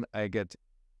 then I get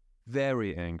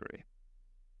very angry,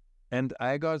 and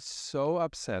I got so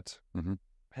upset.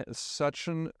 Such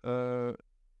a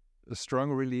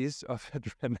strong release of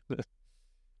adrenaline.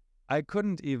 I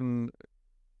couldn't even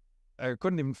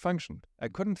function. I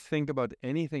couldn't think about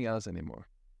anything else anymore.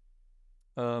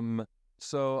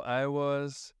 So I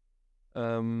was.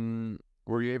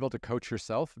 Were you able to coach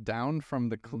yourself down from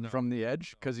the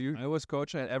edge? Because I was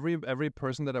coaching, and every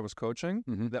person that I was coaching,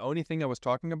 the only thing I was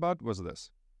talking about was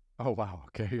this. Oh wow!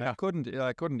 Okay, yeah. I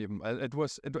couldn't even. It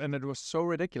was so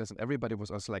ridiculous, and everybody was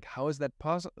also like, "How is that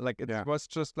possible?" Like it was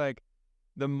just like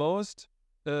the most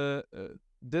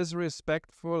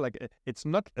disrespectful. Like it's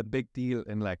not a big deal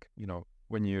in like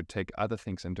when you take other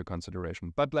things into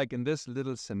consideration, but like in this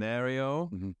little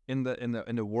scenario, in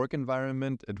the work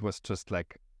environment, it was just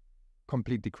like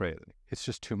completely crazy. It's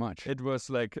just too much. It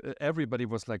was like everybody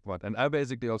was like, "What?" And I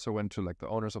basically also went to like the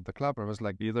owners of the club. I was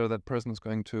like, either that person is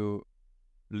going to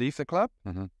leave the club,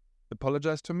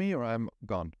 apologize to me, or I'm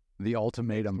gone. The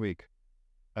ultimatum. Next week,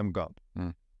 I'm gone.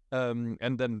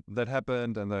 And then that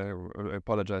happened, and they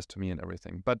apologized to me and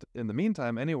everything. But in the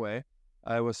meantime, anyway,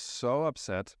 I was so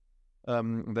upset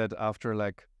that after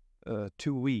like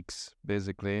 2 weeks,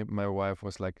 basically, my wife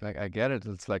was like, I get it,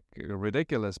 it's like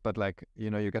ridiculous, but like,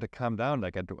 you got to calm down.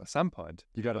 Like at some point,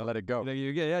 you got to let it go.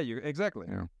 Exactly.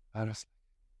 Yeah. I was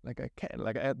like, I can't.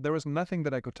 Like there was nothing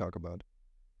that I could talk about.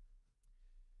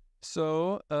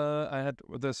 So I had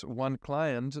this one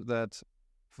client that,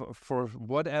 for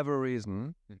whatever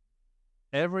reason,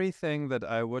 everything that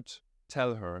I would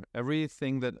tell her, every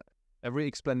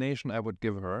explanation I would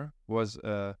give her was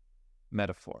a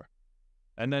metaphor.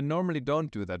 And I normally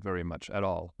don't do that very much at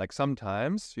all. Like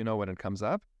sometimes, when it comes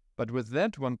up, but with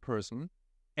that one person,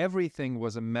 everything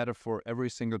was a metaphor every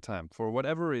single time, for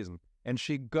whatever reason. And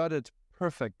she got it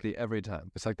perfectly every time.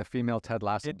 It's like the female Ted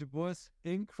Lasso. It was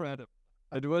incredible.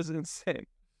 It was insane.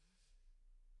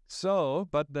 So,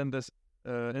 but then this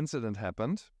incident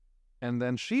happened, and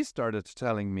then she started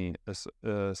telling me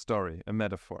a story, a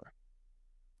metaphor.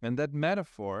 And that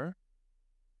metaphor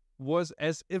was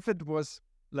as if it was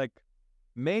like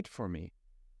made for me.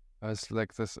 I was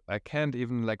like this, I can't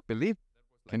even like believe.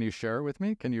 Can you share it with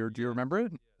me? Do you remember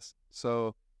it? Yes.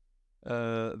 So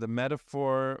the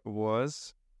metaphor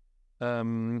was,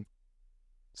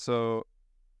 so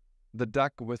the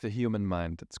duck with a human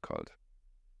mind, it's called.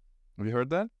 Have you heard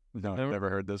that? No, I've never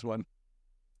heard this one.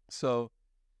 So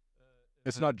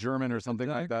it's not German or something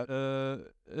like that.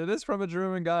 It is from a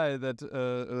German guy that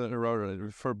wrote it.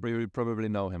 You probably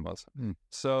know him also.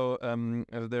 So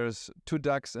there's 2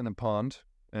 ducks in a pond,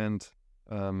 and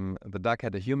the duck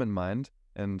had a human mind,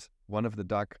 and one of the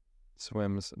ducks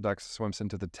swims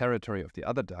into the territory of the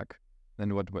other duck,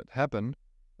 then what would happen?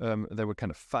 They would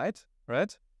kind of fight,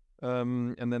 right?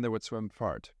 And then they would swim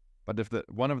apart. But if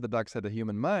one of the ducks had a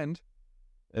human mind,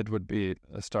 it would be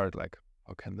a start like,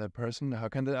 how can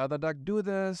the other duck do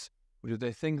this? Who do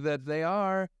they think that they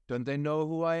are? Don't they know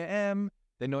who I am?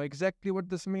 They know exactly what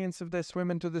this means if they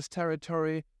swim into this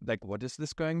territory. Like, what is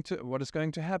going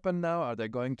to happen now? Are they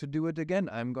going to do it again?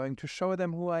 I'm going to show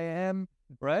them who I am,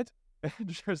 right?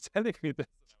 And she was telling me this.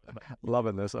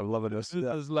 Loving this. I'm loving this.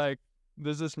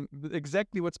 This is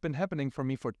exactly what's been happening for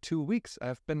me for 2 weeks.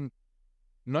 I've been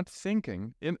not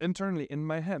thinking internally in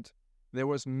my head. There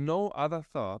was no other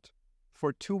thought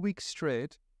for 2 weeks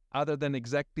straight other than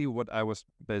exactly what I was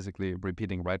basically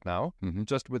repeating right now,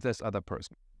 just with this other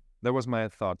person. That was my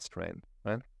thought strain,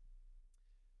 right?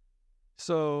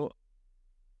 So,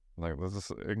 like, this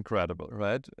is incredible,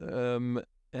 right? And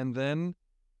then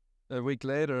a week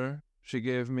later, she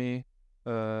gave me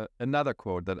another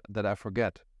quote that I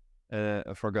forgot.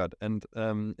 And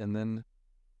then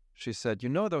she said,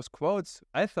 those quotes,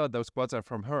 I thought those quotes are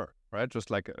from her, right? Just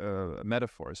like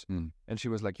metaphors. And she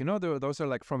was like, those are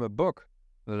like from a book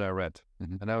that I read.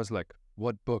 And I was like,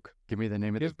 what book? Give me the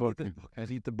name of this book. I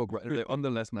read the book right on the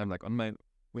lesson. I'm like,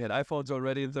 we had iPhones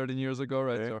already 13 years ago,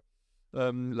 right? Yeah. So,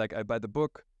 like, I buy the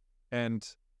book, and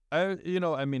my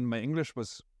English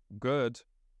was good,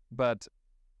 but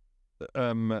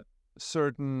I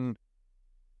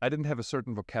didn't have a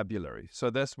certain vocabulary. So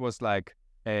this was like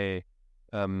a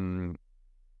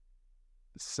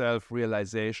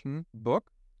self-realization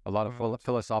book. A lot of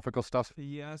philosophical stuff.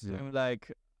 Yes. Yeah.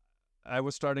 Like, I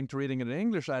was starting to reading it in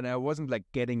English, and I wasn't like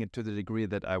getting it to the degree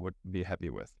that I would be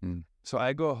happy with. So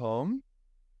I go home,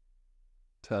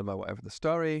 tell my wife the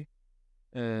story,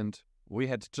 and we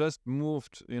had just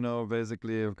moved,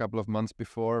 basically a couple of months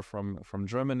before from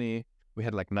Germany. We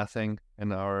had like nothing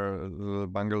in our little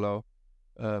bungalow,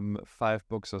 5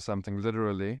 books or something,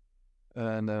 literally.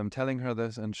 And I'm telling her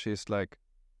this, and she's like,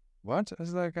 "What?" I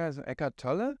was like, "Eckhart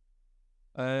Tolle?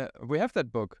 We have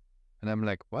that book." And I'm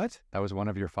like, "What?" That was one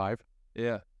of your 5?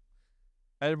 Yeah.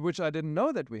 Which I didn't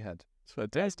know that we had. So I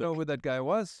didn't know who that guy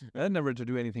was. I never to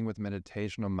do anything with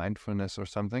meditation or mindfulness or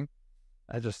something.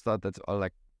 I just thought that's all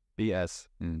like BS.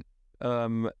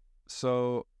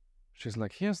 So she's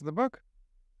like, "Here's the book.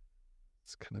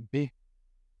 It's gonna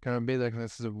be like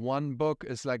this is one book.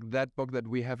 It's like that book that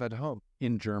we have at home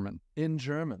in German.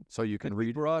 So you can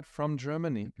read. Brought from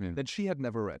Germany that she had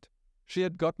never read. She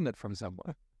had gotten it from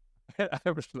someone.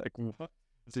 I was like, what?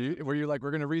 So were you like, we're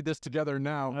going to read this together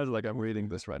now? I was like, I'm reading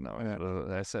this right now.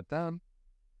 Yeah. I sat down,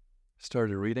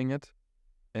 started reading it,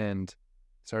 and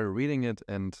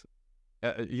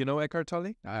Eckhart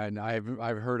Tolle?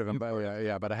 I've heard of him,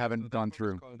 but I haven't gone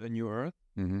through. It's called A New Earth.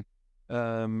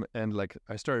 And like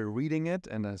I started reading it,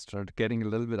 and I started getting a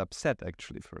little bit upset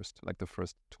actually first, like the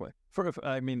first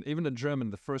even in German,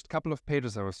 the first couple of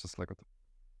pages, I was just like, what the.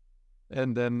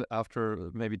 And then after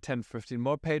maybe 10, 15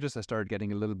 more pages, I started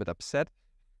getting a little bit upset.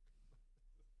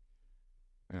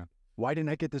 Yeah. Why didn't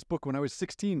I get this book when I was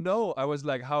 16? No, I was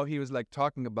like, how he was like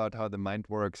talking about how the mind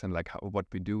works and like what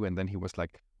we do. And then he was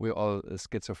like, we're all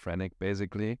schizophrenic,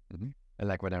 basically. And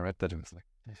like when I read that, it was like,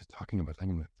 he's talking about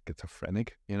I'm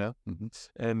schizophrenic,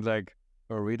 And like,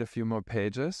 I'll read a few more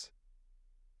pages.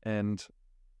 And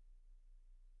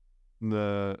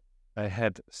I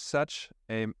had such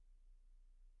a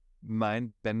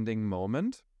mind-bending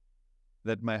moment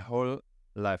that my whole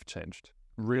life changed.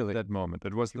 Really? That moment.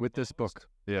 It was with this book.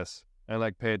 Yes. And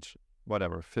like page,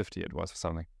 50 it was or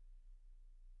something.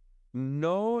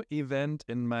 No event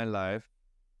in my life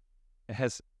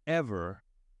has ever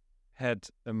had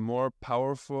a more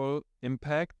powerful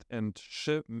impact and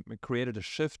created a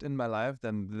shift in my life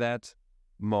than that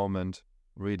moment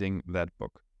reading that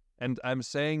book. And I'm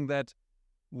saying that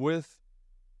with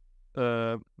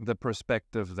the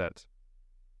perspective that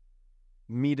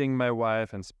meeting my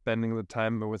wife and spending the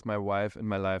time with my wife in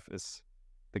my life is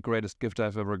the greatest gift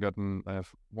I've ever gotten. I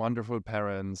have wonderful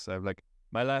parents.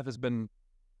 My life has been,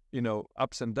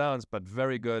 ups and downs, but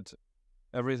very good.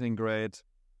 Everything great.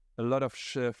 A lot of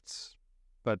shifts,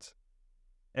 but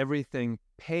everything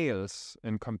pales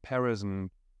in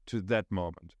comparison to that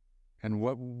moment. And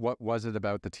what was it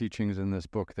about the teachings in this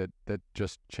book that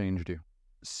just changed you?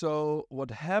 So what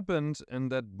happened in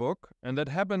that book, and that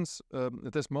happens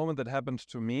at this moment, that happened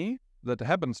to me, that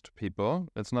happens to people.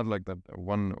 It's not like that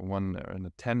one in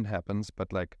a 10 happens,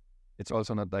 but like it's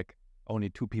also not like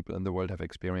only 2 people in the world have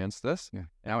experienced this. Yeah.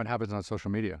 Now it happens on social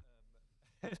media.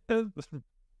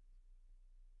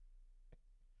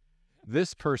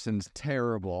 This person's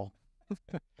terrible.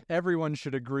 Everyone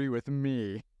should agree with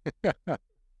me.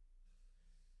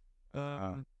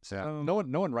 No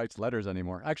one writes letters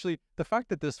anymore. Actually, the fact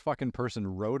that this fucking person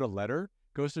wrote a letter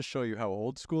goes to show you how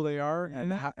old school they are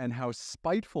and how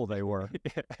spiteful they were.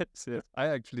 Yes. I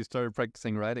actually started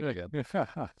practicing writing again.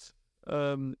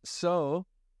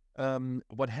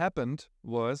 What happened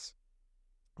was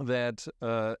that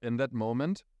in that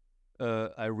moment,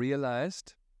 I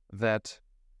realized that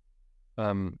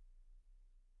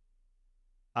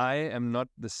I am not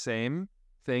the same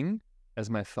thing as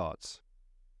my thoughts.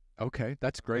 Okay,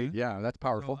 that's great. Yeah, that's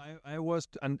powerful. So I was,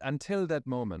 until that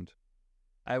moment,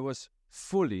 I was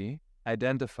fully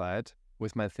identified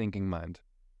with my thinking mind.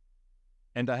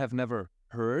 And I have never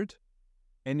heard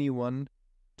anyone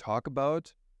talk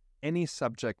about any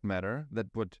subject matter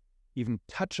that would even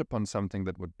touch upon something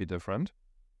that would be different.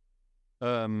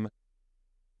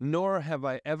 Nor have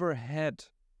I ever had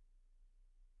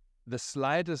the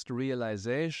slightest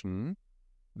realization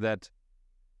that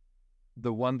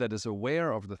the one that is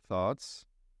aware of the thoughts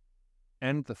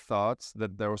and the thoughts,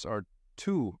 that those are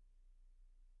two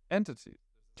entities.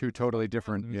 Two totally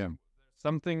different, There's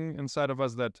something inside of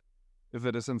us that, if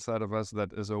it is inside of us,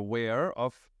 that is aware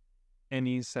of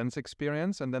any sense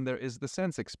experience, and then there is the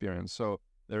sense experience. So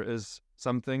there is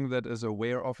something that is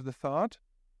aware of the thought,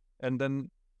 and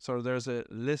then so there's a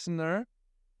listener,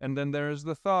 and then there's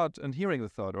the thought and hearing the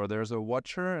thought, or there's a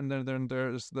watcher, and then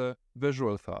there's the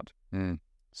visual thought.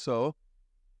 So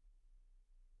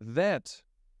that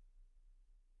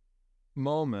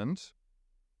moment,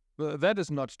 that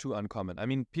is not too uncommon. I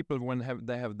mean, people, when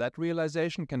they have that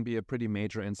realization, can be a pretty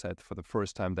major insight for the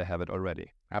first time they have it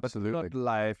already. Absolutely. But not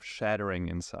life-shattering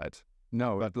insight.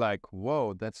 No. But like,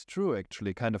 whoa, that's true,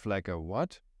 actually. Kind of like a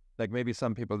what? Like maybe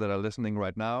some people that are listening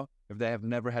right now, if they have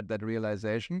never had that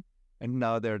realization, and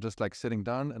now they're just like sitting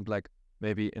down and like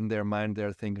maybe in their mind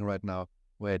they're thinking right now,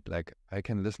 wait, like I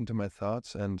can listen to my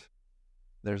thoughts and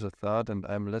there's a thought and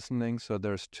I'm listening, so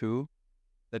there's two.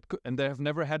 And they have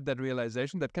never had that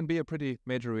realization. That can be a pretty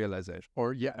major realization.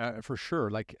 Or for sure.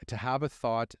 Like to have a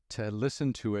thought, to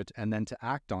listen to it, and then to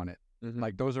act on it. Mm-hmm.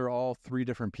 Like those are all three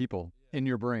different people in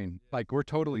your brain. Like we're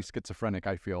totally schizophrenic,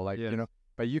 I feel like, you know,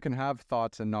 but you can have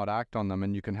thoughts and not act on them,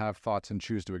 and you can have thoughts and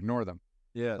choose to ignore them.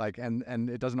 Yeah. Like, and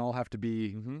it doesn't all have to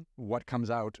be what comes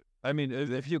out. I mean,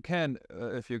 if you can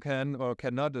or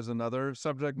cannot is another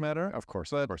subject matter. Of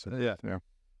course. But, of course. Yeah.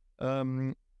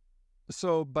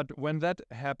 So, but when that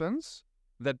happens,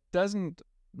 that doesn't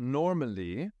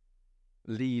normally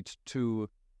lead to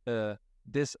a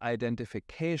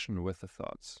disidentification with the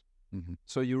thoughts. Mm-hmm.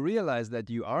 So you realize that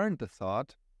you aren't the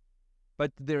thought,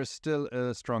 but there's still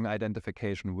a strong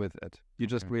identification with it. You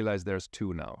just realize there's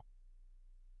two now.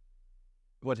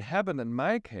 What happened in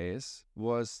my case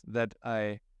was that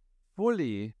I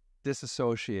fully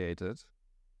disassociated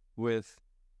with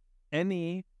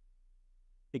any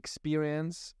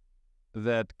experience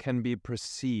that can be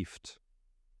perceived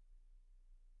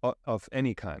of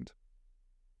any kind.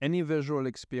 Any visual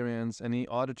experience, any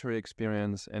auditory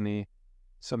experience, any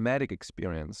somatic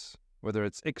experience, whether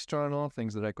it's external,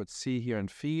 things that I could see, hear,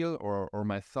 and feel, or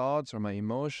my thoughts, or my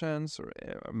emotions, or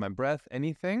my breath,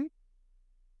 anything,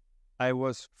 I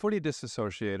was fully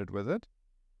disassociated with it.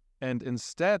 And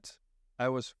instead, I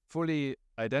was fully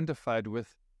identified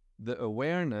with the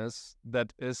awareness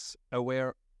that is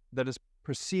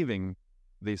perceiving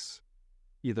these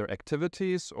either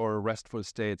activities or restful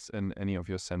states in any of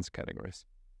your sense categories.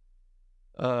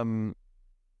 And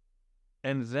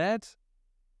that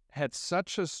had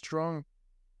such a strong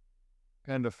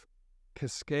kind of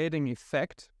cascading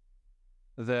effect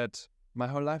that my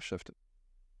whole life shifted.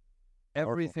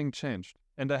 Everything changed.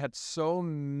 And I had so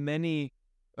many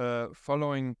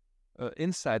following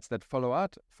insights that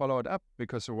followed up,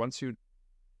 because once you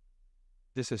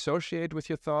disassociate with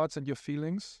your thoughts and your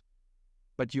feelings,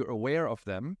 but you're aware of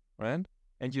them, right?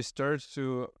 And you start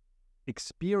to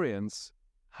experience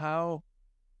how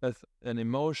an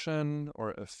emotion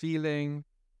or a feeling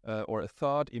or a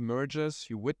thought emerges.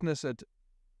 You witness it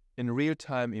in real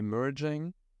time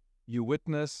emerging. You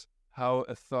witness how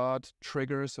a thought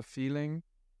triggers a feeling,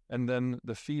 and then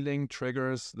the feeling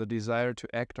triggers the desire to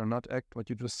act or not act, what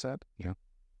you just said. Yeah.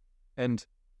 And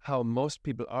how most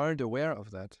people aren't aware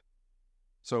of that.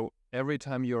 So every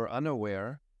time you're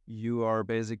unaware, you are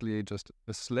basically just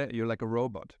a slave. You're like a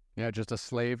robot. Yeah, just a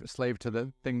slave to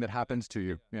the thing that happens to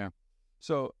you. Yeah.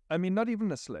 So, I mean, not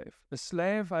even a slave. A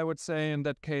slave, I would say, in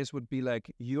that case would be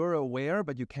like, you're aware,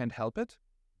 but you can't help it.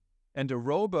 And a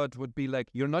robot would be like,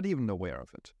 you're not even aware of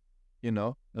it. You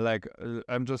know, like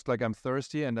I'm just like, I'm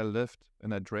thirsty and I lift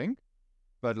and I drink,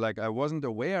 but like I wasn't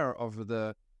aware of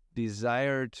the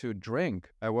desire to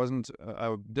drink. I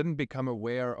didn't become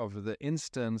aware of the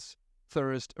instance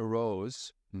thirst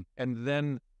arose and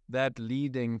then that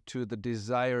leading to the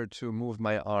desire to move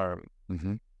my arm.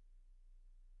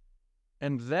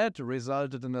 And that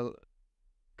resulted in a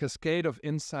cascade of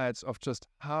insights of just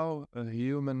how a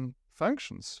human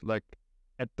functions, like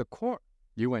at the core.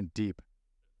 You went deep.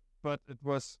 But it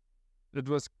was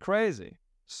crazy.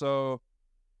 So,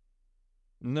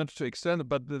 not to extend it,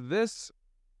 but this,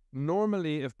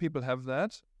 normally if people have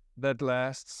that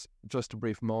lasts just a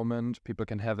brief moment. People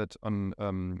can have it on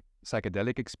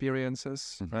psychedelic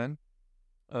experiences, right?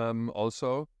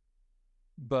 Also,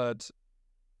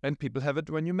 and people have it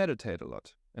when you meditate a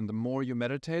lot. And the more you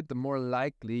meditate, the more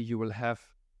likely you will have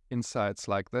insights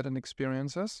like that and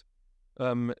experiences.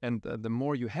 And the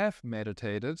more you have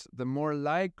meditated, the more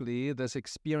likely this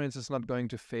experience is not going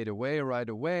to fade away right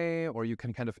away, or you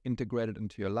can kind of integrate it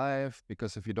into your life.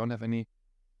 Because if you don't have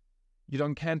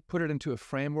can't put it into a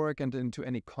framework and into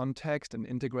any context and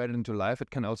integrate it into life,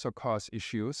 it can also cause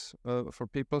issues for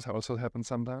people. It also happens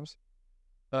sometimes.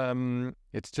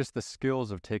 It's just the skills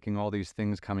of taking all these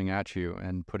things coming at you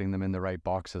and putting them in the right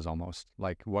boxes, almost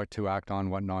like what to act on,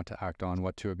 what not to act on,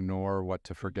 what to ignore, what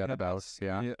to forget about.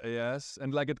 Yeah. Yes.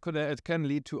 And like it can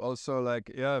lead to also like,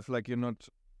 if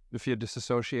you're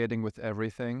disassociating with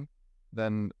everything,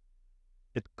 then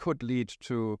it could lead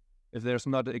to, if there's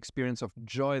not an experience of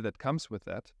joy that comes with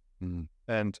that,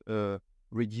 and a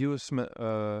reduction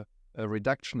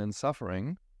in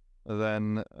suffering,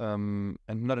 then and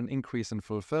not an increase in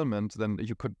fulfillment, then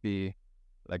you could be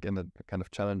like in a kind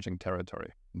of challenging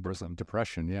territory.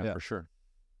 Depression, yeah, for sure.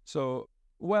 So,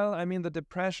 well, I mean, the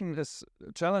depression is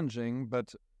challenging,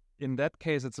 but in that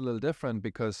case, it's a little different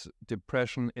because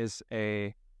depression is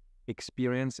a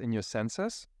experience in your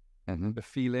senses, a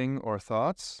feeling or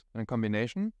thoughts in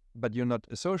combination, but you're not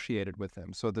associated with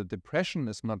them. So the depression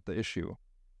is not the issue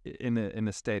in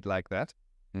a state like that,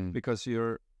 because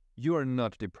you are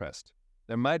not depressed.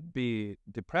 There might be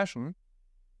depression,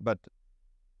 but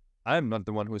I'm not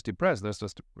the one who's depressed. There's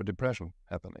just a depression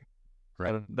happening.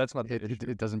 Right. That's not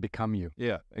it doesn't become you.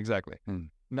 Yeah, exactly.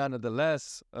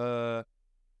 Nonetheless,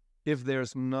 if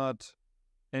there's not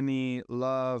any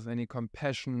love, any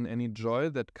compassion, any joy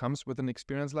that comes with an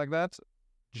experience like that,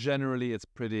 generally it's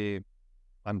pretty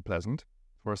unpleasant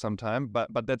for some time.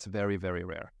 But that's very, very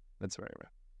rare. That's very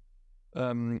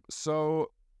rare.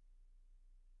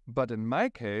 But in my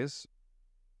case,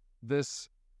 this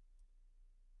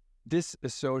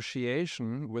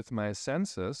disassociation with my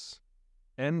senses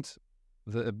and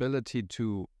the ability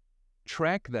to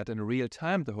track that in real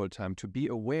time the whole time, to be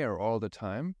aware all the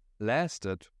time,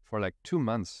 lasted for like 2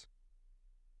 months.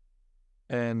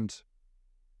 And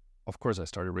of course, I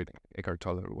started reading Eckhart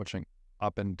Tolle, watching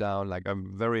Up and Down. Like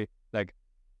I'm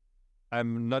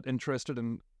not interested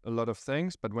in a lot of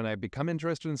things, but when I become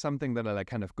interested in something, then I like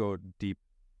kind of go deep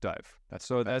dive.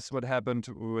 That's what happened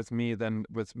with me then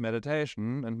with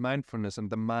meditation and mindfulness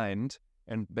and the mind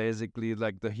and basically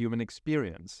like the human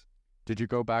experience. Did you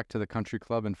go back to the country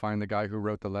club and find the guy who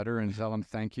wrote the letter and tell him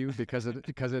thank you because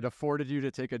it afforded you to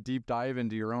take a deep dive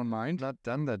into your own mind? Not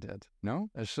done that yet.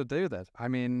 No? I should do that. I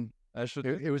mean, I should.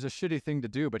 It was a shitty thing to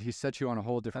do, but he set you on a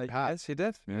whole different path. Yes, he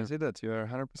did. Yeah. Yes, he did. You are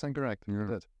 100% correct. Yeah.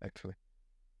 He did, actually.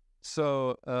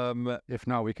 So, if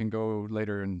not, we can go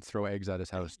later and throw eggs at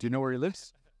his house. Do you know where he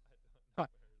lives?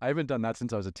 I haven't done that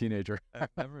since I was a teenager. I've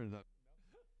never done.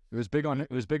 It was big on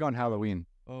Halloween.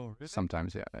 Oh, really?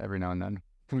 Sometimes, yeah. Every now and then.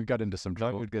 We got into some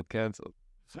trouble. Now it'd get canceled.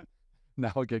 Now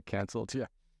it'll get canceled, yeah.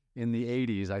 In the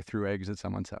 80s, I threw eggs at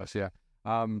someone's house, yeah.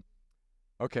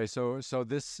 Okay, so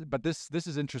this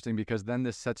is interesting because then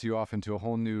this sets you off into a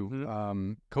whole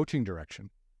new coaching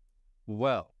direction.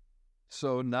 Well,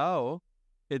 so now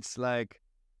it's like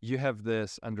you have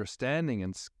this understanding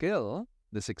and skill,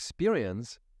 this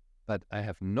experience, but I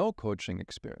have no coaching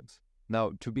experience.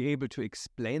 Now, to be able to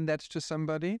explain that to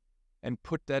somebody and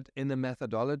put that in a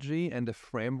methodology and a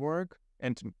framework,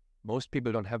 and most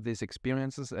people don't have these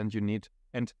experiences, and you need,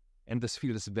 and this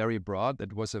field is very broad.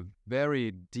 It was a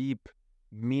very deep,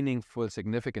 meaningful,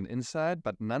 significant insight,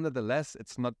 but nonetheless,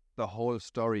 it's not the whole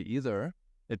story either.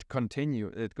 It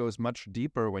goes much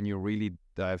deeper when you really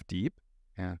dive deep.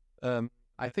 Yeah.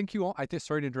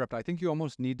 Sorry to interrupt. I think you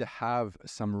almost need to have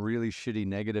some really shitty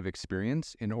negative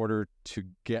experience in order to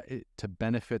get it to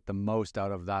benefit the most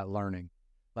out of that learning.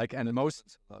 Like, and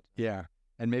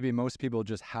and maybe most people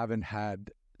just haven't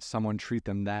had someone treat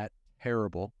them that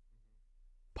terrible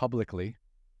publicly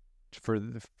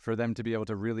for them to be able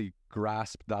to really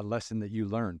grasp that lesson that you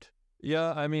learned.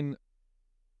 Yeah, I mean,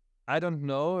 I don't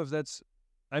know if that's,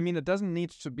 I mean, it doesn't need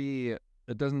to be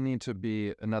it doesn't need to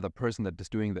be another person that is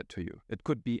doing that to you. It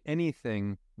could be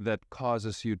anything that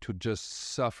causes you to just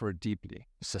suffer deeply.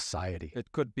 Society.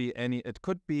 It could be anything.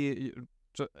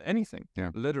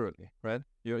 Yeah. Literally, right?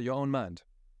 Your own mind,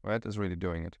 right, is really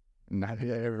doing it. Not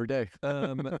every day.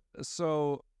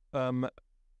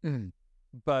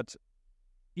 But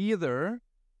either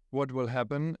what will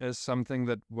happen is something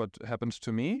that what happens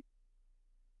to me,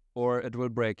 or it will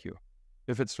break you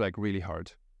if it's like really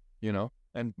hard, you know?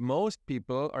 And most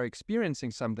people are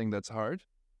experiencing something that's hard,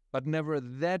 but never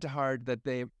that hard that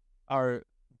they are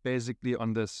basically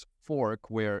on this fork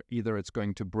where either it's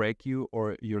going to break you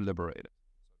or you're liberated.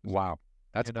 Wow.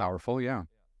 That's powerful. Yeah.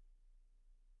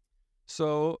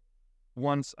 So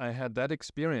once I had that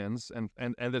experience, and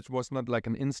it was not like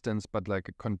an instance, but like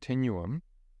a continuum,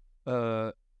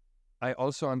 I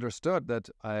also understood that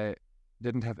I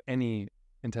didn't have any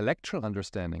intellectual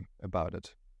understanding about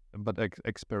it, but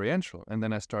experiential. And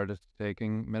then I started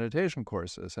taking meditation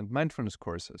courses and mindfulness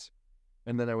courses.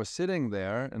 And then I was sitting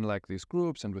there in like these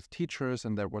groups and with teachers,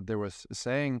 and what they were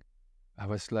saying, I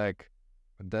was like,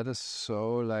 that is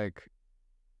so like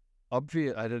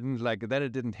obvious. I didn't like that.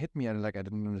 It didn't hit me. I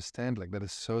didn't understand. Like, that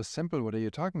is so simple. What are you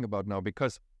talking about now?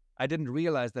 Because I didn't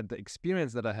realize that the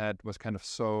experience that I had was kind of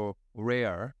so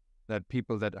rare that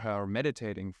people that are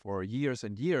meditating for years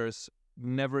and years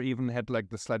never even had like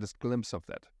the slightest glimpse of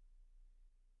that.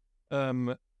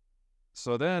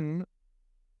 So then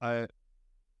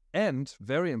and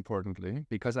very importantly,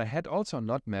 because I had also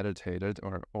not meditated,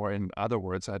 or in other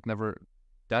words, I had never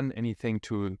done anything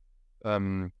to,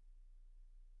 in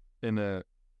a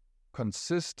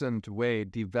consistent way,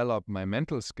 develop my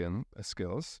mental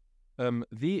skills.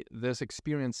 This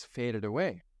experience faded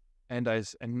away, and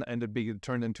it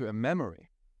turned into a memory,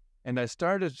 and I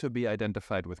started to be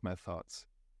identified with my thoughts,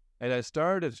 and I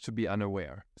started to be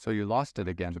unaware. So you lost it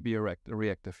again. To be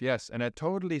reactive, yes, and I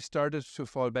totally started to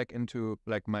fall back into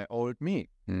like my old me,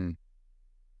 and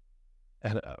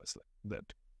I was like,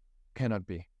 that cannot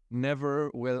be. Never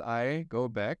will I go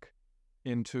back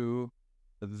into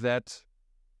that,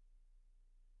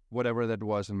 whatever that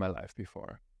was in my life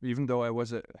before. Even though I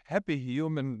was a happy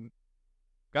human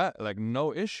guy, like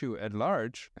no issue at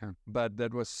large, but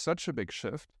that was such a big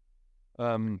shift.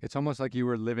 It's almost like you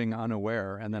were living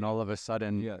unaware, and then all of a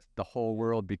sudden, the whole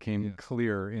world became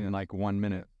clear in like 1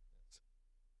 minute.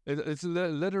 It's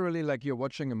literally like you're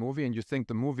watching a movie and you think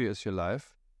the movie is your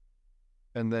life,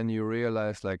 and then you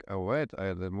realize like, oh wait,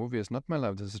 the movie is not my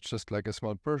life. This is just like a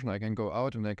small person. I can go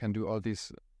out and I can do all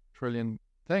these trillion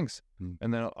things.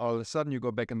 And then all of a sudden you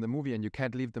go back in the movie and you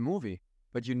can't leave the movie,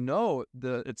 but you know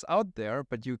it's out there,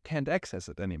 but you can't access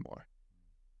it anymore.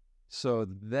 So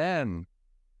then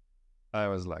I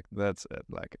was like, that's it.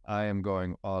 Like, I am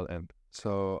going all in.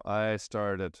 So I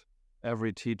started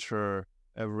every teacher,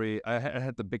 I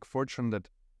had the big fortune that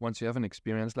once you have an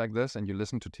experience like this and you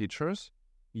listen to teachers,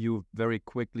 you very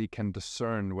quickly can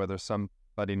discern whether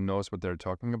somebody knows what they're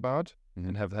talking about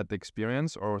and have had the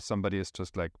experience, or somebody is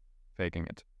just like faking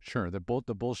it. Sure. The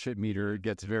bullshit meter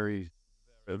gets very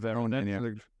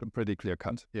pretty clear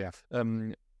cut. Yeah.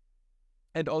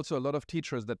 And also a lot of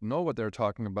teachers that know what they're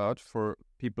talking about, for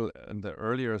people in the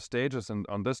earlier stages and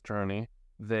on this journey,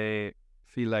 they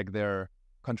feel like they're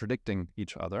contradicting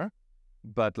each other.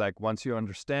 But like once you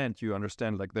understand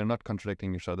like they're not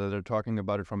contradicting each other. They're talking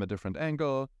about it from a different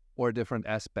angle or a different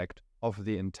aspect of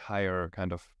the entire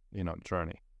kind of,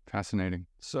 journey. Fascinating.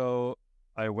 So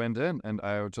I went in and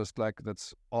I was just like,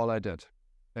 that's all I did.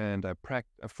 And I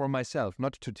practiced for myself,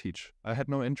 not to teach. I had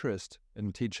no interest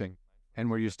in teaching. And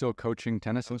were you still coaching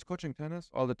tennis? I was coaching tennis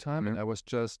all the time, and I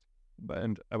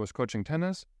was coaching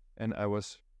tennis, and I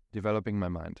was developing my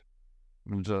mind.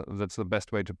 That's the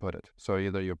best way to put it. So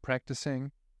either you're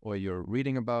practicing, or you're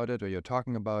reading about it, or you're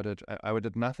talking about it. I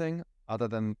did nothing other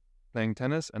than playing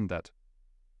tennis and that.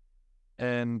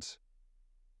 And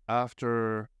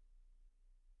after,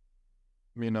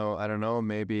 I don't know,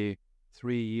 maybe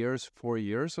 3 years, 4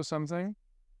 years or something,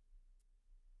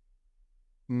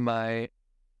 my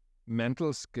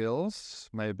mental skills,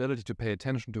 my ability to pay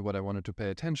attention to what I wanted to pay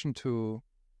attention to,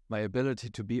 my ability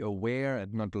to be aware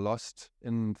and not lost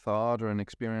in thought or in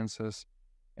experiences,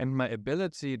 and my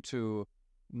ability to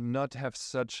not have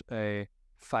such a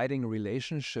fighting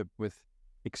relationship with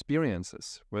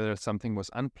experiences, whether something was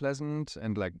unpleasant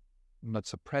and like not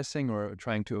suppressing or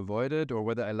trying to avoid it, or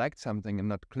whether I liked something and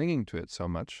not clinging to it so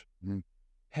much,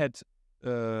 had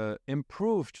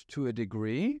improved to a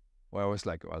degree where I was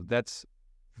like, well, that's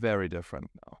very different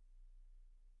now.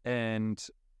 And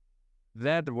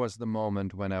that was the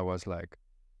moment when I was like,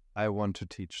 I want to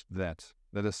teach that.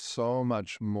 That is so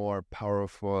much more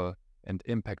powerful and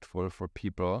impactful for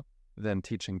people than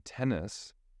teaching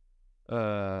tennis.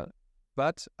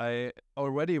 But I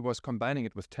already was combining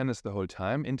it with tennis the whole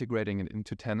time, integrating it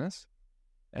into tennis.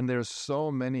 And there's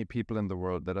so many people in the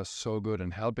world that are so good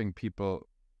in helping people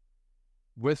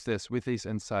with these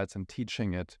insights and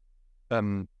teaching it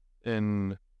for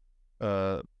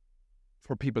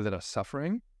people that are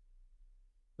suffering,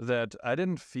 that I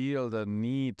didn't feel the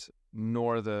need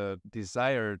nor the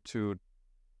desire to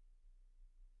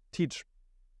teach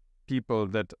people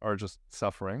that are just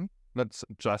suffering. Not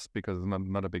just because it's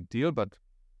not a big deal, but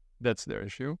that's their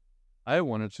issue. I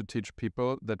wanted to teach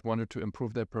people that wanted to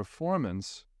improve their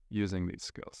performance using these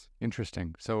skills.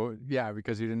 Interesting. So yeah,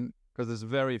 because there's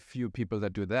very few people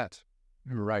that do that.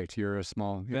 Right. You're a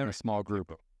small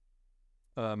group.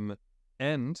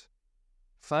 And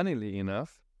funnily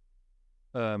enough,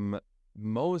 all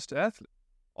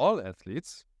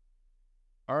athletes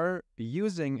are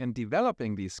using and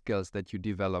developing these skills that you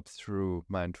develop through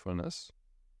mindfulness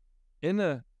in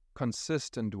a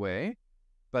consistent way,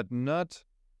 but not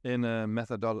in a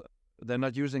methodology. They're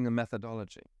not using a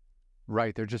methodology.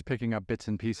 Right. They're just picking up bits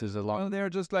and pieces along. Well, they're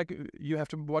just like, you have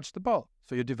to watch the ball.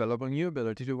 So you're developing your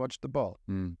ability to watch the ball.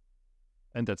 Mm.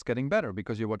 And that's getting better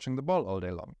because you're watching the ball all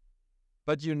day long.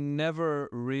 But you never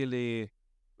really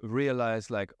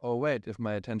realize like, oh, wait, if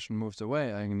my attention moves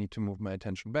away, I need to move my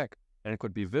attention back. And it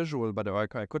could be visual, but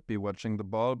I could be watching the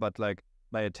ball, but like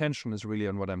my attention is really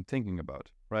on what I'm thinking about,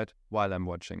 right? While I'm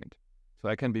watching it. So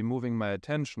I can be moving my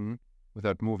attention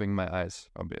without moving my eyes,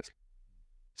 obviously.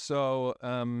 So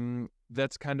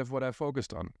that's kind of what I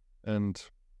focused on. And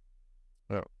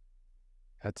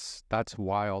that's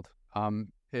wild.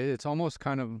 It's almost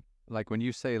kind of like when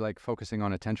you say like focusing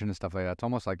on attention and stuff like that, it's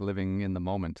almost like living in the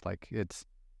moment. Like it's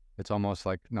almost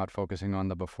like not focusing on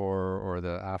the before or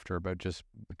the after, but just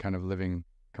kind of living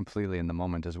completely in the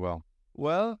moment as well.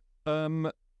 Well,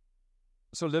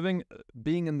 so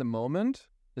being in the moment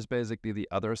is basically the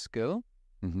other skill.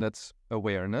 Mm-hmm. That's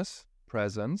awareness,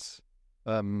 presence,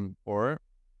 or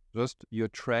just you're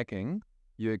tracking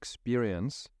your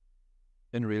experience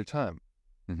in real time.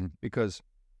 Mm-hmm. Because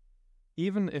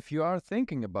even if you are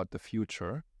thinking about the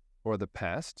future or the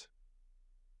past,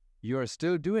 you are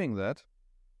still doing that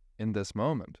in this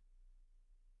moment.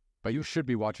 But you should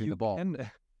be watching the ball.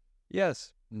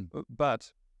 Yes,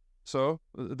 but so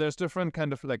there's different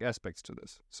kind of like aspects to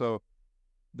this. So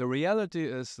the reality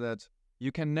is that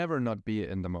you can never not be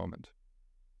in the moment.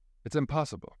 It's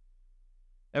impossible.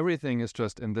 Everything is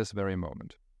just in this very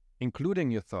moment,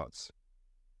 including your thoughts.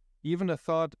 Even a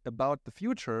thought about the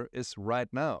future is right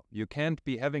now. You can't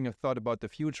be having a thought about the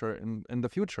future in the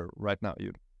future right now.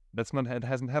 It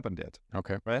hasn't happened yet.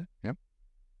 Okay. Right? Yep.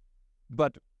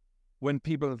 But when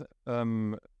people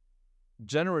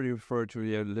generally refer to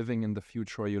you're living in the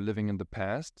future or you're living in the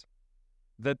past,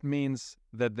 that means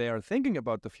that they are thinking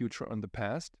about the future or the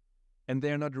past, and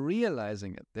they're not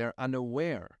realizing it. They're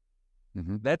unaware.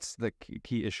 Mm-hmm. That's the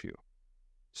key issue.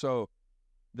 So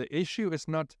the issue is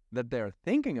not that they're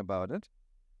thinking about it.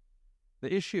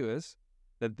 The issue is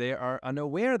that they are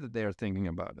unaware that they are thinking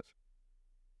about it.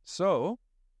 So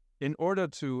in order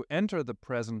to enter the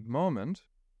present moment,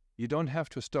 you don't have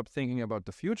to stop thinking about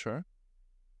the future.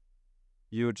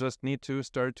 You just need to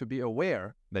start to be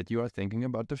aware that you are thinking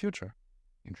about the future.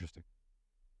 Interesting.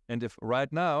 And if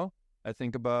right now I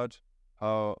think about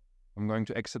how I'm going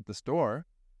to exit the store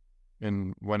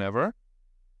in whenever,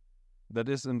 that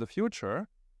is in the future,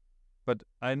 but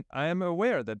I am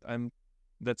aware that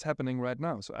that's happening right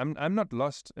now. So I'm not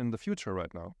lost in the future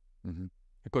right now. Mm-hmm.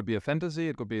 It could be a fantasy,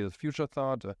 it could be a future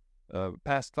thought, a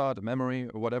past thought, a memory,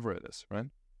 or whatever it is, right?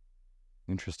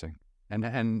 Interesting.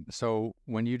 And so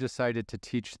when you decided to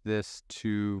teach this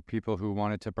to people who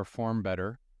wanted to perform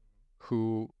better,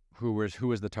 who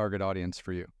was the target audience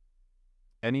for you?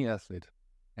 Any athlete.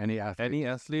 Any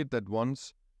athlete that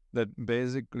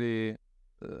basically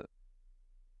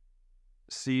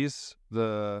sees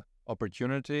the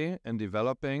opportunity in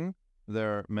developing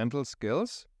their mental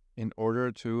skills in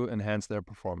order to enhance their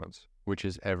performance. Which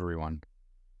is everyone.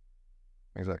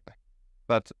 Exactly.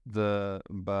 But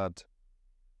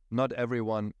not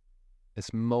everyone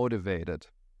is motivated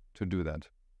to do that.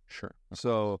 Sure.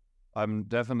 So I'm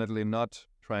definitely not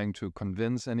trying to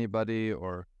convince anybody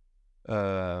or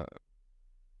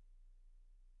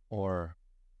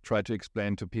try to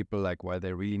explain to people like why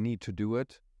they really need to do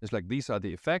it. It's like, these are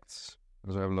the effects.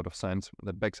 Because I have a lot of science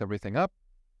that backs everything up.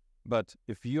 But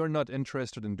if you're not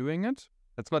interested in doing it,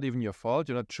 that's not even your fault.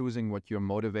 You're not choosing what you're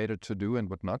motivated to do and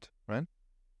what not, right?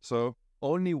 So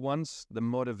only once the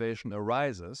motivation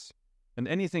arises, and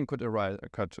anything could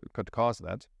cause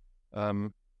that,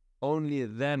 only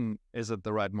then is it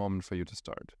the right moment for you to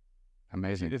start.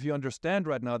 Amazing. If you understand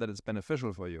right now that it's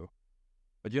beneficial for you,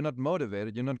 but you're not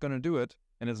motivated, you're not going to do it,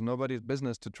 and it's nobody's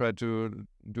business to try to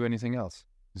do anything else.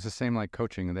 It's the same like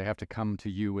coaching. They have to come to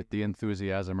you with the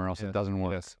enthusiasm or else it doesn't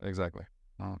work. Yes, exactly.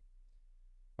 Oh.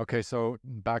 Okay, so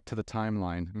back to the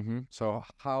timeline. Mm-hmm. So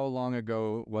how long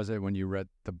ago was it when you read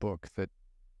the book that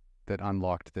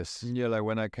unlocked this? Yeah, like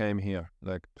when I came here,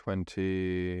 like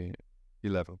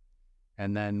 2011.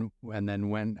 And then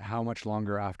how much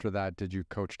longer after that did you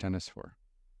coach tennis for?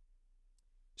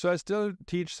 So I still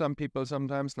teach some people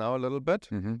sometimes now a little bit.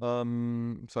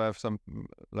 Mm-hmm. So I have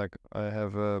I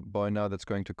have a boy now that's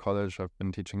going to college. I've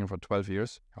been teaching him for 12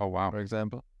 years. Oh, wow. For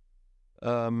example.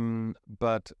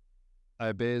 But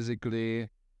I basically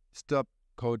stopped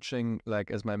coaching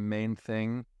like as my main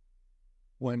thing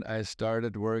when I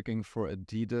started working for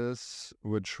Adidas,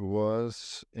 which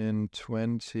was in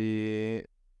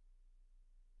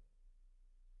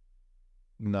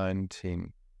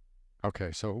 2019.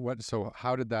 Okay, so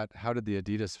how did the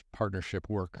Adidas partnership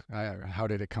work? How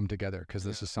did it come together? Because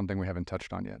this is something we haven't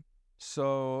touched on yet.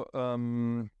 So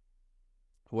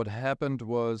what happened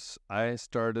was I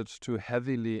started to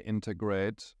heavily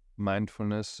integrate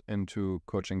mindfulness into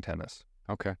coaching tennis.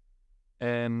 Okay.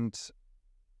 And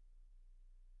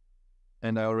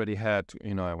I already had,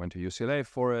 I went to UCLA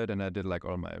for it, and I did like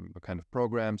all my kind of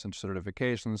programs and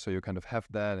certifications, so you kind of have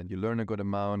that, and you learn a good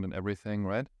amount and everything,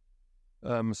 right?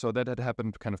 So that had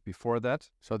happened kind of before that.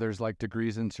 So there's like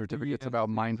degrees and certificates about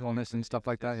mindfulness and stuff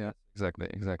like that, yeah? Exactly.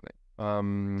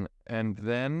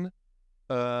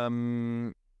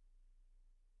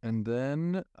 And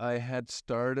then I had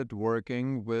started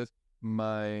working with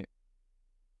my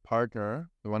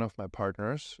partner, one of my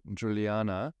partners,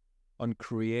 Juliana, on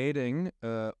creating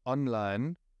an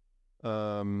online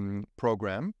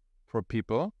program for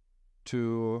people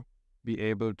to be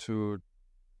able to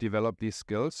develop these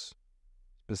skills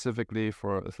specifically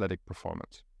for athletic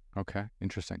performance. Okay,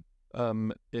 interesting.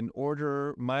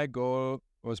 My goal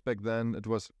was back then, it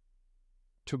was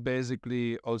to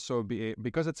basically also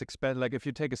because it's expensive, like if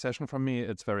you take a session from me,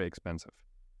 it's very expensive.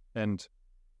 And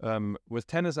with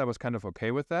tennis, I was kind of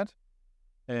okay with that.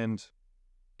 And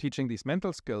teaching these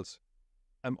mental skills,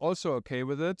 I'm also okay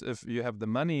with it if you have the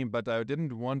money, but I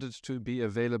didn't want it to be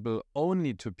available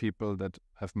only to people that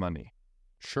have money.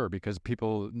 Sure, because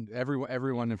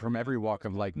everyone from every walk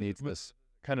of life needs this.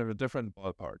 Kind of a different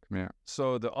ballpark. Yeah.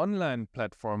 So the online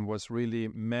platform was really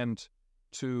meant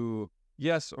to,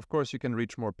 yes, of course, you can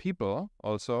reach more people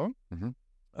also,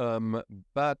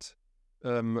 but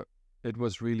it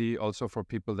was really also for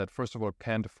people that, first of all,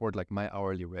 can't afford like my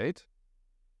hourly rate.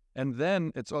 And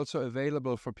then it's also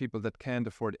available for people that can't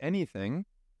afford anything.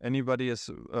 Anybody is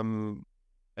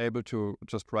able to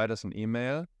just write us an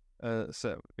email,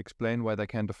 explain why they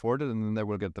can't afford it, and then they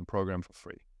will get the program for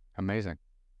free. Amazing.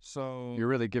 So you're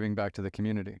really giving back to the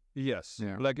community. Yes.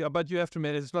 Yeah. But you have to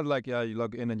make it's not like, you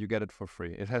log in and you get it for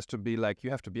free. It has to be like,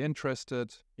 you have to be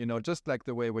interested, just like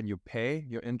the way when you pay,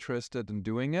 you're interested in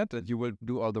doing it, that you will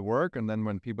do all the work. And then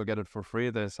when people get it for free,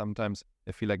 they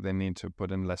feel like they need to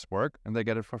put in less work and they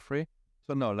get it for free.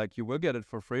 So no, like you will get it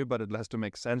for free, but it has to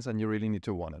make sense and you really need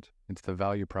to want it. It's the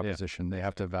value proposition. Yeah. They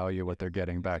have to value what they're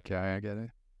getting back. Yeah, I get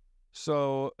it.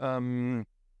 So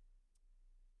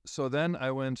then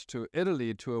I went to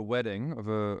Italy to a wedding of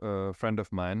a friend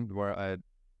of mine where I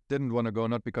didn't want to go,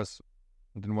 not because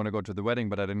I didn't want to go to the wedding,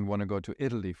 but I didn't want to go to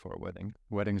Italy for a wedding.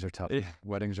 Weddings are tough.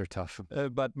 Weddings are tough.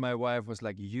 But my wife was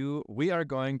like, we are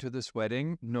going to this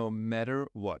wedding no matter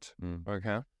what.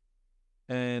 Okay.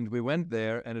 And we went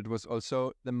there, and it was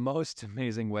also the most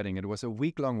amazing wedding. It was a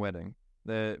week-long wedding.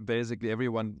 Basically,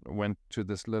 everyone went to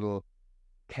this little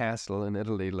castle in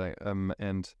Italy,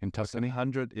 and in Tuscany,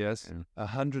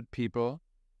 100 people,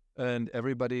 and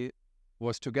everybody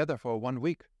was together for 1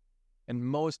 week, and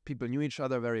most people knew each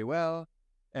other very well,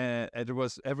 and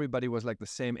everybody was like the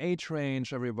same age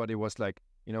range. Everybody was like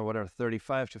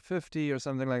 35 to 50 or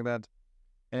something like that,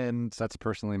 and that's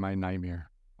personally my nightmare.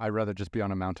 I'd rather just be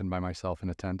on a mountain by myself in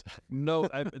a tent. No,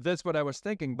 that's what I was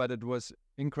thinking, but it was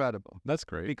incredible. That's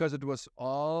great because it was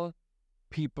all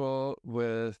people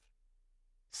with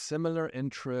similar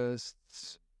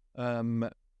interests,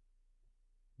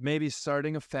 maybe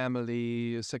starting a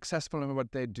family, successful in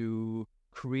what they do,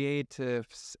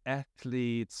 creatives,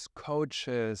 athletes,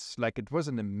 coaches. Like, it was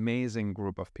an amazing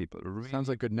group of people. Really, sounds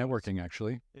like good networking,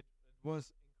 actually. It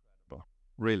was incredible.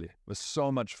 Really. It was so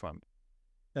much fun.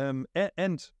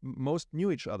 And most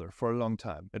knew each other for a long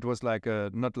time. It was like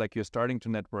not like you're starting to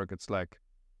network. It's like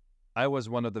I was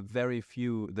one of the very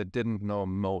few that didn't know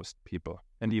most people.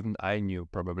 And even I knew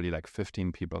probably like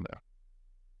 15 people there.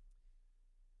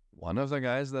 One of the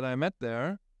guys that I met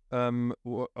there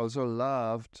also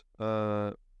loved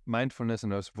mindfulness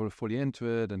and was fully into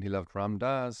it, and he loved Ram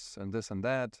Dass and this and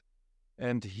that.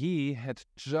 And he had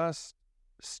just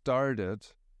started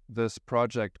this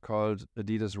project called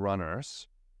Adidas Runners,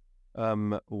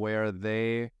 where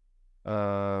they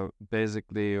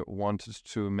basically wanted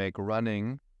to make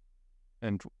running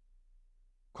and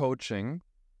coaching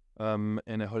in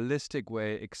a holistic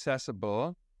way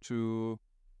accessible to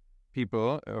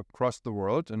people across the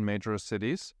world in major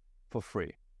cities for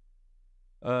free.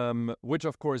 Which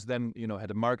of course then,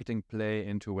 had a marketing play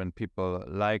into when people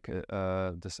like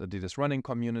this Adidas running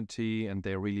community and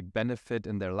they really benefit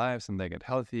in their lives and they get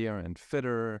healthier and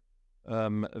fitter,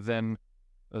 then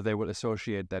they will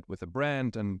associate that with a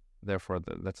brand, and therefore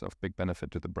that's of big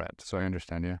benefit to the brand. So I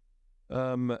understand,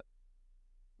 yeah.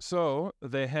 So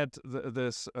they had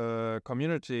this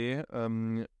community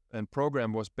and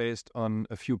program was based on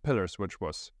a few pillars, which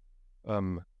was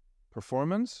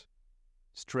performance,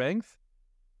 strength,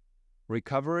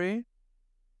 recovery,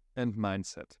 and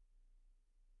mindset.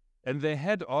 And they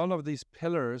had all of these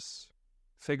pillars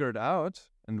figured out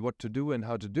and what to do and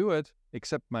how to do it,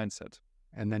 except mindset.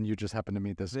 And then you just happened to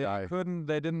meet this guy.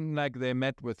 They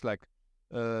met with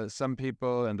some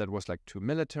people, and that was too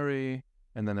military.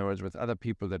 And then there was with other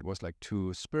people that was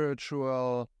too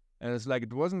spiritual. And it's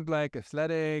it wasn't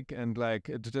athletic, and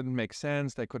it didn't make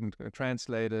sense. They couldn't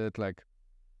translate it. So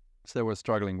they were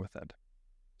struggling with that.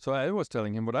 So I was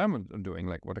telling him what I'm doing,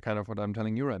 what I'm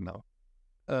telling you right now.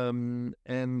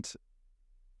 And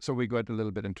so we got a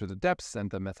little bit into the depths and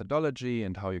the methodology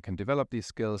and how you can develop these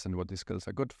skills and what these skills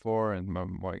are good for, and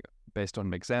more based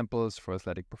on examples for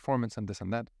athletic performance and this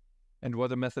and that, and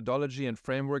what a methodology and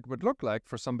framework would look like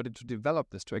for somebody to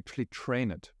develop this, to actually train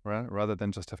it, right? Rather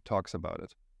than just have talks about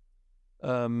it.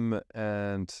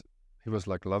 And he was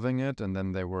loving it. And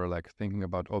then they were thinking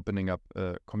about opening up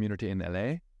a community in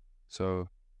LA. So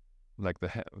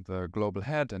the global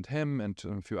head and him and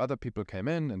a few other people came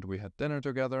in, and we had dinner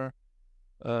together.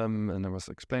 And I was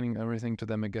explaining everything to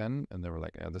them again, and they were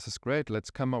like, "Yeah, this is great.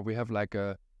 Let's come up. We have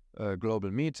a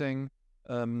global meeting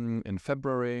in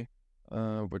February,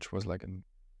 which was that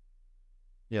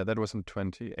was in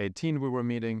 2018 we were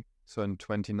meeting. So in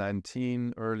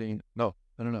 2019,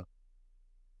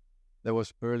 that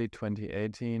was early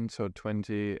 2018. So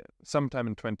sometime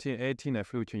in 2018, I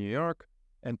flew to New York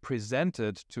and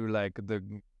presented to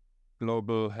the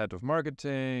global head of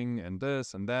marketing and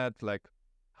this and that,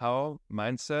 how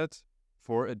mindset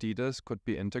for Adidas could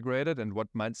be integrated and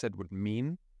what mindset would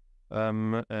mean,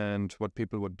 and what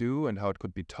people would do and how it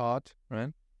could be taught,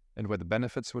 right? And where the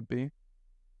benefits would be.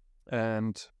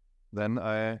 And then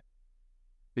I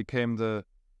became the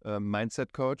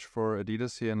mindset coach for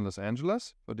Adidas here in Los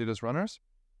Angeles, for Adidas Runners.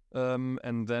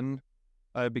 And then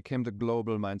I became the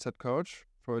global mindset coach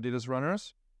for Adidas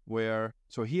Runners,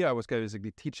 so here I was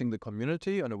basically teaching the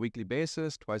community on a weekly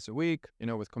basis, twice a week,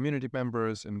 with community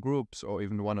members in groups or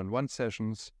even one-on-one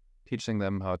sessions, teaching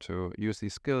them how to use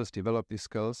these skills, develop these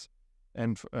skills.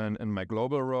 And in my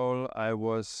global role, I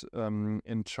was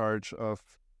in charge of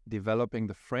developing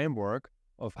the framework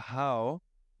of how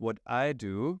what I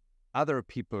do, other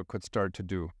people could start to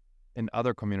do in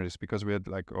other communities, because we had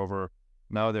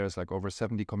now there's over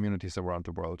 70 communities around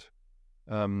the world.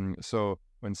 So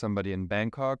when somebody in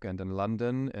Bangkok and in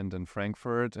London and in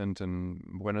Frankfurt and in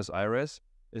Buenos Aires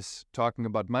is talking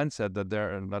about mindset,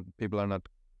 that people are not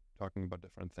talking about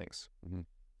different things. Mm-hmm.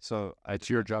 So it's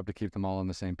your job to keep them all on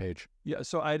the same page. Yeah.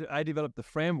 So I developed the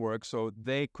framework so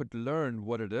they could learn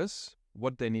what it is,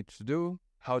 what they need to do,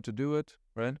 how to do it,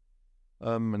 right?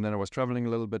 And then I was traveling a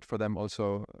little bit for them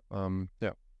also.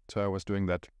 So I was doing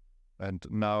that, and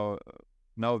now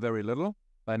very little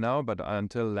by now, but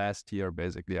until last year,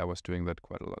 basically, I was doing that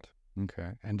quite a lot.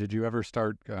 Okay. And did you ever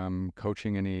start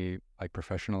coaching any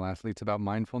professional athletes about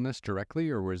mindfulness directly,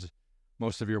 or was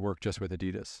most of your work just with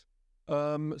Adidas?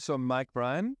 So Mike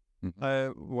Bryan,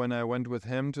 Mm-hmm. when I went with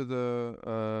him to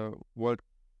the World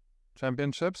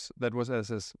Championships, that was as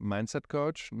his mindset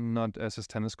coach, not as his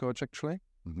tennis coach, actually.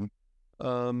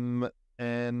 Mm-hmm.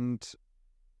 And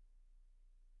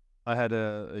I had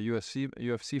a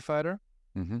UFC fighter.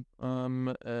 Mm-hmm.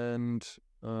 And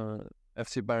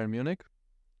FC Bayern Munich.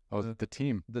 Oh, the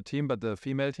team. The team, but the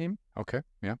female team. Okay,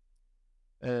 yeah.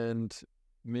 And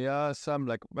a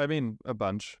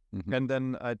bunch. Mm-hmm. And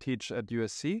then I teach at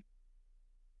USC.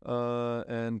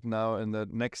 And now in the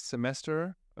next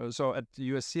semester, so at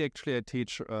USC, actually, I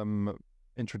teach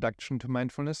introduction to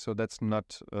mindfulness. So that's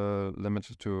not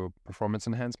limited to performance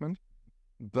enhancement.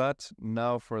 But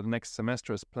now for the next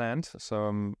semester is planned. So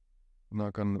I'm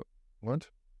not going to... What?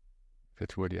 If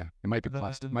it's wood, yeah. It might be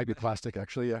plastic. Might be plastic,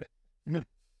 actually, yeah.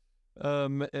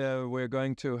 We're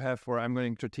going to have, or I'm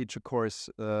going to teach a course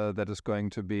that is going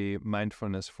to be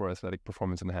mindfulness for athletic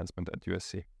performance enhancement at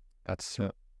USC. That's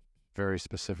very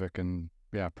specific and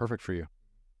perfect for you.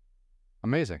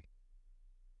 Amazing.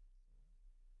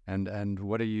 And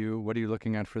what are you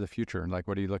looking at for the future? Like,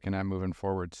 what are you looking at moving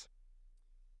forwards?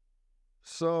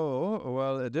 So,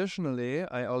 well, additionally,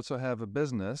 I also have a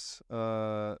business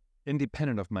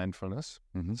independent of mindfulness.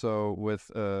 Mm-hmm. So with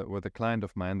a client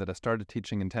of mine that I started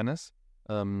teaching in tennis,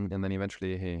 and then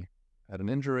eventually he had an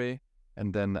injury,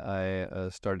 and then I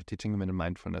started teaching him in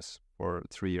mindfulness for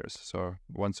 3 years. So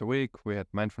once a week we had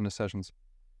mindfulness sessions,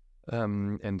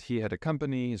 and he had a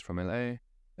company. He's from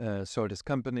LA, sold his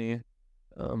company,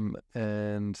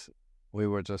 and we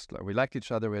were just we liked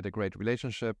each other. We had a great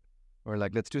relationship. We're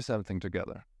like, let's do something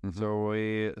together. Mm-hmm. So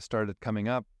we started coming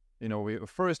up.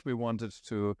 We wanted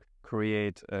to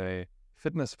create a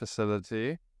fitness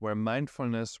facility where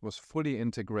mindfulness was fully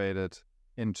integrated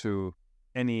into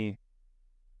any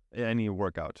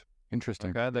workout.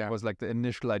 Interesting. Okay, that was like the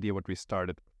initial idea what we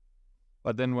started.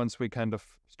 But then once we kind of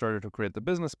started to create the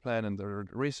business plan and the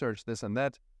research, this and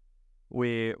that,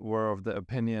 we were of the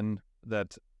opinion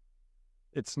that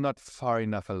it's not far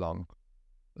enough along.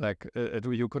 Like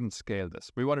you couldn't scale this.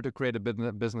 We wanted to create a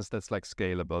business that's like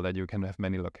scalable, that you can have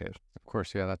many locations. Of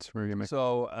course, yeah, that's where you make.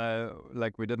 So,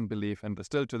 we didn't believe, and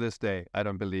still to this day, I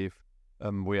don't believe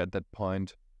we're at that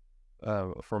point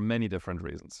for many different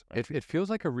reasons. Right? It feels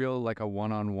like a real like a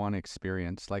one-on-one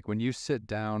experience. Like when you sit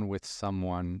down with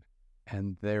someone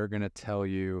and they're gonna tell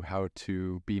you how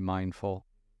to be mindful,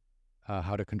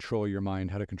 how to control your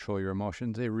mind, how to control your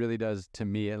emotions. It really does, to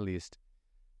me at least,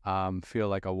 feel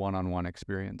like a one-on-one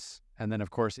experience. And then,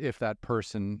 of course, if that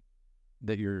person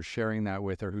that you're sharing that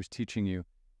with or who's teaching you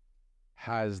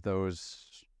has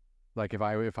those, like if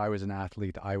I was an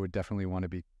athlete, I would definitely want to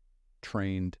be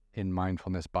trained in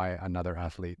mindfulness by another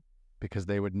athlete because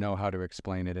they would know how to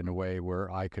explain it in a way where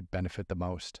I could benefit the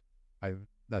most.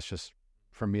 That's just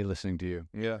from me listening to you.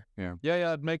 Yeah.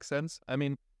 Yeah. It makes sense. I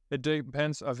mean, it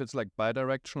depends if it's like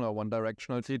bi-directional or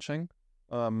one-directional teaching.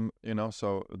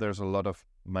 So there's a lot of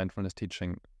mindfulness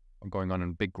teaching going on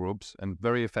in big groups and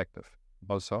very effective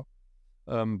also.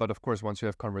 But of course, once you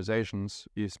have conversations,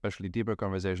 especially deeper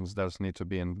conversations, those need to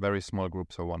be in very small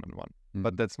groups or one-on-one. Mm-hmm.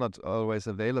 But that's not always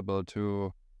available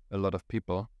to a lot of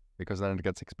people because then it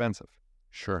gets expensive.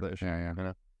 Sure.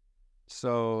 Yeah.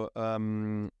 So,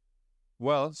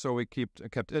 so we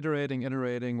kept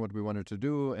iterating what we wanted to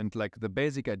do. And like the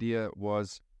basic idea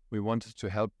was we wanted to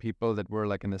help people that were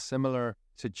like in a similar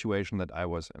situation that I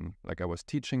was in. Like I was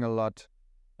teaching a lot,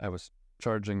 I was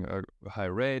charging a high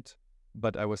rate,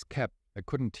 but I was capped. I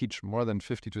couldn't teach more than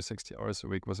 50 to 60 hours a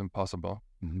week. It was impossible.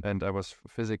 Mm-hmm. And I was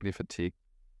physically fatigued.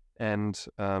 And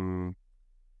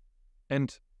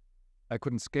I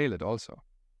couldn't scale it also.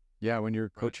 Yeah, when you're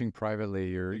coaching privately,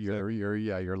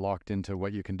 you're locked into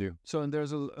what you can do. So and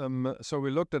there's so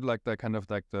we looked at like the kind of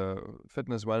like the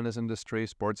fitness wellness industry,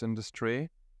 sports industry.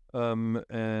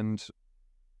 And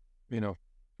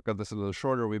got this a little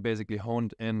shorter. We basically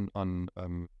honed in on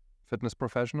fitness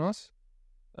professionals,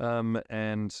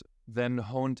 and then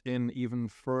honed in even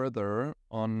further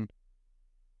on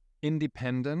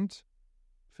independent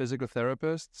physical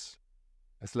therapists,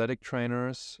 athletic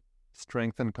trainers,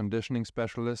 strength and conditioning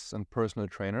specialists, and personal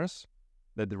trainers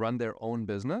that run their own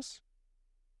business.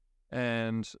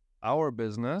 And our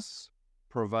business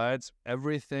provides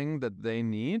everything that they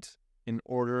need in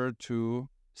order to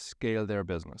scale their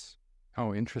business.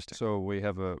 Oh, interesting. So we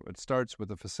have it starts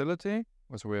with a facility.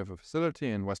 So we have a facility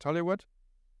in West Hollywood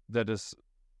that is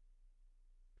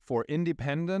for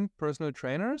independent personal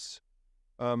trainers.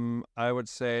 I would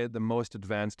say the most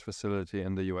advanced facility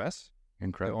in the US.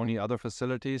 Incredible. The only other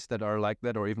facilities that are like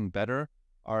that or even better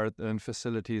are in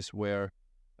facilities where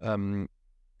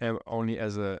only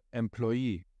as an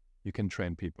employee you can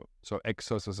train people. So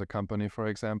Exos is a company, for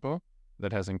example,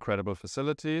 that has incredible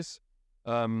facilities,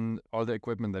 all the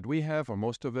equipment that we have, or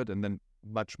most of it, and then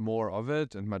much more of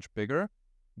it and much bigger.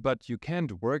 But you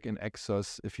can't work in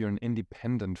Exos if you're an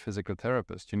independent physical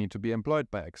therapist. You need to be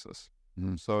employed by Exos.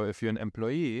 Mm. So if you're an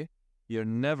employee, you're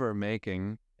never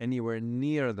making anywhere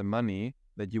near the money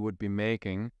that you would be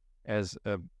making as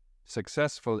a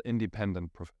successful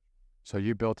independent professional. So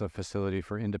you built a facility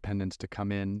for independents to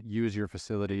come in, use your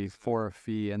facility for a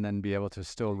fee, and then be able to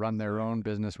still run their own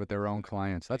business with their own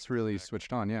clients. That's really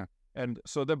switched on, yeah. And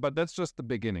so, but that's just the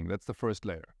beginning. That's the first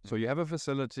layer. So you have a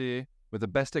facility with the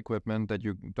best equipment that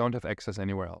you don't have access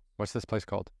anywhere else. What's this place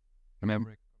called?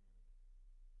 Maverick.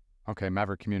 Okay,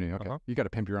 Maverick Community. Okay, You got to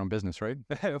pimp your own business, right?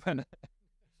 Then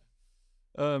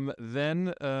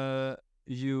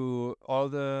all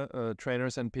the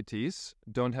trainers and PTs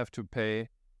don't have to pay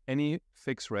any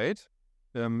fixed rate.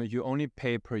 You only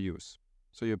pay per use.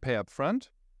 So you pay up front,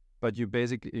 but you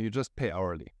just pay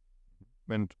hourly.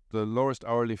 And the lowest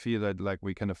hourly fee that like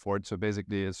we can afford. So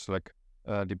basically it's like,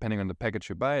 depending on the package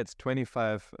you buy, it's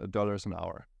 $25 an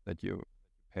hour that you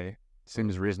pay.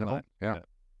 Seems reasonable. Yeah.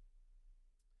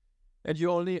 And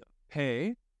you only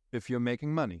pay if you're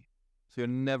making money. So you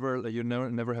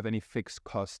never have any fixed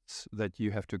costs that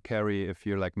you have to carry if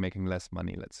you're like making less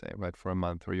money, let's say, right, for a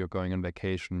month, or you're going on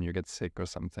vacation, you get sick or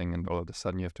something, and all of a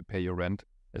sudden you have to pay your rent.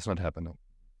 It's not happening.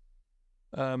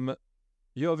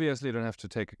 You obviously don't have to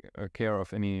take care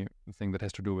of anything that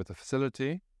has to do with the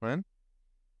facility, right?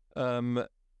 And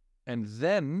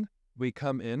then we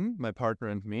come in, my partner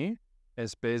and me,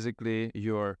 as basically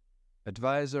your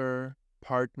advisor,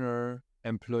 partner,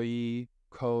 employee,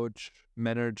 coach,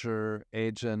 manager,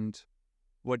 agent,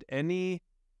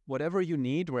 whatever you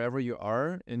need, wherever you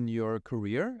are in your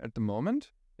career at the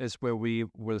moment, is where we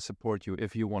will support you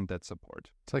if you want that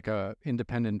support. It's like a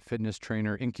independent fitness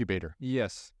trainer incubator.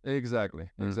 Yes,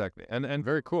 exactly. And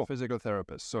very cool. Physical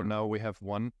therapist. So now we have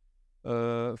one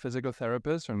physical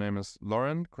therapist. Her name is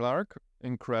Lauren Clark.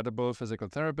 Incredible physical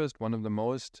therapist, one of the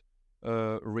most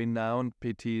renowned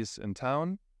PTs in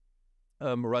town.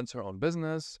 Runs her own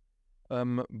business.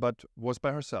 But was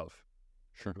by herself.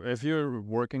 Sure. If you're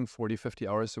working 40, 50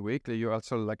 hours a week, you're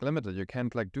also like limited. You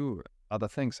can't like do other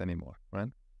things anymore, right?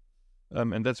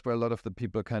 And that's where a lot of the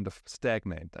people kind of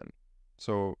stagnate then.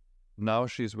 So now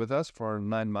she's with us for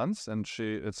 9 months, and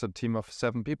it's a team of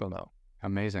 7 people now.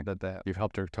 Amazing. That they have. You've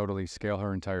helped her totally scale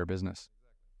her entire business.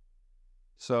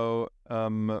 So,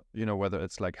 whether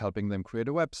it's like helping them create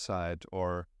a website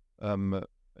or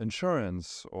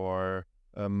insurance or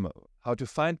how to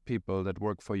find people that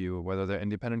work for you, whether they're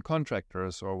independent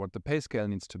contractors or what the pay scale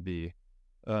needs to be,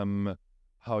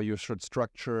 how you should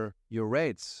structure your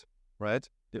rates, right?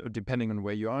 Depending on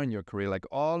where you are in your career, like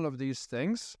all of these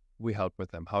things, we help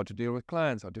with them. How to deal with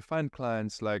clients, how to find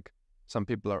clients. Like some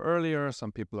people are earlier,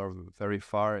 some people are very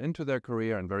far into their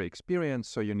career and very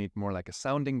experienced, so you need more like a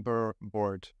sounding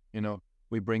board.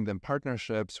 We bring them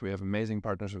partnerships. We have amazing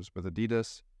partnerships with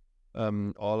Adidas.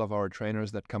 All of our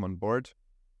trainers that come on board,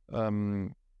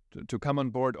 to come on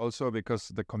board also because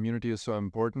the community is so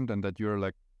important, and that you're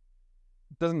like,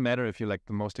 it doesn't matter if you're like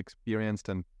the most experienced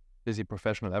and busy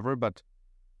professional ever, but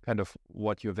kind of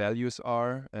what your values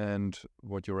are and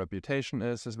what your reputation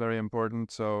is very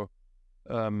important. So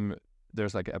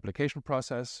there's like an application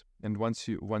process, and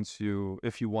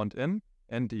if you want in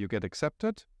and you get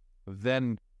accepted,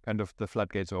 then kind of the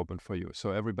floodgates are open for you.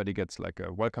 So everybody gets like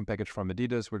a welcome package from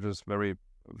Adidas, which is very,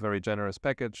 very generous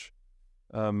package.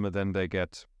 Then they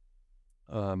get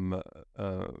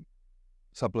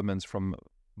supplements from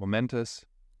Momentous,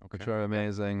 which are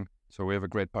amazing. So we have a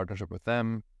great partnership with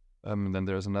them. Then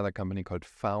there's another company called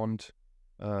Found,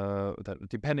 that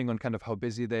depending on kind of how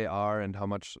busy they are and how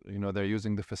much they're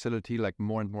using the facility, like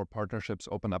more and more partnerships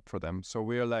open up for them. So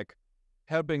we're like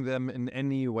helping them in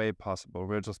any way possible.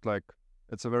 We're just like,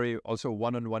 it's a very also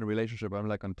one-on-one relationship. I'm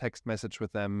like on text message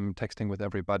with them, texting with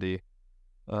everybody.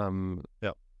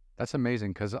 Yeah. That's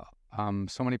amazing, because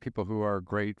so many people who are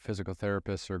great physical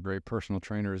therapists or great personal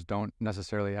trainers don't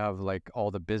necessarily have like all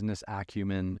the business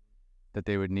acumen that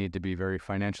they would need to be very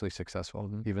financially successful,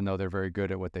 even though they're very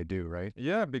good at what they do, right?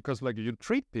 Yeah, because like you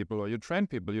treat people or you train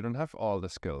people, you don't have all the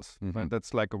skills. Right?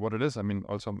 That's like what it is. I mean,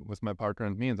 also with my partner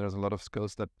and me, there's a lot of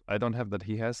skills that I don't have that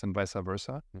he has, and vice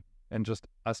versa. And just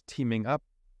us teaming up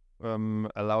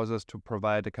allows us to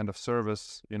provide a kind of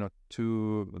service,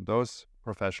 to those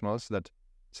professionals that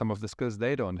some of the skills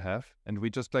they don't have, and we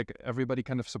just like everybody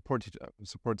kind of supports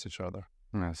each other.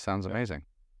 Sounds amazing.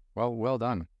 Well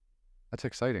done. That's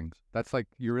exciting. That's like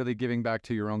you're really giving back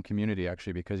to your own community,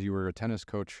 actually, because you were a tennis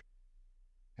coach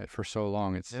for so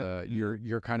long. It's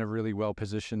you're kind of really well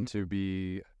positioned to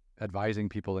be advising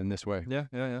people in this way. Yeah.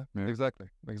 Exactly.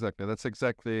 That's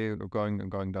exactly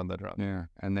going down that route. Yeah,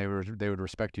 and they would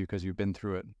respect you because you've been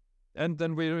through it. And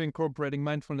then we're incorporating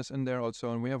mindfulness in there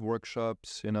also, and we have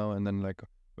workshops, and then like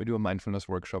we do a mindfulness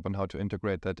workshop on how to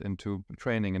integrate that into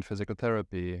training and physical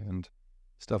therapy and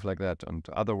stuff like that, and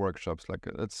other workshops. Like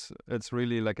it's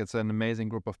really like it's an amazing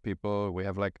group of people. We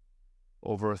have like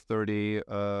over 30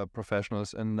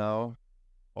 professionals in now.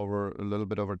 Over a little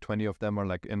bit over 20 of them are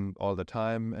like in all the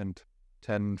time, and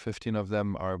 10, 15 of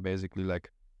them are basically like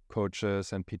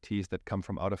coaches and PTs that come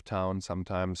from out of town,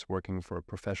 sometimes working for a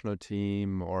professional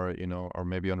team or or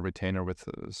maybe on retainer with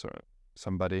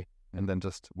somebody, and then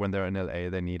just when they're in LA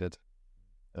they need it.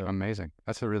 Amazing.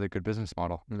 That's a really good business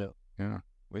model. Yeah,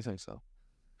 we think so.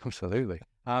 Absolutely.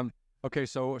 Okay,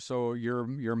 so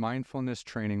your mindfulness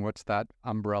training, what's that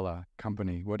umbrella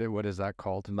company? What is that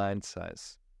called?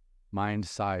 Mindsize.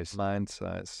 Mindsize.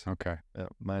 Mindsize. Okay. Yeah,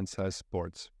 Mindsize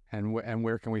Sports. And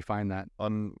where can we find that?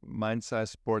 On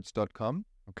mindsizesport.com.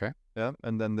 Okay. Yeah,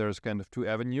 and then there's kind of two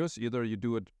avenues. Either you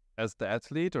do it as the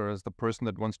athlete or as the person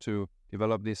that wants to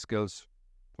develop these skills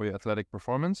for your athletic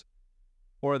performance,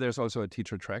 or there's also a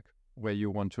teacher track where you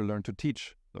want to learn to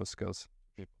teach those skills.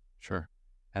 Sure.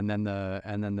 And then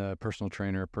the personal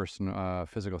trainer,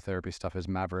 physical therapy stuff is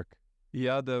Maverick.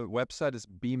 Yeah, the website is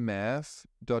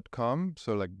bemav.com.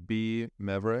 So like B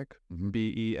Maverick,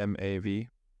 BEMAV.com.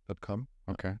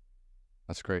 Okay.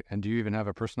 That's great. And do you even have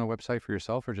a personal website for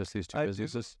yourself or just these two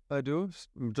businesses? I do.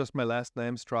 Just my last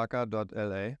name,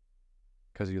 straka.la.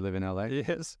 Because you live in LA?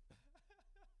 Yes.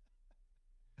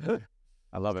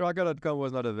 I love it. Straka.com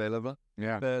was not available.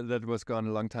 Yeah. That was gone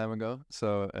a long time ago.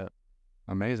 So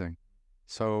amazing.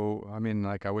 So, I mean,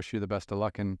 like, I wish you the best of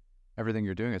luck in everything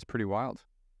you're doing. It's pretty wild.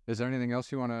 Is there anything else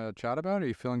you want to chat about? Are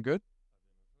you feeling good?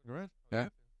 Great. Yeah.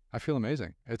 I feel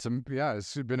amazing. It's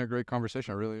been a great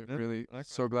conversation. I really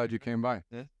so glad you came by.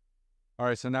 Yeah. All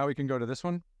right, so now we can go to this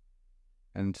one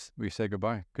and we say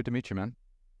goodbye. Good to meet you, man.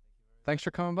 Thanks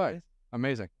for coming by.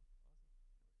 Amazing.